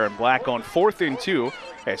who wearing black on 4th and 2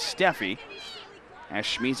 as Steffi has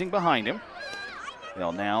Schmeezing behind him.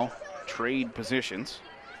 They'll now trade positions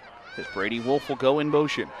as Brady Wolf will go in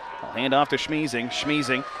motion. I'll hand off to Schmeezing.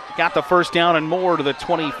 Schmeezing got the first down and more to the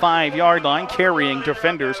 25-yard line, carrying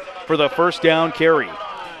defenders for the first down carry.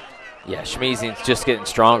 Yeah, Schmeezing's just getting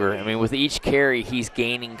stronger. I mean, with each carry, he's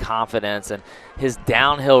gaining confidence, and his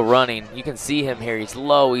downhill running, you can see him here. He's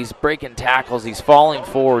low, he's breaking tackles, he's falling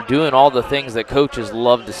forward, doing all the things that coaches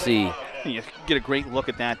love to see. You get a great look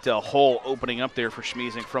at that hole opening up there for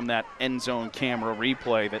Schmeezing from that end zone camera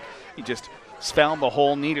replay that he just found the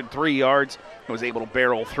hole, needed 3 yards, and was able to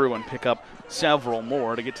barrel through and pick up several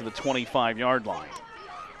more to get to the 25-yard line.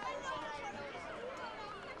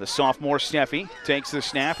 The sophomore Steffi takes the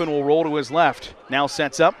snap and will roll to his left. Now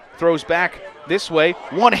sets up, throws back this way.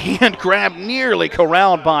 One hand grab nearly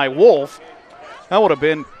corralled by Wolf. That would have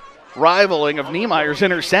been rivaling of Niemeyer's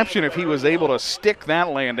interception if he was able to stick that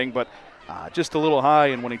landing, but just a little high,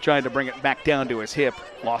 and when he tried to bring it back down to his hip,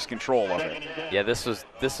 lost control of it. Yeah, this was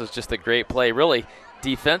just a great play. Really,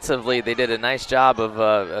 defensively, they did a nice job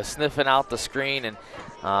of sniffing out the screen,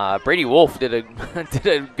 and Brady Wolf did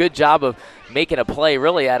a good job of making a play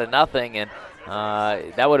really out of nothing, and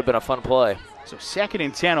that would have been a fun play. So 2nd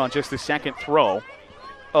and 10 on just the second throw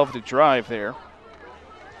of the drive there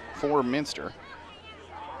for Minster.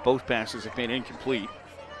 Both passes have been incomplete.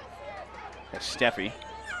 As Steffi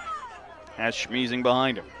has Schmeezing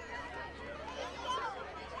behind him.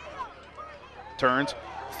 Turns,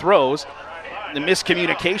 throws, the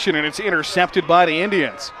miscommunication, and it's intercepted by the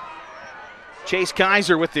Indians. Chase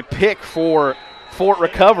Kaiser with the pick for Fort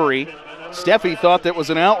Recovery. Steffi thought that was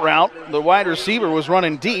an out route. The wide receiver was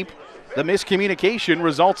running deep. The miscommunication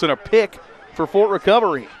results in a pick for Fort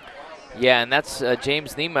Recovery. Yeah, and that's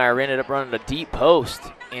James Niemeyer ended up running a deep post,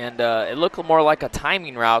 and it looked more like a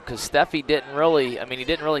timing route because Steffi didn't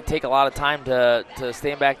really take a lot of time to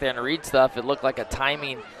stand back there and read stuff. It looked like a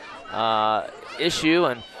timing issue,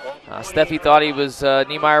 and Steffi thought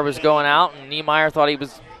Niemeyer was going out, and Niemeyer thought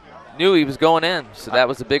knew he was going in. So that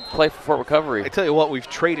was a big play for Fort Recovery. I tell you what, we've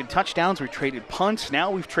traded touchdowns, we've traded punts,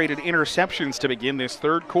 now we've traded interceptions to begin this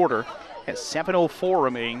third quarter as 7:04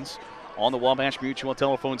 remains on the Wabash Mutual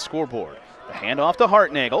telephone scoreboard. The handoff to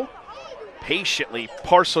Hartnagel, patiently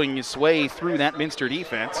parceling his way through that Minster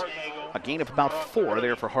defense. A gain of about 4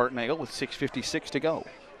 there for Hartnagel with 6:56 to go.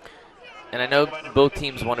 And I know both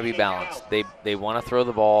teams want to be balanced. They want to throw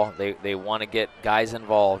the ball. They want to get guys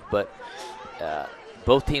involved, but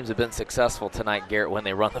both teams have been successful tonight, Garrett, when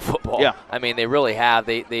they run the football. Yeah. I mean, they really have.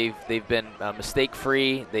 They've been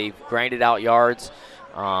mistake-free. They've grinded out yards.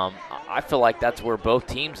 I feel like that's where both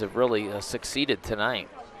teams have really succeeded tonight.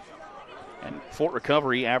 And Fort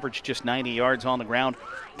Recovery averaged just 90 yards on the ground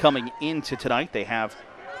coming into tonight. They had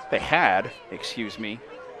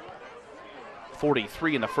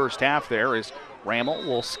 43 in the first half there as Rammel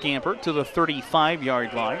will scamper to the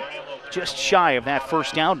 35-yard line, just shy of that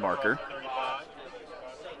first down marker.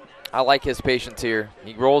 I like his patience here.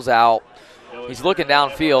 He rolls out. He's looking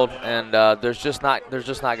downfield, and there's just not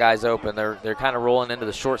guys open. They're kind of rolling into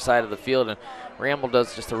the short side of the field, and Rammel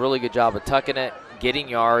does just a really good job of tucking it, getting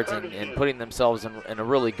yards, and putting themselves in a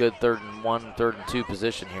really good 3rd and 1, 3rd and 2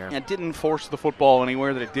 position here. And didn't force the football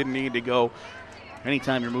anywhere that it didn't need to go.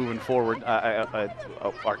 Anytime you're moving forward,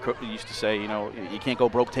 our coach used to say, you can't go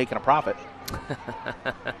broke taking a profit.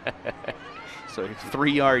 So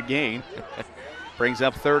 3-yard gain brings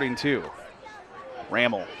up 3rd and 2.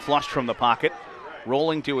 Rammel flushed from the pocket,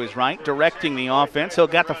 rolling to his right, directing the offense.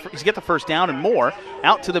 He's got the first down and more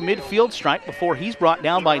out to the midfield stripe before he's brought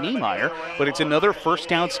down by Niemeyer. But it's another first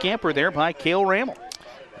down scamper there by Cale Rammel.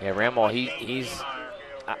 Yeah, Rammel,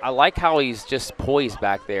 I like how he's just poised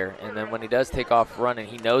back there. And then when he does take off running,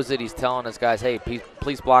 he knows it. He's telling his guys, hey,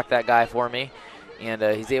 please block that guy for me. And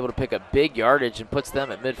he's able to pick up big yardage and puts them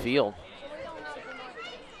at midfield.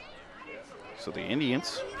 So the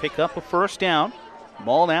Indians pick up a first down.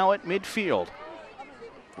 Ball now at midfield.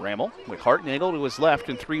 Rammel with Hartnagel to his left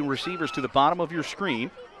and 3 receivers to the bottom of your screen.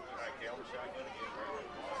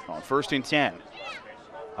 On 1st and 10.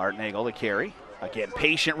 Hartnagel to carry. Again,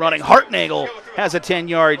 patient running. Hartnagel has a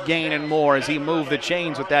 10-yard gain and more as he moved the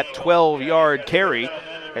chains with that 12-yard carry.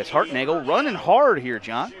 As Hartnagel running hard here,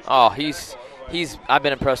 John. Oh, I've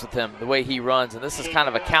been impressed with him, the way he runs. And this is kind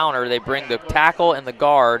of a counter. They bring the tackle and the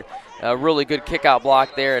guard. A really good kick-out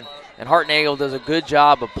block there. And Hartnagel does a good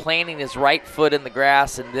job of planting his right foot in the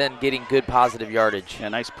grass and then getting good positive yardage. A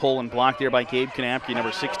nice pull and block there by Gabe Kanapke,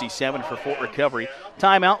 number 67 for Fort Recovery.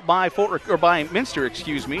 Timeout by Minster,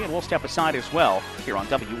 and we'll step aside as well here on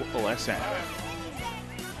WOSN.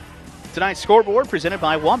 Tonight's scoreboard presented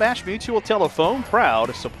by Wabash Mutual Telephone,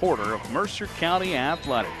 proud supporter of Mercer County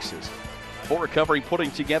Athletics. As Fort Recovery putting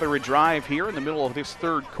together a drive here in the middle of this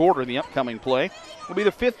third quarter. The upcoming play will be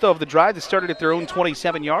the 5th of the drive that started at their own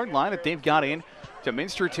 27-yard line that they've got in to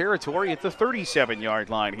Minster territory at the 37-yard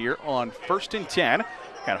line here on 1st and 10.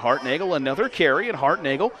 Got Hartnagel, another carry, and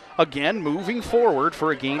Hartnagel again moving forward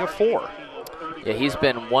for a gain of 4. Yeah, he's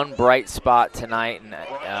been one bright spot tonight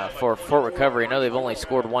and for Fort Recovery. I know they've only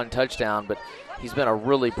scored 1 touchdown, but he's been a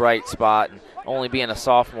really bright spot. And only being a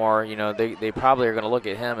sophomore, you know, they probably are going to look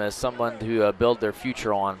at him as someone to build their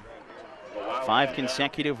future on. 5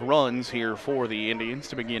 consecutive runs here for the Indians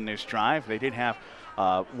to begin this drive. They did have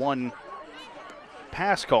one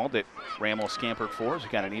pass call that Rammel scampered for. He's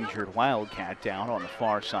got an injured Wildcat down on the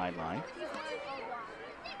far sideline.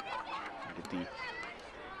 Get the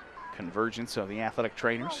convergence of the athletic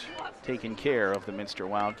trainers taking care of the Minster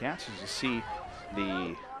Wildcats. As you see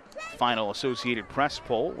the final Associated Press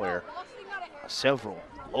poll where several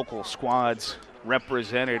local squads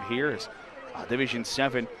represented here as Division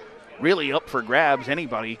 7 really up for grabs.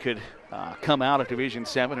 Anybody could come out of Division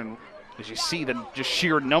 7, and as you see the just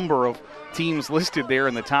sheer number of teams listed there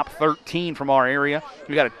in the top 13 from our area,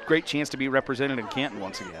 we got a great chance to be represented in Canton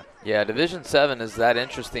once again. Yeah, Division 7 is that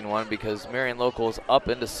interesting one because Marion Local is up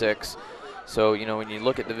into 6. So, you know, when you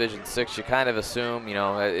look at Division 6, you kind of assume, you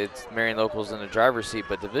know, it's Marion Local's in the driver's seat.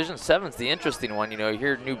 But Division 7's the interesting one. You know, you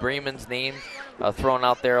hear New Bremen's name thrown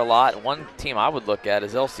out there a lot. One team I would look at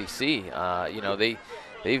is LCC. You know,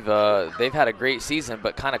 they've had a great season,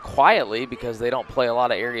 but kind of quietly because they don't play a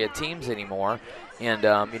lot of area teams anymore. And,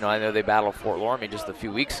 you know, I know they battled Fort Loramie just a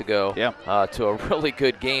few weeks ago to a really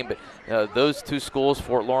good game. But those 2 schools,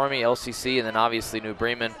 Fort Loramie, LCC, and then obviously New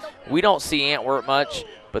Bremen, we don't see Antwerp much,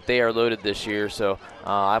 but they are loaded this year. So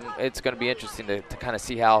it's going to be interesting to kind of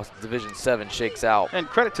see how Division 7 shakes out. And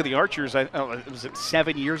credit to the Archers. Was it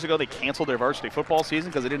 7 years ago they canceled their varsity football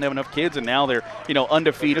season because they didn't have enough kids, and now they're, you know,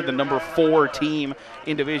 undefeated, the number 4 team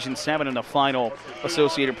in Division 7. In the final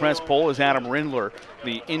Associated Press poll is Adam Rindler,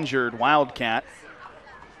 the injured Wildcat.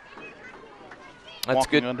 That's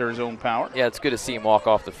walking good. Under his own power. Yeah, it's good to see him walk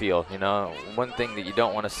off the field. You know, one thing that you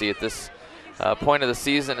don't want to see at this point of the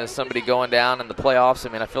season is somebody going down in the playoffs.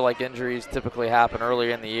 I mean, I feel like injuries typically happen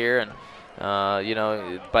earlier in the year, and you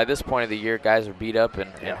know, by this point of the year, guys are beat up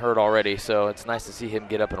and hurt already. So it's nice to see him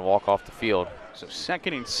get up and walk off the field. So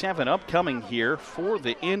 2nd and 7 upcoming here for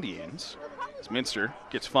the Indians. As Minster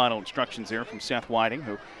gets final instructions there from Seth Whiting,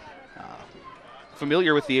 who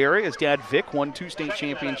familiar with the area. His dad, Vic, won 2 state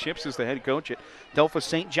championships as the head coach at Delphi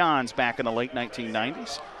St. John's back in the late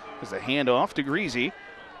 1990s. As the handoff to Greasy.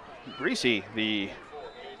 Greasy, the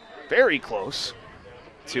very close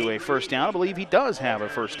to a first down. I believe he does have a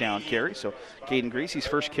first down carry. So Caden Greasy's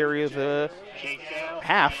first carry of the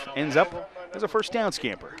half ends up as a first down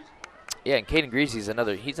scamper. Yeah, and Caden Greasy's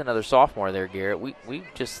another sophomore there, Garrett. We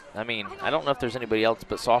just, I mean, I don't know if there's anybody else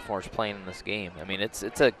but sophomores playing in this game. I mean, it's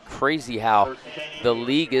a crazy how the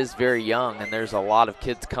league is very young, and there's a lot of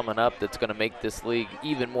kids coming up that's going to make this league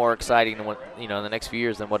even more exciting than what, you know, in the next few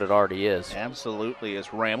years than what it already is. Absolutely.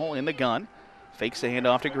 As Rammel in the gun, fakes the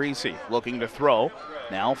handoff to Greasy, looking to throw.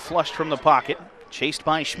 Now flushed from the pocket, chased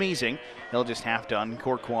by Schmeezing. He'll just have to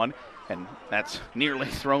uncork one, and that's nearly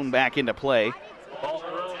thrown back into play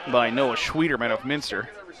by Noah Schwederman of Minster.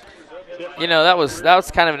 You know, that was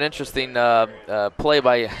kind of an interesting play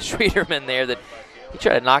by Schwederman there, that he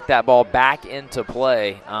tried to knock that ball back into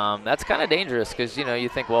play. That's kind of dangerous because, you know, you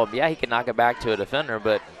think, well, yeah, he can knock it back to a defender,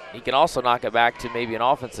 but he can also knock it back to maybe an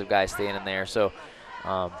offensive guy standing there. So,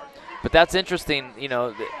 but that's interesting. You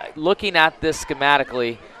know, looking at this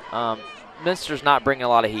schematically, Minster's not bringing a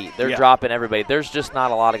lot of heat. They're dropping everybody. There's just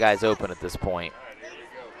not a lot of guys open at this point.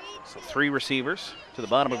 So 3 receivers to the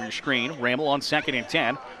bottom of your screen. Rammel on 2nd and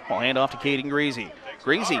 10. I'll hand off to Caden Greasy.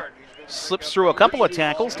 Greasy slips through a couple of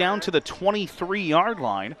tackles down to the 23-yard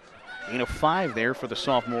line. Gain of 5 there for the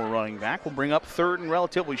sophomore running back. Will bring up 3rd and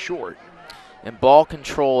relatively short. And ball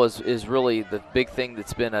control is really the big thing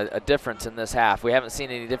that's been a difference in this half. We haven't seen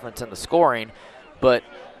any difference in the scoring, but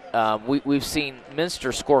we've seen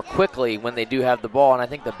Minster score quickly when they do have the ball, and I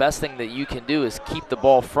think the best thing that you can do is keep the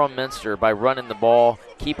ball from Minster by running the ball,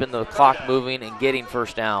 keeping the clock moving, and getting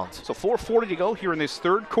first downs. So 4:40 to go here in this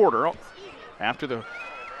 3rd quarter. After the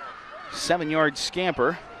 7-yard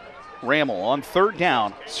scamper, Rammel on 3rd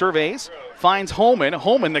down, surveys, finds Holman.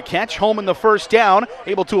 Holman the catch, Holman the first down,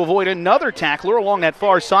 able to avoid another tackler along that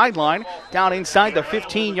far sideline, down inside the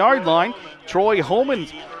 15-yard line. Troy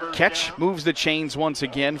Holman's catch moves the chains once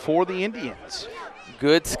again for the Indians.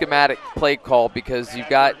 Good schematic play call because we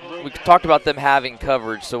talked about them having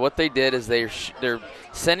coverage. So what they did is they're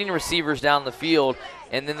sending receivers down the field,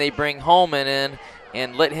 and then they bring Holman in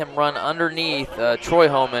and let him run underneath Troy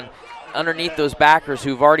Holman, underneath those backers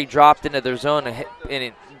who've already dropped into their zone, and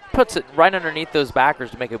it puts it right underneath those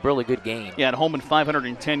backers to make a really good gain. Yeah, and Holman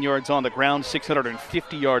 510 yards on the ground,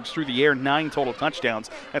 650 yards through the air, 9 total touchdowns.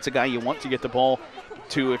 That's a guy you want to get the ball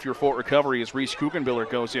to if you're Fort Recovery as Reese Kugenbiller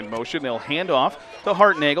goes in motion. They'll hand off to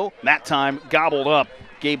Hartnagel. That time gobbled up.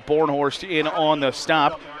 Gabe Bornhorst in on the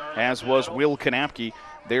stop, as was Will Kanapke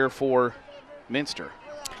there for Minster.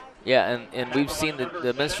 Yeah, and we've seen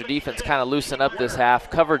the Minster defense kind of loosen up this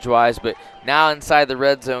half coverage-wise, but now inside the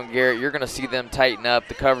red zone, Garrett, you're going to see them tighten up.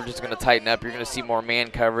 The coverage is going to tighten up. You're going to see more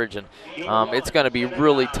man coverage, and it's going to be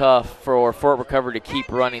really tough for Fort Recovery to keep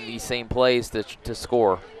running these same plays to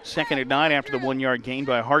score. 2nd and 9 after the 1-yard gain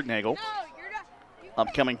by Hartnagel.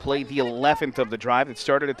 Upcoming play, the 11th of the drive that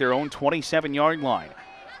started at their own 27-yard line.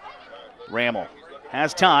 Rammel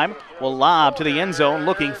has time, will lob to the end zone,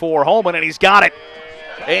 looking for Holman, and he's got it.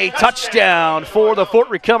 A touchdown for the Fort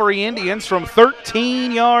Recovery Indians from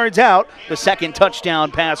 13 yards out. The second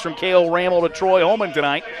touchdown pass from Cale Rammel to Troy Holman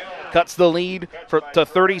tonight cuts the lead to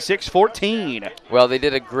 36-14. Well, they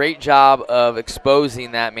did a great job of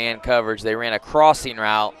exposing that man coverage. They ran a crossing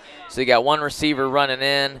route, so you got one receiver running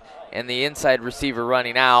in and the inside receiver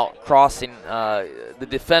running out, crossing the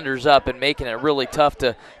defenders up and making it really tough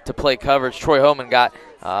to play coverage. Troy Holman got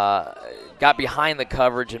behind the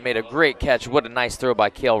coverage and made a great catch. What a nice throw by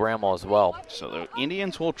Cale Rammel as well. So the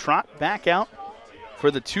Indians will trot back out for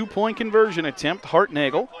the 2-point conversion attempt.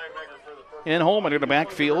 Hartnagel and Holman in the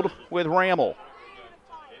backfield with Rammel.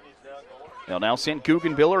 They'll now send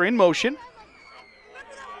Guggenbiller in motion.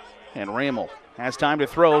 And Rammel has time to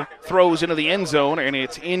throw, throws into the end zone, and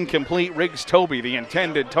it's incomplete. Riggs Toby, the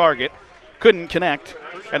intended target, couldn't connect,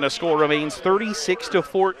 and the score remains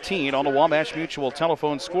 36-14 on the Wabash Mutual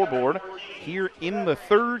telephone scoreboard here in the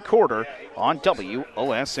third quarter on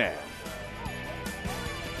WOSN.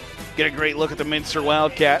 Get a great look at the Minster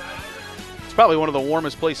Wildcat. It's probably one of the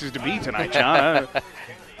warmest places to be tonight, John.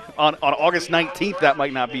 on August 19th, that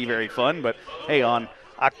might not be very fun, but hey, on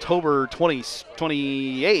October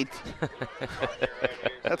 28th,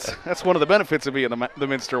 that's one of the benefits of being the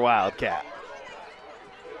Minster Wildcat.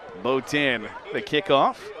 Botin, the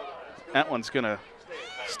kickoff. That one's going to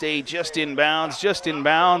stay just in bounds.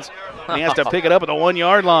 And he has to pick it up at the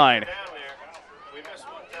 1-yard line.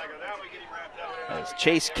 As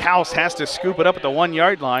Chase Kaus has to scoop it up at the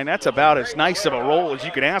 1-yard line. That's about as nice of a roll as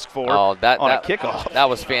you could ask for on a kickoff. That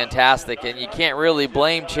was fantastic, and you can't really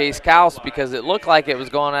blame Chase Kaus because it looked like it was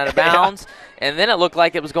going out of bounds, and then it looked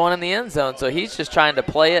like it was going in the end zone. So he's just trying to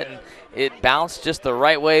play it, and it bounced just the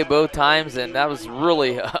right way both times, and that was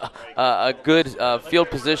really a good field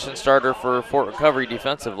position starter for Fort Recovery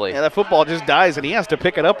defensively. Yeah, that football just dies, and he has to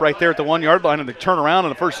pick it up right there at the 1-yard line and to turn around,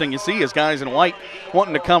 and the first thing you see is guys in white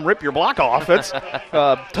wanting to come rip your block off. That's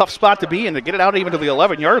a tough spot to be in. To get it out even to the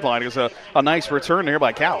 11-yard line is a nice return there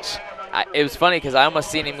by Kaus. It was funny because I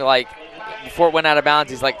almost seen him like – before it went out of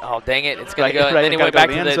bounds, he's like, oh, dang it, it's going to go. And then he went back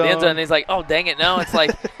to the end zone, and he's like, oh, dang it, no. It's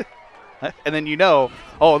like – and then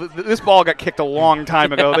this ball got kicked a long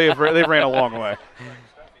time ago. They've ran a long way.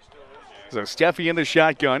 So Steffi in the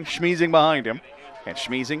shotgun, Schmeezing behind him. And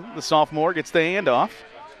Schmeezing, the sophomore, gets the handoff.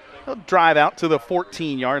 He'll drive out to the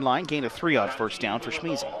 14-yard line, gain a 3 on first down for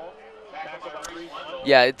Schmeezing.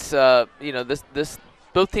 Yeah, it's this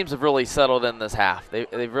both teams have really settled in this half.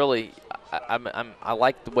 They've really I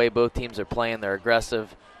like the way both teams are playing. They're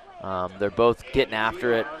aggressive. They're both getting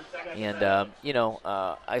after it. And,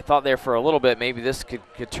 I thought there for a little bit maybe this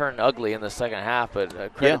could turn ugly in the second half,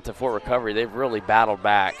 but credit to Fort Recovery. They've really battled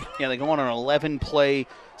back. Yeah, they go on an 11-play,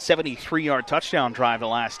 73-yard touchdown drive the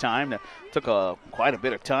last time. That took quite a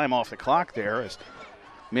bit of time off the clock there as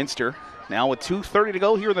Minster now with 2:30 to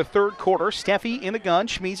go here in the third quarter. Steffi in the gun,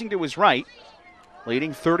 Schmeezing to his right,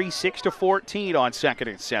 leading 36-14 on 2nd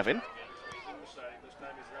and 7.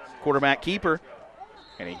 Quarterback keeper,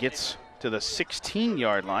 and he gets to the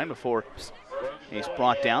 16-yard line before he's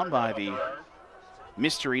brought down by the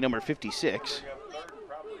mystery number 56.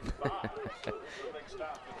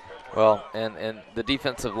 Well, and the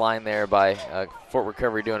defensive line there by Fort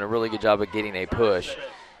Recovery doing a really good job of getting a push.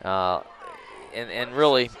 And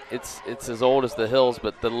really, it's as old as the hills,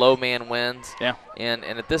 but the low man wins. Yeah. And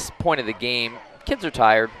at this point of the game, kids are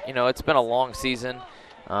tired. It's been a long season,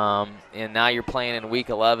 and now you're playing in week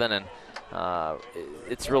 11, and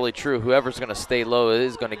it's really true. Whoever's going to stay low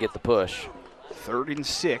is going to get the push. 3rd and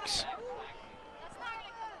 6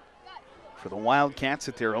 for the Wildcats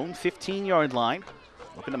at their own 15-yard line,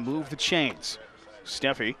 looking to move the chains.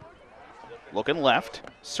 Steffi looking left,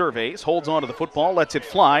 surveys, holds on to the football, lets it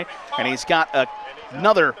fly, and he's got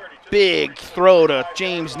another big throw to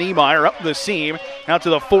James Niemeyer up the seam, out to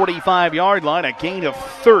the 45-yard line, a gain of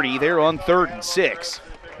 30 there on 3rd and 6.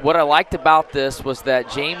 What I liked about this was that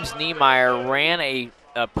James Niemeyer ran a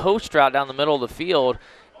post route down the middle of the field,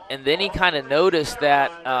 and then he kind of noticed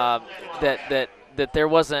that that there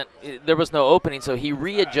was no opening, so he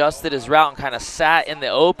readjusted his route and kind of sat in the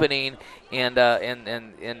opening, and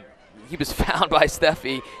he was found by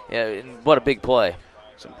Steffi. And what a big play!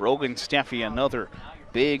 So Brogan Steffi, another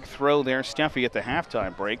big throw there. Steffi at the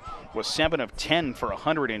halftime break was 7 of 10 for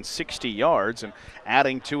 160 yards, and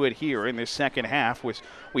adding to it here in this second half.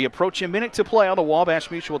 We approach a minute to play on the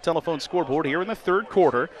Wabash Mutual Telephone scoreboard here in the third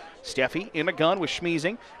quarter. Steffi in the gun with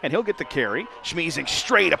Schmeezing, and he'll get the carry. Schmeezing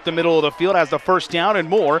straight up the middle of the field, has the first down and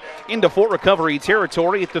more into Fort Recovery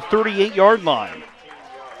territory at the 38-yard line.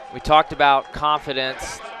 We talked about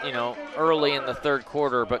confidence, early in the third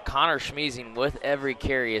quarter, but Connor Schmeezing with every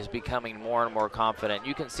carry is becoming more and more confident.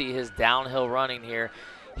 You can see his downhill running here.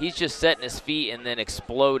 He's just setting his feet and then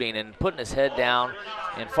exploding and putting his head down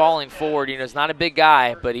and falling forward. He's not a big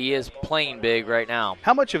guy, but he is playing big right now.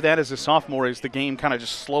 How much of that as a sophomore is the game kind of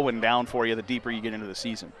just slowing down for you the deeper you get into the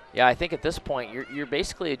season? Yeah, I think at this point you're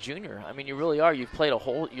basically a junior. I mean, you really are. You've played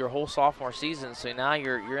your whole sophomore season, so now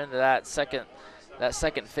you're into that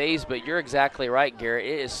second phase, but you're exactly right, Garrett.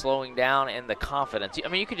 It is slowing down, and the confidence. I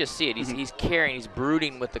mean, you can just see it. He's carrying, he's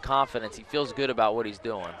brooding with the confidence. He feels good about what he's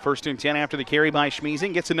doing. 1st and 10 after the carry by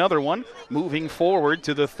Schmeezing. Gets another one, moving forward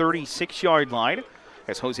to the 36-yard line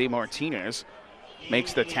as Jose Martinez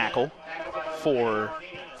makes the tackle for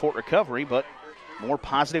Fort Recovery, but more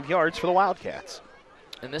positive yards for the Wildcats.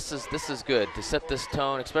 And this is good to set this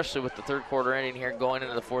tone, especially with the third quarter ending here, going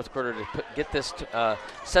into the fourth quarter, to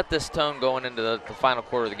set this tone going into the final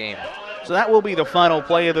quarter of the game. So that will be the final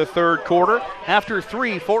play of the third quarter. After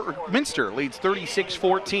 3, Minster leads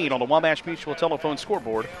 36-14 on the Wabash Mutual Telephone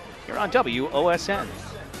scoreboard here on WOSN.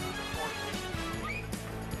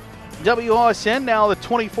 WOSN, now the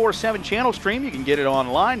 24/7 channel stream. You can get it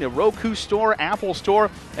online, the Roku store, Apple store,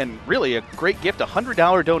 and really a great gift, a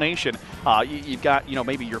 $100 donation. You've got,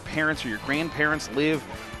 maybe your parents or your grandparents live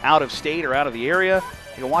out of state or out of the area.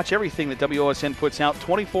 You can watch everything that WOSN puts out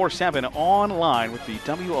 24/7 online with the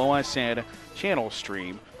WOSN channel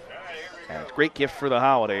stream. And great gift for the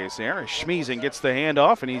holidays there. Schmeezing gets the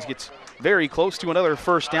handoff, and he gets very close to another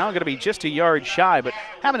first down. Going to be just a yard shy, but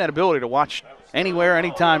having that ability to watch anywhere,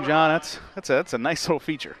 anytime, John, that's a nice little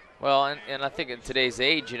feature. Well, and I think in today's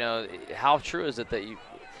age, how true is it that you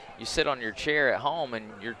sit on your chair at home and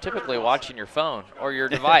you're typically watching your phone or your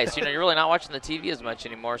device? You're really not watching the TV as much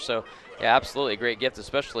anymore. So, yeah, absolutely a great gift,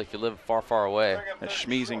 especially if you live far, far away. As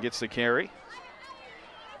Schmeezing gets the carry.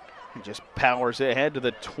 He just powers ahead to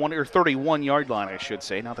the 20 or 31-yard line, I should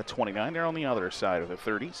say, not the 29. They're on the other side of the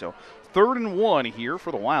 30. So 3rd and 1 here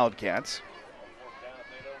for the Wildcats.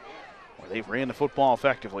 They've ran the football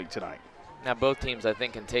effectively tonight. Now both teams, I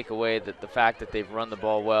think, can take away the fact that they've run the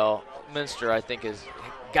ball well. Minster, I think, has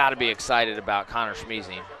got to be excited about Connor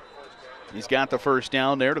Schmeezing. He's got the first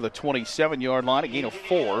down there to the 27-yard line, a gain of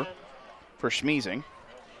 4 for Schmeezing.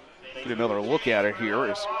 Get another look at it here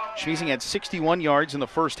as Schmeezing had 61 yards in the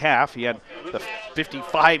first half. He had the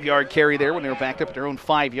 55-yard carry there when they were backed up at their own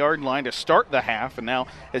 5-yard line to start the half, and now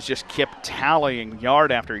has just kept tallying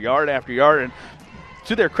yard after yard after yard. And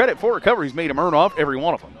to their credit, Fort Recovery's made them earn off every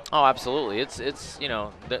one of them. Oh, absolutely. It's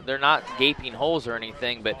they're not gaping holes or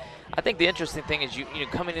anything, but I think the interesting thing is you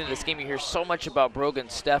coming into this game, you hear so much about Brogan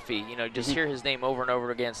Steffi. Just hear his name over and over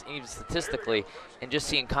again, even statistically, and just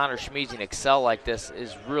seeing Connor Schmeezing excel like this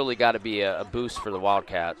is really got to be a boost for the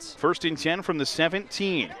Wildcats. 1st and 10 from the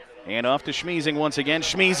 17. And off to Schmeezing once again.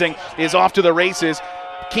 Schmeezing is off to the races.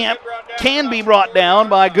 Can be brought down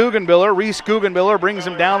by Guggenbiller. Reese Guggenbiller brings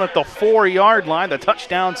him down at the 4-yard line. The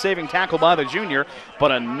touchdown saving tackle by the junior,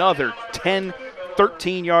 but another 10,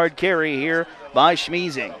 13-yard carry here by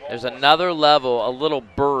Schmeezing. There's another level, a little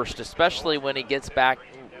burst, especially when he gets back.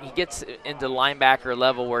 He gets into linebacker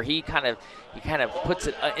level where he kind of puts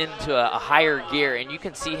it into a higher gear, and you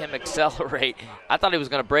can see him accelerate. I thought he was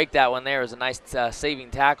going to break that one there. It was a nice saving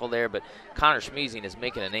tackle there, but Connor Schmeezing is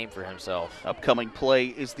making a name for himself. Upcoming play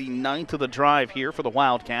is the 9th of the drive here for the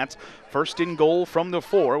Wildcats. 1st and goal from the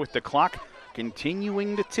 4 with the clock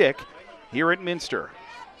continuing to tick here at Minster.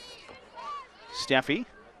 Steffi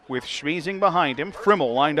with Schmeezing behind him.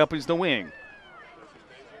 Frimmel lined up as the wing.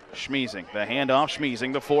 Schmeezing, the handoff,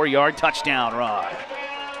 Schmeezing, the 4-yard touchdown run.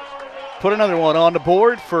 Put another one on the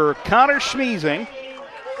board for Connor Schmeezing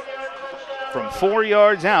from 4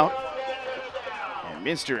 yards out. And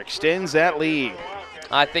Minster extends that lead.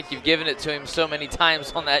 I think you've given it to him so many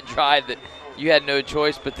times on that drive that you had no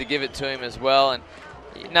choice but to give it to him as well. And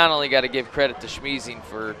you not only got to give credit to Schmeezing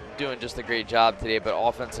for doing just a great job today, but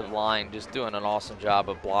offensive line just doing an awesome job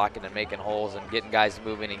of blocking and making holes and getting guys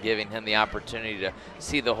moving and giving him the opportunity to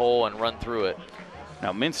see the hole and run through it.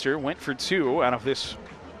 Now Minster went for 2 out of this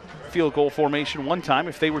field goal formation one time.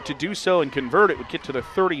 If they were to do so and convert, it would get to the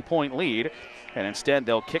 30-point lead, and instead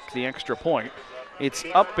they'll kick the extra point. It's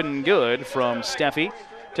up and good from Steffi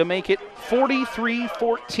to make it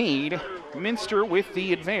 43-14. Minster with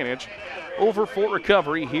the advantage over Fort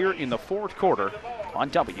Recovery here in the fourth quarter on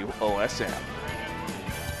WOSN.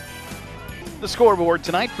 The scoreboard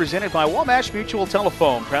tonight presented by Wabash Mutual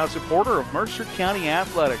Telephone, proud supporter of Mercer County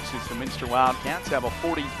Athletics, as the Minster Wildcats have a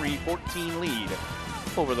 43-14 lead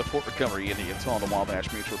over the Fort Recovery Indians on the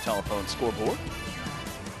Wabash Mutual Telephone scoreboard.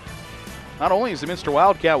 Not only is the Minster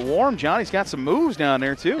Wildcat warm, John, he's got some moves down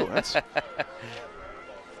there too. That's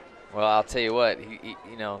Well, I'll tell you what,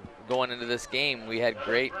 you know, going into this game, we had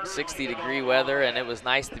great 60-degree weather, and it was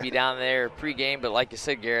nice to be down there pregame. But like you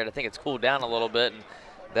said, Garrett, I think it's cooled down a little bit, and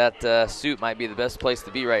that suit might be the best place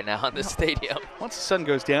to be right now in this stadium. Once the sun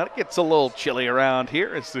goes down, it gets a little chilly around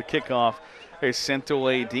here as the kickoff is sent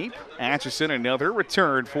away deep. Atchison, another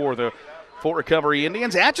return for the Fort Recovery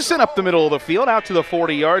Indians. Atchison up the middle of the field, out to the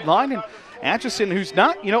 40-yard line, and Atchison, who's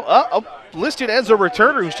not, listed as a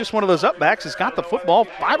returner, who's just one of those upbacks, has got the football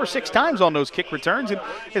 5 or 6 times on those kick returns and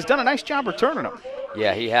has done a nice job returning them.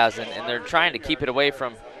 Yeah, he has, and they're trying to keep it away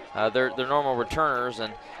from their normal returners,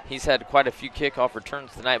 and he's had quite a few kickoff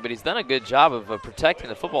returns tonight, but he's done a good job of protecting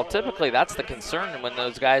the football. Typically, that's the concern when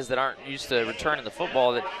those guys that aren't used to returning the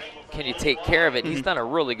football, that can you take care of it? He's done a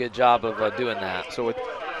really good job of doing that. So with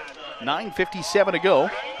 9:57 to go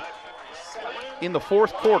in the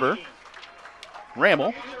fourth quarter,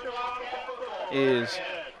 Ramel is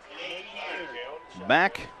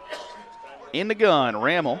back in the gun.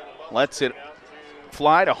 Ramel lets it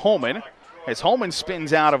fly to Holman as Holman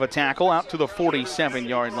spins out of a tackle out to the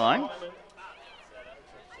 47-yard line.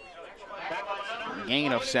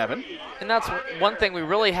 Gain of 7. And that's one thing we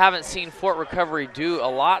really haven't seen Fort Recovery do a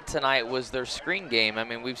lot tonight was their screen game. I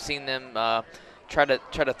mean, we've seen them try to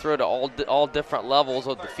throw to all different levels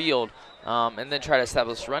of the field. And then try to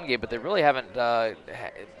establish a run game, but they really haven't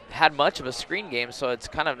had much of a screen game, so it's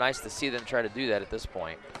kind of nice to see them try to do that at this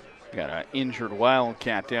point. Got an injured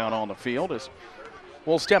Wildcat down on the field as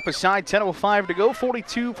we'll step aside. 10:05 to go,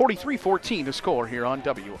 43-14 to score here on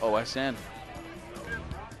WOSN.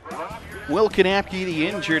 Will Kanapke, the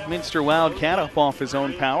injured Minster Wildcat, up off his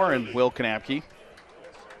own power, and Will Kanapke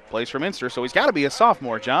plays for Minster, so he's got to be a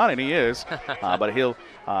sophomore, John, and he is, but he'll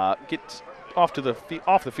get off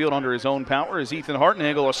the field under his own power as Ethan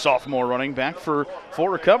Hartnagel, a sophomore running back for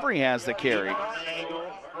Fort Recovery, has the carry.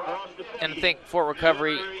 And I think Fort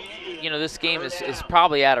Recovery, this game is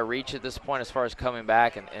probably out of reach at this point as far as coming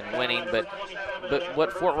back and winning. But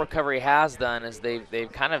what Fort Recovery has done is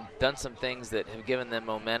they've kind of done some things that have given them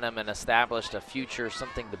momentum and established a future,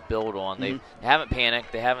 something to build on. They haven't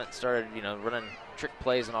panicked. They haven't started running trick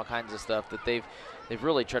plays and all kinds of stuff that they've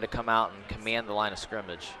really tried to come out and command the line of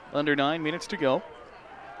scrimmage. Under 9 minutes to go.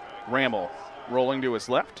 Ramel rolling to his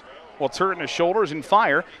left. Will turn his shoulders and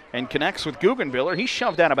fire and connects with Guggenbiller. He's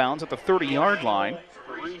shoved out of bounds at the 30-yard line.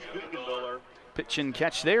 Pitch and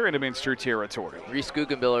catch there into Minster territory. Reese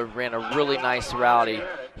Guggenbiller ran a really nice route.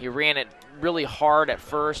 He ran it really hard at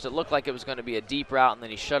first. It looked like it was going to be a deep route, and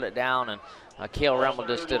then he shut it down. And Cale Remmel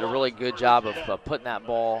just did a really good job of putting that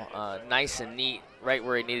ball nice and neat right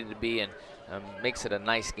where it needed to be, and makes it a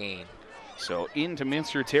nice gain. So into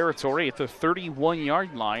Minster territory at the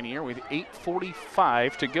 31-yard line here with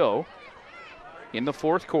 8:45 to go in the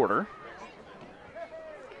fourth quarter.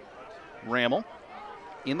 Ramel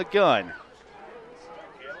in the gun.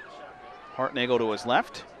 Hartnagel to his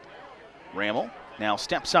left. Ramel now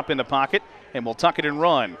steps up in the pocket and will tuck it and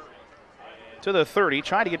run to the 30.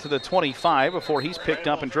 Try to get to the 25 before he's picked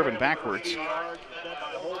up and driven backwards.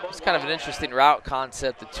 It's kind of an interesting route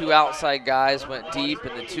concept. The 2 outside guys went deep,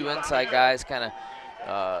 and the 2 inside guys kind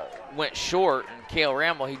of went short. And Cale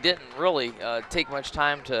Ramel, he didn't really take much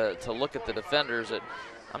time to look at the defenders.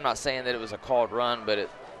 I'm not saying that it was a called run, but it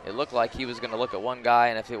looked like he was going to look at one guy,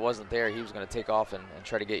 and if it wasn't there, he was going to take off and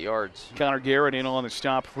try to get yards. Connor Garrett in on the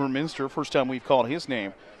stop for Minster. First time we've called his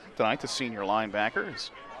name tonight, the senior linebacker.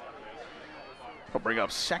 He'll bring up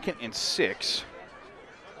 2nd and 6.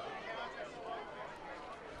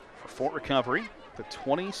 Fort Recovery, the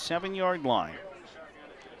 27-yard line.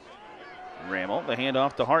 Ramel, the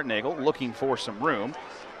handoff to Hartnagel, looking for some room.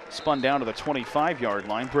 Spun down to the 25-yard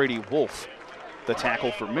line. Brady Wolf, the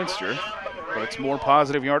tackle for Minster, but it's more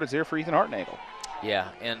positive yardage there for Ethan Hartnagel. Yeah,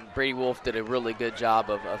 and Brady Wolf did a really good job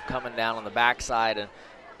of coming down on the backside, and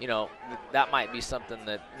that might be something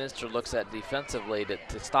that Minster looks at defensively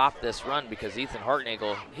to stop this run, because Ethan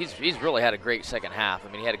Hartnagel, he's really had a great second half.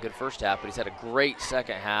 I mean, he had a good first half, but he's had a great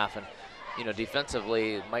second half, and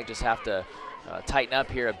defensively, it might just have to tighten up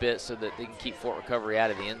here a bit so that they can keep Fort Recovery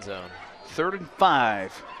out of the end zone. 3rd and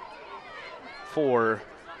 5 for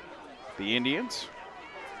the Indians.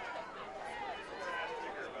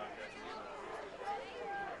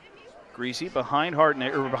 Greasy behind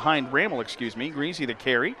behind Rammel, excuse me. Greasy the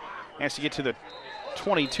carry. Has to get to the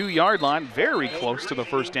 22-yard line, very close to the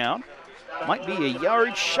first down. Might be a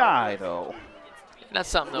yard shy, though. And that's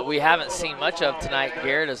something that we haven't seen much of tonight,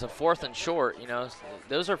 Garrett, as a 4th and short. You know,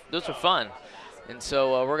 those are fun. And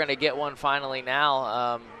so we're going to get one finally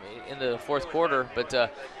now in the 4th quarter. But,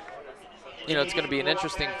 you know, it's going to be an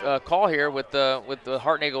interesting call here with the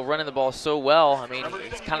Hartnagel running the ball so well. I mean,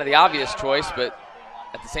 it's kind of the obvious choice, but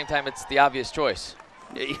at the same time, it's the obvious choice.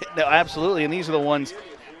 No, absolutely, and these are the ones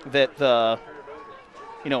that,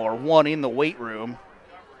 you know, are won in the weight room.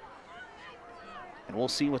 And we'll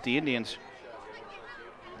see what the Indians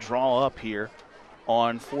draw up here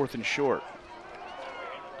on 4th and short.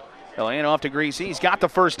 They'll hand off to Greasy. He's got the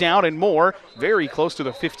first down and more. Very close to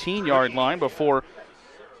the 15-yard line before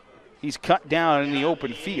he's cut down in the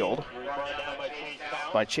open field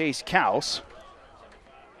by Chase Kaus.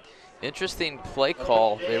 Interesting play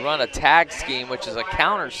call. They run a tag scheme, which is a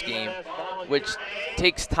counter scheme, which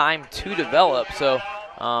takes time to develop. So,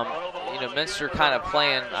 you know, Minster kind of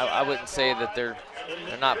playing, I wouldn't say that they're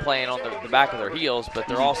not playing on the back of their heels, but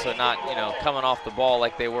they're also not, you know, coming off the ball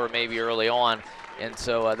like they were maybe early on. And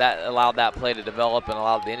so that allowed that play to develop and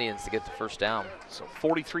allowed the Indians to get the first down. So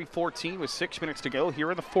 43-14 with 6 minutes to go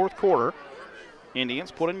here in the 4th quarter.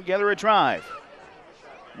 Indians putting together a drive.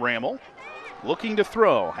 Rammel looking to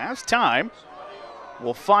throw, has time.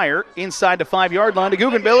 Will fire inside the 5-yard line to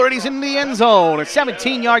Guggenbiller, and he's in the end zone. A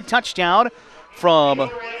 17-yard touchdown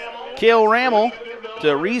from Cale Rammel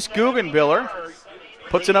to Reese Guggenbiller.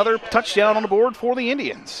 Puts another touchdown on the board for the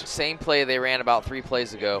Indians. Same play they ran about 3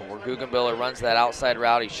 plays ago where Guggenbiller runs that outside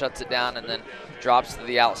route. He shuts it down and then drops to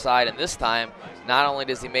the outside. And this time, not only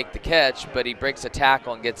does he make the catch, but he breaks a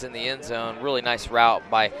tackle and gets in the end zone. Really nice route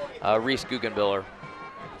by Reese Guggenbiller.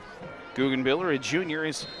 Guggenbiller, a junior,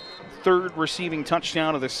 his 3rd receiving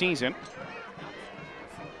touchdown of the season.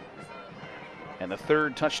 And the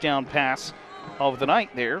 3rd touchdown pass of the night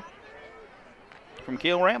there from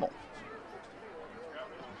Cale Rammel.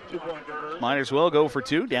 Might as well go for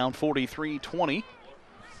 2, down 43-20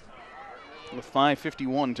 with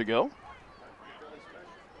 5:51 to go.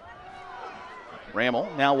 Rammel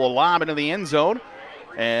now will lob into the end zone,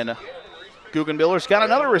 and Guggenbiller's got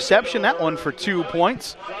another reception, that one for 2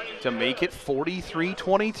 points to make it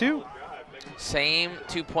 43-22. Same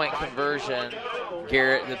 2-point conversion,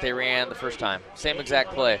 Garrett, that they ran the first time. Same exact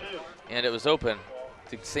play, and it was open.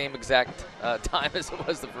 The same exact time as it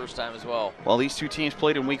was the first time as well. Well, these two teams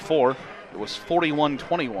played in week 4. It was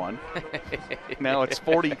 41-21. Now it's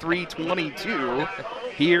 43-22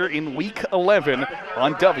 here in week 11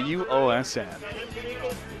 on WOSN.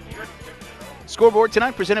 Scoreboard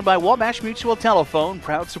tonight presented by Wabash Mutual Telephone,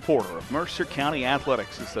 proud supporter of Mercer County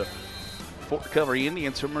Athletics. As the Fort Recovery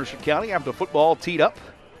Indians from Mercer County have the football teed up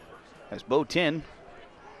as Bo 10.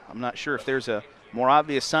 I'm not sure if there's a more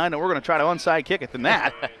obvious sign that we're going to try to onside kick it than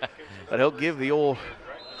that. But he'll give the old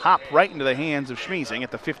hop right into the hands of Schmiesing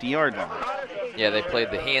at the 50-yard line. Yeah, they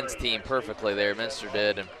played the hands team perfectly there, Minster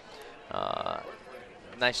did. And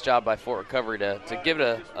nice job by Fort Recovery to give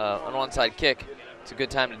it an onside kick. It's a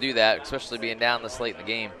good time to do that, especially being down this late in the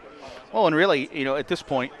game. Well, and really, you know, at this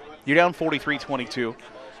point, you're down 43-22.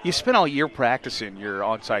 You spent all year practicing your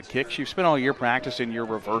onside kicks. You've spent all year practicing your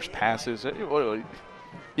reverse passes.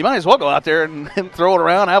 You might as well go out there and throw it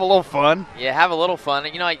around, have a little fun. Yeah, have a little fun.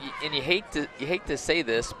 You know, and you hate to say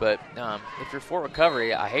this, but if you're Fort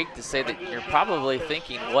Recovery, I hate to say that you're probably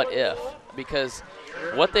thinking, what if? Because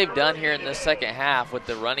what they've done here in this second half with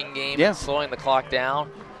the running game and slowing the clock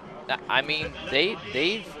down, I mean,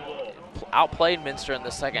 they've outplayed Minster in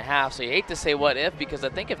the second half. So you hate to say what if, because I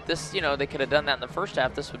think if this, you know, they could have done that in the first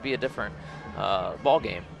half, this would be a different ball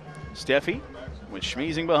game. Steffi, with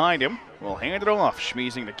Schmiesing behind him, will hand it off.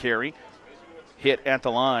 Schmiesing the carry. Hit at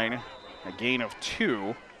the line. A gain of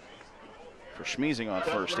 2 for Schmiesing on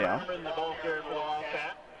first down.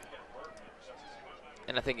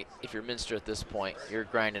 And I think if you're Minster at this point, you're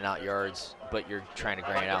grinding out yards, but you're trying to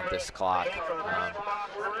grind out this clock.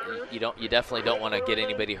 You definitely don't want to get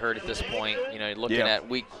anybody hurt at this point. You know, looking at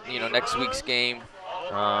next week's game.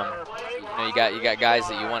 You know, you got guys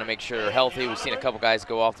that you want to make sure are healthy. We've seen a couple guys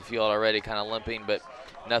go off the field already, kind of limping, but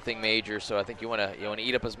nothing major. So I think you want to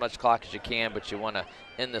eat up as much clock as you can, but you want to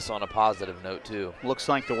end this on a positive note too. Looks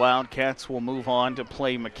like the Wildcats will move on to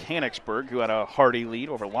play Mechanicsburg, who had a hearty lead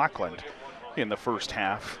over Lockland in the first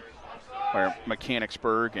half, where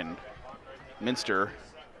Mechanicsburg and Minster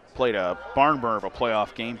played a barn burner of a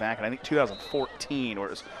playoff game back in, I think, 2014, where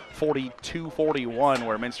it was 42-41,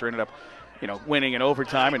 where Minster ended up, winning in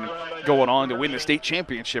overtime and going on to win the state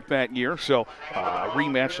championship that year. So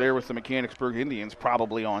rematch there with the Mechanicsburg Indians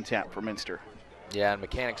probably on tap for Minster. Yeah, and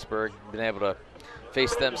Mechanicsburg, been able to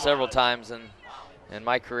face them several times in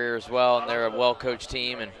my career as well, and they're a well-coached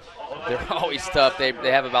team, and they're always tough. They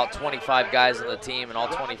have about 25 guys on the team, and all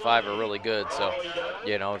 25 are really good. So,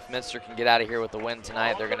 if Minster can get out of here with the win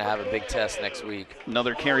tonight, they're going to have a big test next week.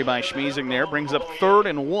 Another carry by Schmiesing there brings up 3rd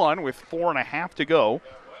and 1 with 4.5 to go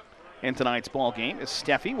in tonight's ball game. As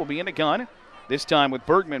Steffi will be in the gun, this time with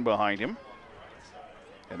Bergman behind him.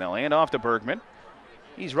 And they'll hand off to Bergman.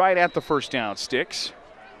 He's right at the first down sticks.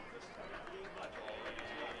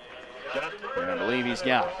 And I believe he's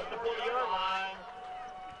got it.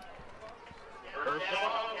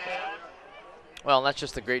 Well, and that's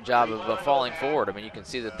just a great job of falling forward. I mean, you can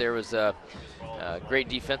see that there was a great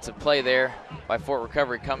defensive play there by Fort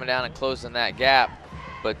Recovery coming down and closing that gap.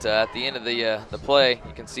 But at the end of the play,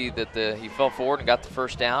 you can see that he fell forward and got the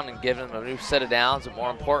first down and giving him a new set of downs, and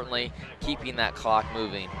more importantly, keeping that clock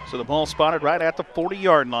moving. So the ball spotted right at the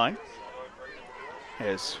 40-yard line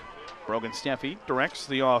as Brogan Steffi directs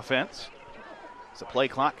the offense. As the play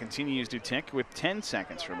clock continues to tick with 10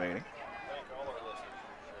 seconds remaining.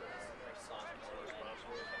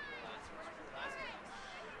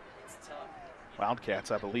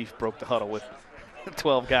 Wildcats, I believe, broke the huddle with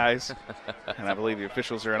 12 guys. And I believe the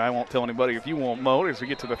officials are, and I won't tell anybody if you won't mow, as we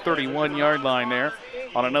get to the 31-yard line there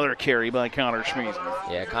on another carry by Connor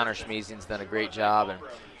Schmiesing. Yeah, Connor Schmiesing's done a great job, and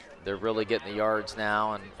they're really getting the yards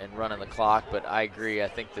now and running the clock. But I agree, I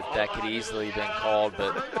think that could easily have been called.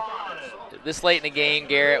 But this late in the game,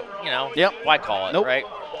 Garrett, why call it, right?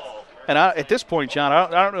 And at this point, John,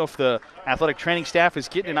 I don't know if the athletic training staff is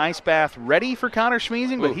getting an ice bath ready for Connor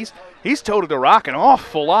Schmiesing, but he's toted the rock an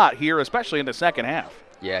awful lot here, especially in the second half.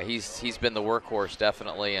 Yeah, he's been the workhorse,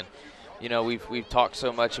 definitely. And, we've talked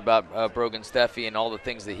so much about Brogan Steffi and all the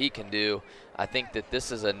things that he can do. I think that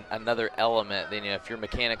this is another element. If you're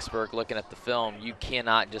Mechanicsburg looking at the film, you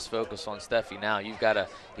cannot just focus on Steffi now. You got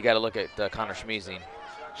to look at Connor Schmiesing.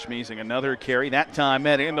 Schmiesing another carry, that time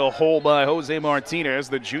met in the hole by Jose Martinez,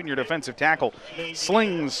 the junior defensive tackle.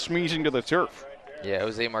 Slings Schmiesing to the turf. Yeah,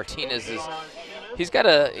 Jose Martinez he's got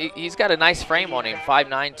a nice frame on him,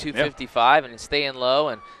 5'9", 255, and staying low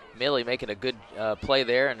and immediately making a good play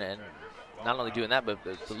there, and not only doing that, but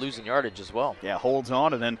losing yardage as well. Yeah, holds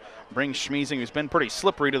on and then brings Schmiesing, who's been pretty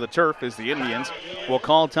slippery, to the turf as the Indians will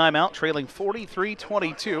call timeout, trailing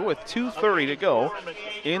 43-22 with 2:30 to go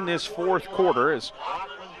in this fourth quarter as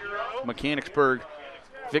Mechanicsburg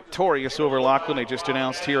victorious over Laughlin. They just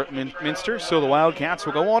announced here at Minster. So the Wildcats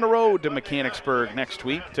will go on the road to Mechanicsburg next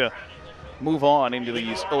week to move on into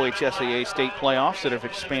these OHSAA state playoffs that have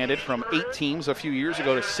expanded from 8 teams a few years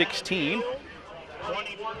ago to 16.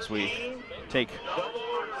 As we take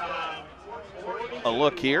a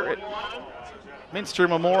look here at Minster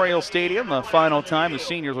Memorial Stadium, the final time the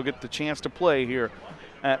seniors will get the chance to play here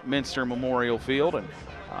at Minster Memorial Field. And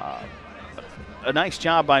a nice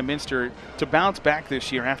job by Minster to bounce back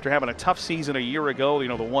this year after having a tough season a year ago.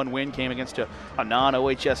 The one win came against a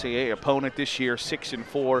non-OHSAA opponent this year,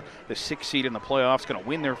 6-4, the 6th seed in the playoffs, going to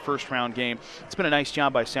win their first-round game. It's been a nice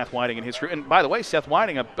job by Seth Whiting and his crew. And by the way, Seth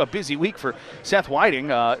Whiting, a busy week for Seth Whiting.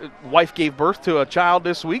 Wife gave birth to a child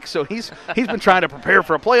this week, so he's been trying to prepare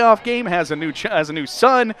for a playoff game. Has a new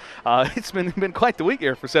son. It's been quite the week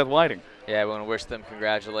here for Seth Whiting. Yeah, we want to wish them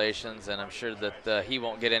congratulations, and I'm sure that he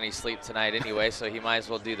won't get any sleep tonight anyway, so he might as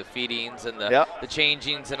well do the feedings and the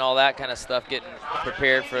changings and all that kind of stuff, getting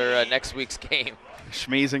prepared for next week's game.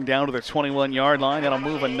 Schmiesing down to the 21-yard line. That'll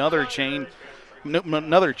move another chain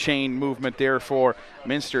movement there for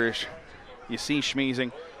Minster. You see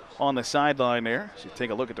Schmiesing on the sideline there. So you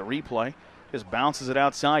take a look at the replay. Just bounces it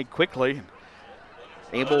outside quickly.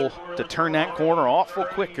 Able to turn that corner awful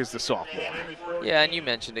quick as the sophomore. Yeah, and you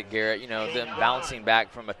mentioned it, Garrett, them bouncing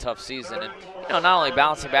back from a tough season. And, not only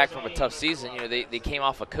bouncing back from a tough season, they came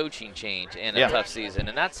off a coaching change and a tough season.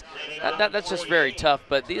 And that's just very tough.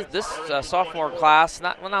 But this sophomore class,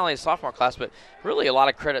 not only a sophomore class, but really a lot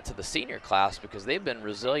of credit to the senior class, because they've been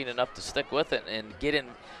resilient enough to stick with it and get in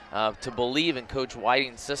to believe in Coach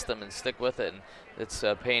Whiting's system and stick with it. And it's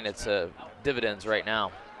paying its dividends right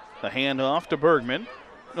now. The handoff to Bergman.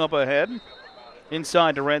 Up ahead,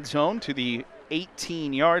 inside the red zone to the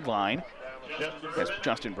 18-yard line. As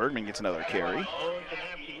Justin Bergman gets another carry.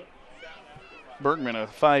 Bergman, a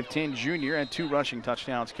 5'10 junior, had 2 rushing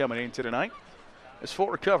touchdowns coming into tonight. As Fort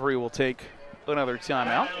Recovery will take another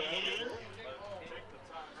timeout.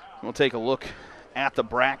 We'll take a look at the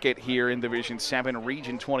bracket here in Division 7,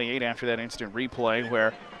 Region 28 after that instant replay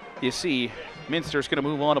where you see Minster's going to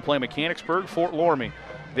move on to play Mechanicsburg. Fort Loramie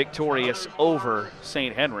victorious over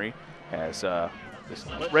St. Henry as the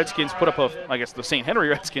Redskins put up the St. Henry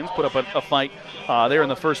Redskins put up a fight there in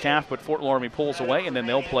the first half, but Fort Loramie pulls away, and then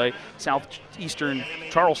they'll play Southeastern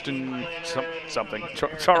Charleston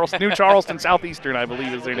New Charleston Southeastern, I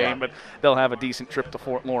believe is their name, but they'll have a decent trip to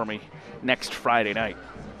Fort Loramie next Friday night.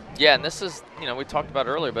 Yeah, and this is, we talked about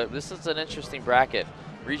earlier, but this is an interesting bracket.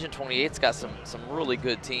 Region 28's got some really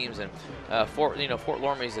good teams, and Fort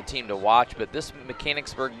Loramie is a team to watch. But this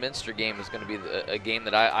Mechanicsburg-Minster game is going to be a game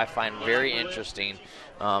that I find very interesting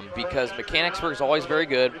because Mechanicsburg is always very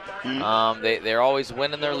good. They're always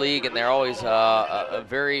winning their league, and they're always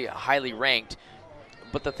very highly ranked.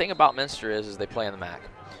 But the thing about Minster is they play in the MAC.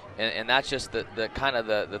 And that's just the kind of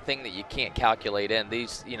the thing that you can't calculate in.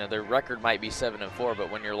 These, their record might be 7-4,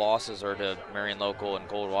 but when your losses are to Marion Local and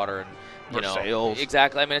Coldwater and Sales.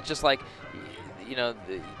 Exactly. I mean, it's just like,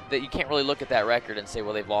 that you can't really look at that record and say,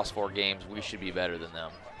 well, they've lost 4 games. We should be better than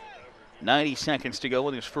them. 90 seconds to go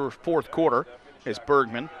in this fourth quarter as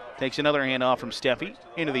Bergman takes another handoff from Steffi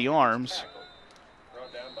into the arms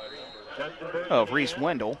of Reese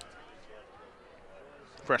Wendell.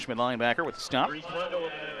 Freshman linebacker with the stop.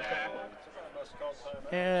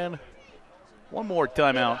 And one more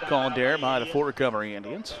timeout called there by the Fort Recovery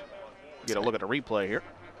Indians. Get a look at the replay here.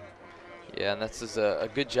 Yeah, and this is a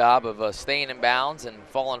good job of staying in bounds and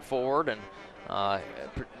falling forward and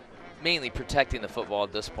mainly protecting the football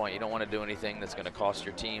at this point. You don't want to do anything that's going to cost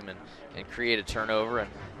your team and create a turnover. And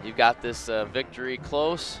you've got this victory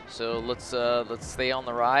close, so let's stay on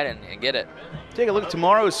the ride and get it. Take a look at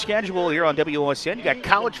tomorrow's schedule here on WOSN. You got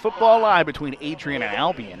college football live between Adrian and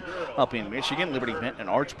Albion up in Michigan. Liberty Benton and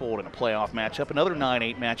Archbold in a playoff matchup. Another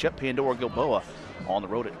 9-8 matchup. Pandora-Gilboa on the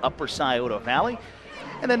road at Upper Scioto Valley.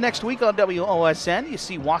 And then next week on WOSN, you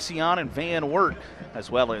see Wauseon and Van Wert,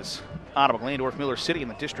 as well as Ottawa Glandorf Miller City in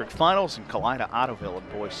the district finals, and Kalida Ottoville in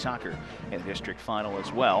boys soccer in the district final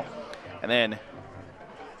as well. And then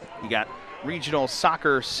you got regional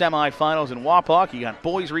soccer semifinals in Wapak. You got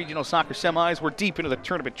boys regional soccer semis. We're deep into the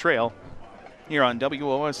tournament trail here on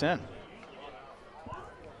WOSN.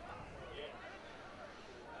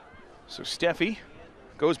 So Steffi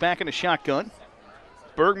goes back into shotgun.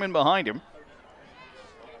 Bergman behind him.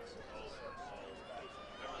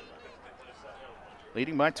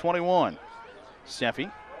 Leading by 21. Steffi,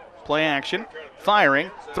 play action, firing,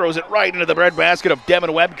 throws it right into the breadbasket of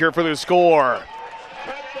Devin Webker for the score.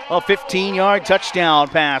 A 15-yard touchdown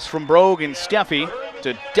pass from Brogan Steffi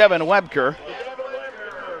to Devin Webker.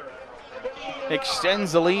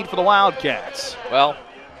 Extends the lead for the Wildcats. Well,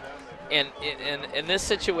 in this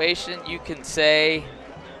situation, you can say,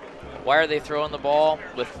 why are they throwing the ball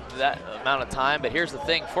with that amount of time? But here's the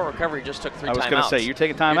thing, Fort Recovery just took 3 timeouts. I was going to say, you're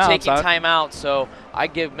taking timeouts. You're taking timeouts, so I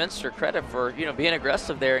give Minster credit for, being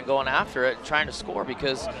aggressive there and going after it and trying to score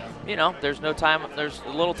because, there's no time, there's a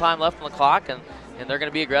little time left on the clock, and they're going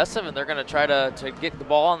to be aggressive, and they're going to try to get the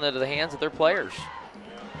ball into the hands of their players.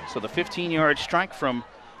 So the 15-yard strike from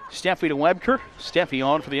Steffi to Webker. Steffi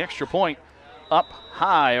on for the extra point. Up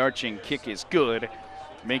high, arching kick is good.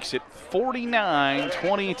 Makes it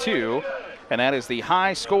 49-22, and that is the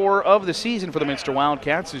high score of the season for the Minster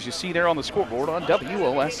Wildcats, as you see there on the scoreboard on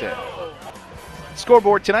WOSN.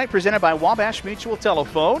 Scoreboard tonight presented by Wabash Mutual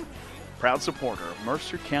Telephone, proud supporter of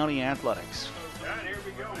Mercer County Athletics.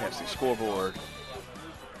 As the scoreboard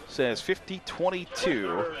says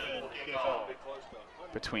 50-22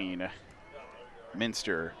 between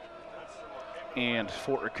Minster and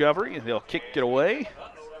Fort Recovery. They'll kick it away.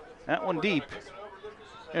 That one deep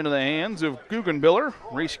into the hands of Guggenbiller.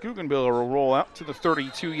 Reese Guggenbiller will roll out to the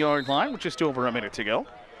 32-yard line with just over a minute to go.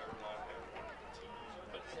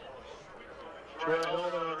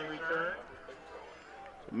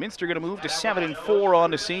 Minster going to move to 7-4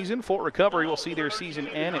 on the season. Fort Recovery will see their season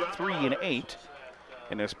end at 3-8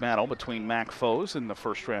 in this battle between MAC foes in the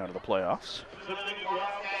first round of the playoffs.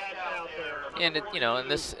 And in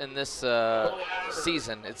this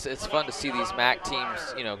season, it's fun to see these MAC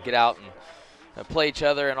teams get out and play each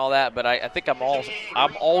other and all that, but I think I'm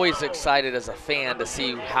always excited as a fan to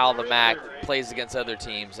see how the MAC plays against other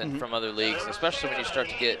teams and from other leagues, especially when you start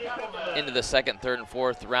to get into the second, third, and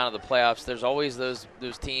fourth round of the playoffs. There's always those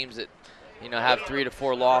teams that have 3 to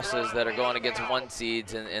 4 losses that are going against 1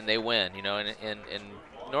 seeds and they win, and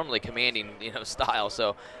normally commanding style.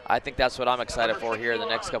 So I think that's what I'm excited for here in the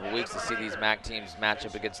next couple weeks, to see these MAC teams match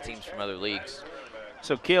up against teams from other leagues.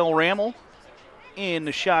 So Cale Rammel in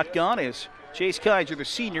the shotgun is Chase Kaiser, the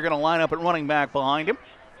senior, going to line up at running back behind him.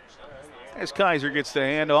 As Kaiser gets the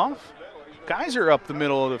handoff, Kaiser up the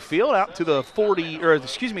middle of the field, out to the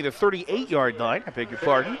 38-yard line. I beg your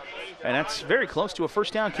pardon. And that's very close to a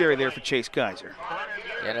first down carry there for Chase Kaiser.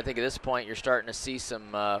 Yeah, and I think at this point you're starting to see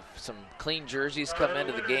some clean jerseys come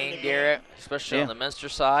into the game, Garrett, especially on the Minster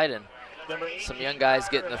side, and some young guys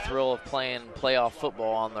getting the thrill of playing playoff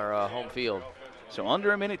football on their home field. So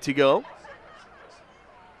under a minute to go.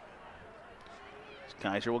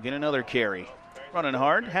 Kaiser will get another carry. Running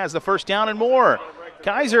hard, has the first down and more.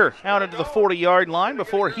 Kaiser out into the 40-yard line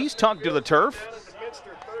before he's tugged to the turf.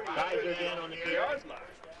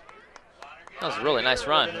 That was a really nice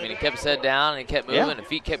run. I mean, he kept his head down and he kept moving, and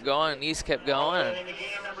feet kept going, and knees kept going. And,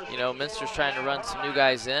 you know, Minster's trying to run some new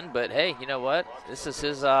guys in, but hey, you know what? This is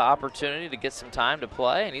his opportunity to get some time to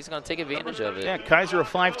play, and he's going to take advantage of it. Yeah, Kaiser a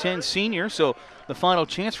 5'10 senior, so the final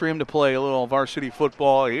chance for him to play a little varsity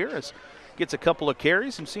football here is gets a couple of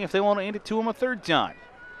carries and see if they want to end it to him a third time.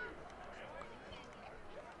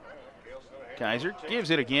 Kaiser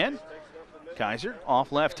gives it again. Kaiser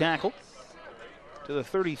off left tackle to the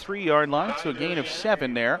 33-yard line, so a gain of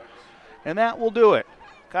 7 there. And that will do it.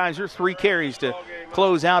 Kaiser 3 carries to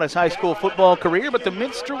close out his high school football career, but the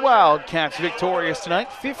Minster Wildcats victorious tonight,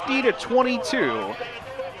 50-22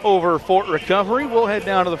 over Fort Recovery. We'll head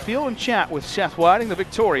down to the field and chat with Seth Whiting, the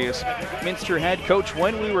victorious Minster head coach,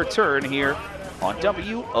 when we return here on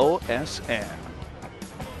WOSN.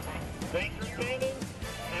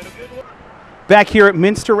 Back here at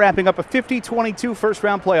Minster, wrapping up a 50-22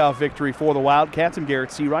 first-round playoff victory for the Wildcats. I'm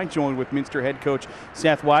Garrett Seawright, joined with Minster head coach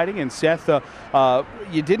Seth Whiting. And Seth,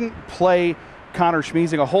 you didn't play Connor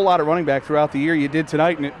Schmeezing a whole lot of running back throughout the year. You did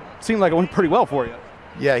tonight, and it seemed like it went pretty well for you.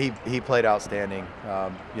 Yeah, he played outstanding.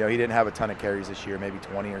 You know, he didn't have a ton of carries this year, maybe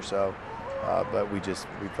 20 or so, but we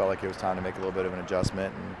felt like it was time to make a little bit of an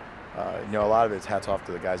adjustment. And you know, a lot of it's hats off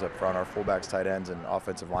to the guys up front. Our fullbacks, tight ends, and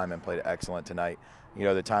offensive linemen played excellent tonight. You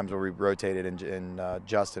know, the times where we rotated and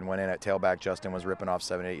Justin went in at tailback, Justin was ripping off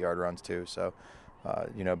 7 8 yard runs too. So,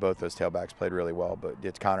 you know, both those tailbacks played really well,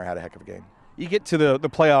 but Connor had a heck of a game. You get to the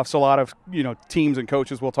playoffs, a lot of, you know, teams and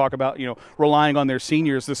coaches will talk about, you know, relying on their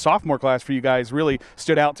seniors. The sophomore class for you guys really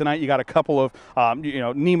stood out tonight. You got a couple of, you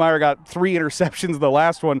know, Niemeyer got 3 interceptions. The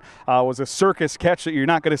last one was a circus catch that you're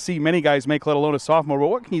not going to see many guys make, let alone a sophomore. But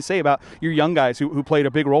what can you say about your young guys who played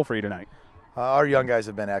a big role for you tonight? Our young guys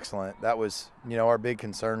have been excellent. That was, you know, our big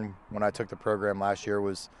concern when I took the program last year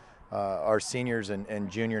was our seniors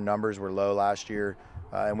and junior numbers were low last year.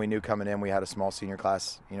 And we knew coming in we had a small senior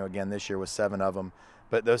class, you know, again this year was 7 of them.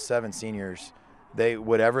 But those 7 seniors,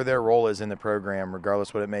 whatever their role is in the program,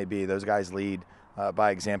 regardless what it may be, those guys lead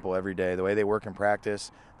by example every day. The way they work in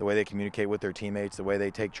practice, the way they communicate with their teammates, the way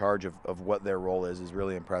they take charge of what their role is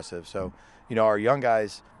really impressive. So, you know, our young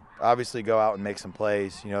guys obviously go out and make some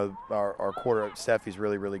plays. You know, our quarter, Steffi's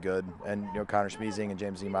really, really good. And, you know, Connor Schmeezing and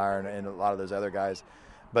James Niemeyer and a lot of those other guys.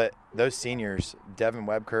 But those seniors, Devin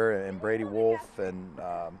Webker and Brady Wolf and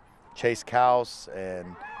Chase Kaus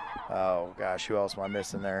and, oh gosh, who else am I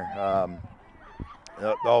missing there?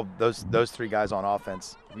 All those 3 guys on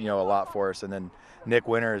offense, you know, a lot for us. And then Nick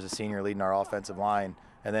Winter is a senior leading our offensive line.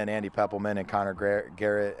 And then Andy Peppelman and Connor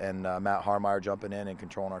Garrett and Matt Harmeyer jumping in and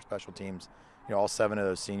controlling our special teams. You know, all 7 of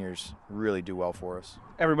those seniors really do well for us.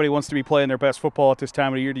 Everybody wants to be playing their best football at this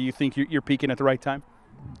time of the year. Do you think you're peaking at the right time?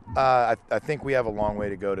 I think we have a long way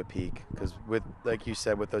to go to peak because, with, like you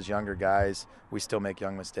said, with those younger guys, we still make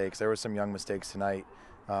young mistakes. There were some young mistakes tonight,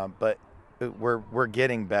 but we're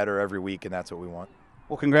getting better every week, and that's what we want.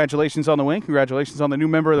 Well, congratulations on the win. Congratulations on the new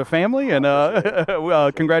member of the family, and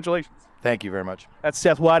congratulations. Thank you very much. That's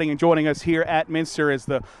Seth Whiting joining us here at Minster as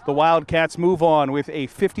the Wildcats move on with a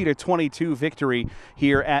 50-22 victory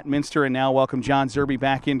here at Minster. And now welcome John Zerby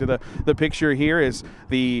back into the picture here as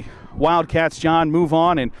the Wildcats, John, move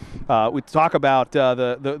on. And we talk about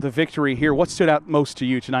the victory here. What stood out most to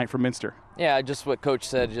you tonight from Minster? Yeah, just what Coach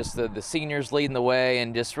said, just the seniors leading the way,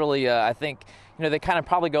 and just really, I think, you know, they kind of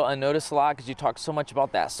probably go unnoticed a lot because you talk so much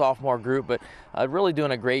about that sophomore group, but really doing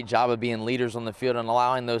a great job of being leaders on the field and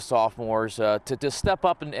allowing those sophomores to step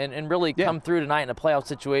up and really come through tonight in a playoff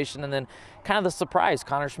situation. And then kind of the surprise,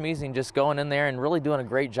 Connor Schmeezing just going in there and really doing a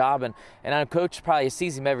great job. And our coach probably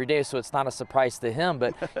sees him every day, so it's not a surprise to him.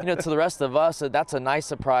 But, you know, to the rest of us, that's a nice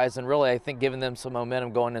surprise and really, I think, giving them some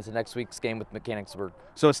momentum going into next week's game with Mechanicsburg.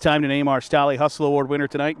 So it's time to name our Stolly Hustle Award winner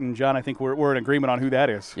tonight. And, John, I think we're in agreement on who that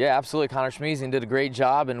is. Yeah, absolutely. Connor Schmeezing did a great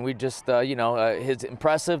job, and we just, you know, his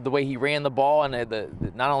impressive, the way he ran the ball and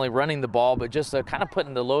not only running the ball, but just kind of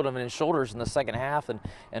putting the load on his shoulders in the second half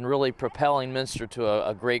and really propelling Minster to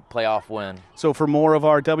a great playoff win. So for more of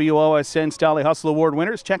our WOSN Stolly Hustle Award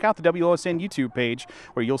winners, check out the WOSN YouTube page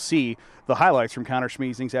where you'll see the highlights from Connor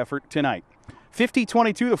Schmeezing's effort tonight.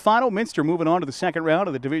 50-22 the final. Minster moving on to the second round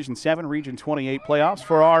of the Division 7 Region 28 playoffs.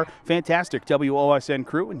 For our fantastic WOSN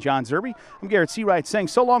crew and John Zerby, I'm Garrett Seawright saying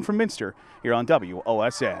so long from Minster here on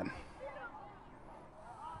WOSN.